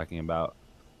Maddie was talking about.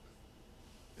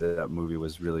 That movie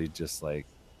was really just like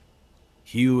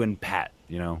Hugh and Pat,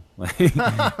 Like,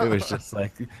 it was just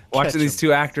like watching these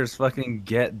two actors fucking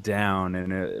get down,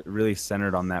 and it really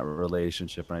centered on that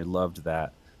relationship. And I loved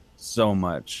that so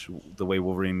much. The way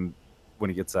Wolverine, when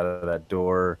he gets out of that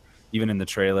door, even in the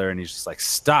trailer, and he's just like,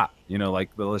 stop,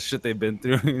 like the shit they've been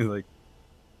through. Like,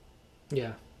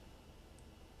 yeah.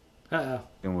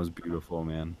 It was beautiful,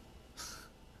 man.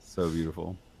 So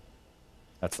beautiful.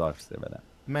 That's all I have to say about that.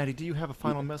 Maddie, do you have a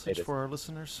final message for our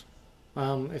listeners?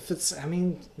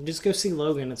 Just go see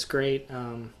Logan. It's great.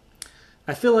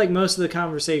 I feel like most of the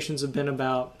conversations have been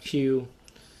about Hugh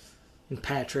and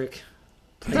Patrick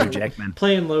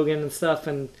playing Logan and stuff,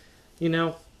 and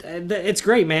it's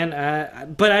great,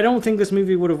 man. But I don't think this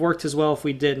movie would have worked as well if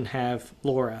we didn't have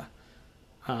Laura.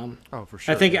 For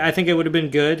sure. I think it would have been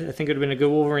good. I think it would have been a good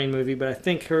Wolverine movie, but I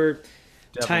think her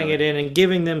tying it in and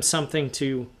giving them something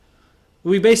to,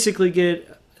 we basically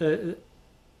get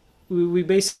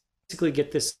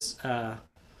this.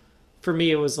 For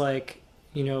me, it was like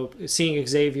seeing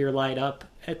Xavier light up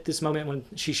at this moment when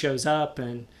she shows up,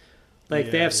 and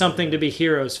they have something to be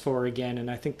heroes for again. And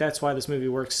I think that's why this movie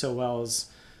works so well.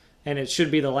 And it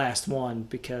should be the last one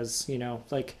because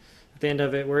at the end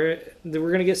of it, we're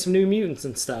gonna get some new mutants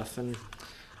and stuff. And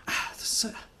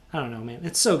I don't know, man.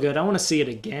 It's so good. I want to see it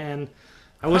again.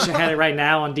 I wish I had it right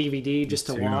now on DVD just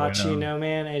to watch.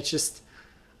 Man. It's just.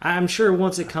 I'm sure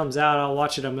once it comes out, I'll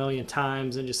watch it a million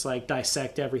times and just like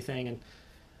dissect everything. And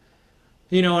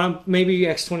maybe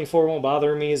X-24 won't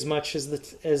bother me as much as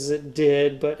it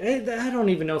did, but I don't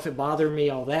even know if it bothered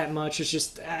me all that much. It's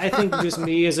just I think just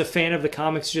me as a fan of the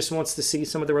comics just wants to see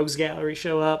some of the Rogues Gallery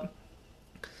show up.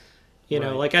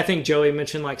 Like I think Joey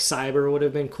mentioned like Cyber would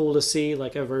have been cool to see,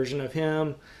 like a version of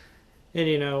him,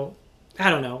 and I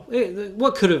don't know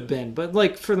what could have been, but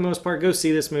like for the most part, go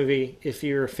see this movie if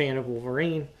you're a fan of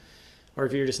Wolverine, or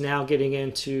if you're just now getting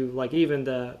into like even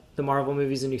the Marvel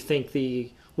movies and you think the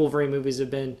Wolverine movies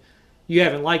you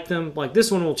haven't liked them. Like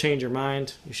this one will change your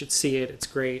mind. You should see it. It's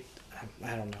great.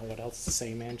 I don't know what else to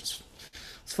say, man. Just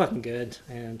it's fucking good,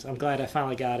 and I'm glad I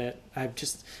finally got it.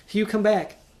 You come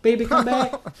back, baby, come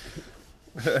back.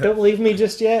 Don't leave me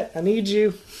just yet. I need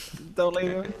you. Don't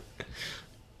leave me.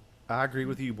 I agree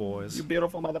with you, boys. You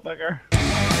beautiful motherfucker.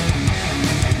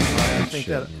 I think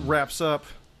that wraps up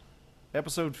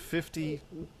episode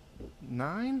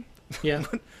 59. Yeah.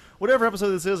 Whatever episode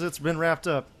this is, it's been wrapped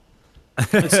up.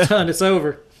 It's done. It's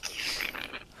over.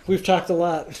 We've talked a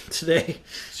lot today.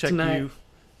 Tonight.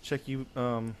 Check you,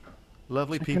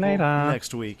 lovely Check people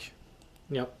next week.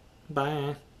 Yep.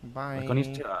 Bye. Bye.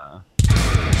 Konnichiwa.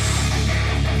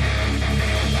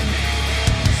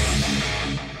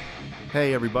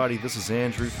 Hey everybody, this is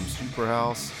Andrew from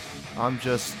Superhouse. I'm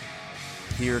just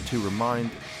here to remind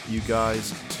you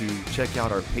guys to check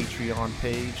out our Patreon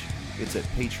page. It's at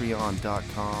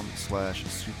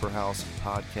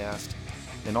patreon.com/superhousepodcast.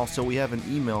 And also we have an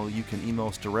email. You can email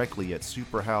us directly at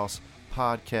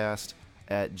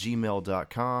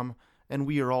superhousepodcast@gmail.com. And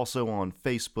we are also on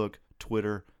Facebook,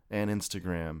 Twitter, and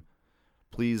Instagram.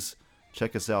 Please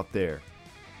check us out there.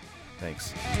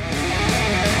 Thanks.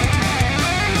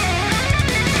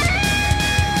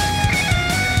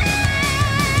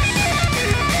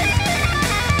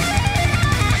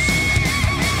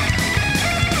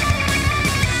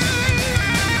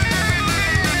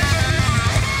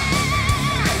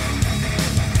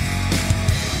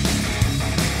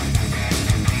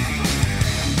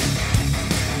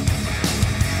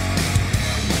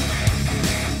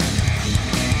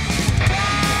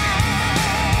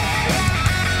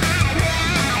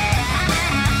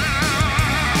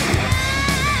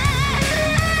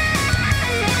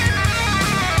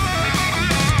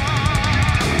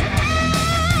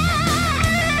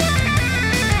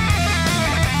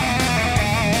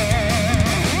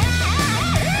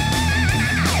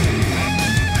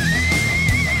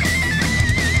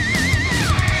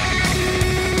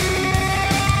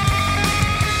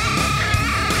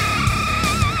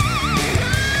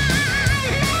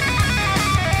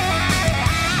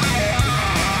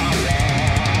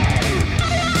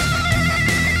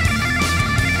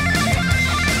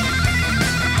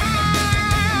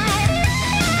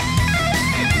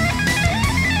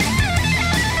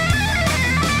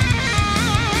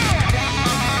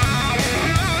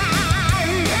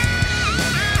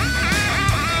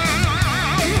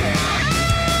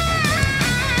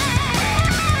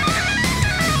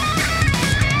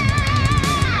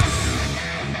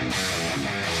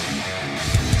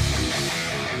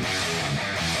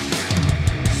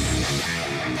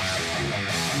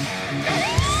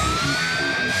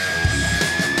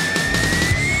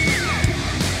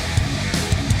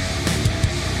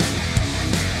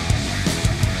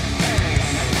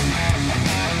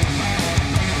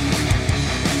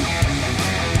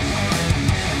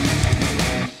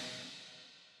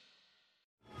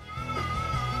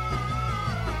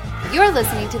 You're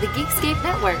listening to the Geekscape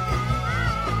Network.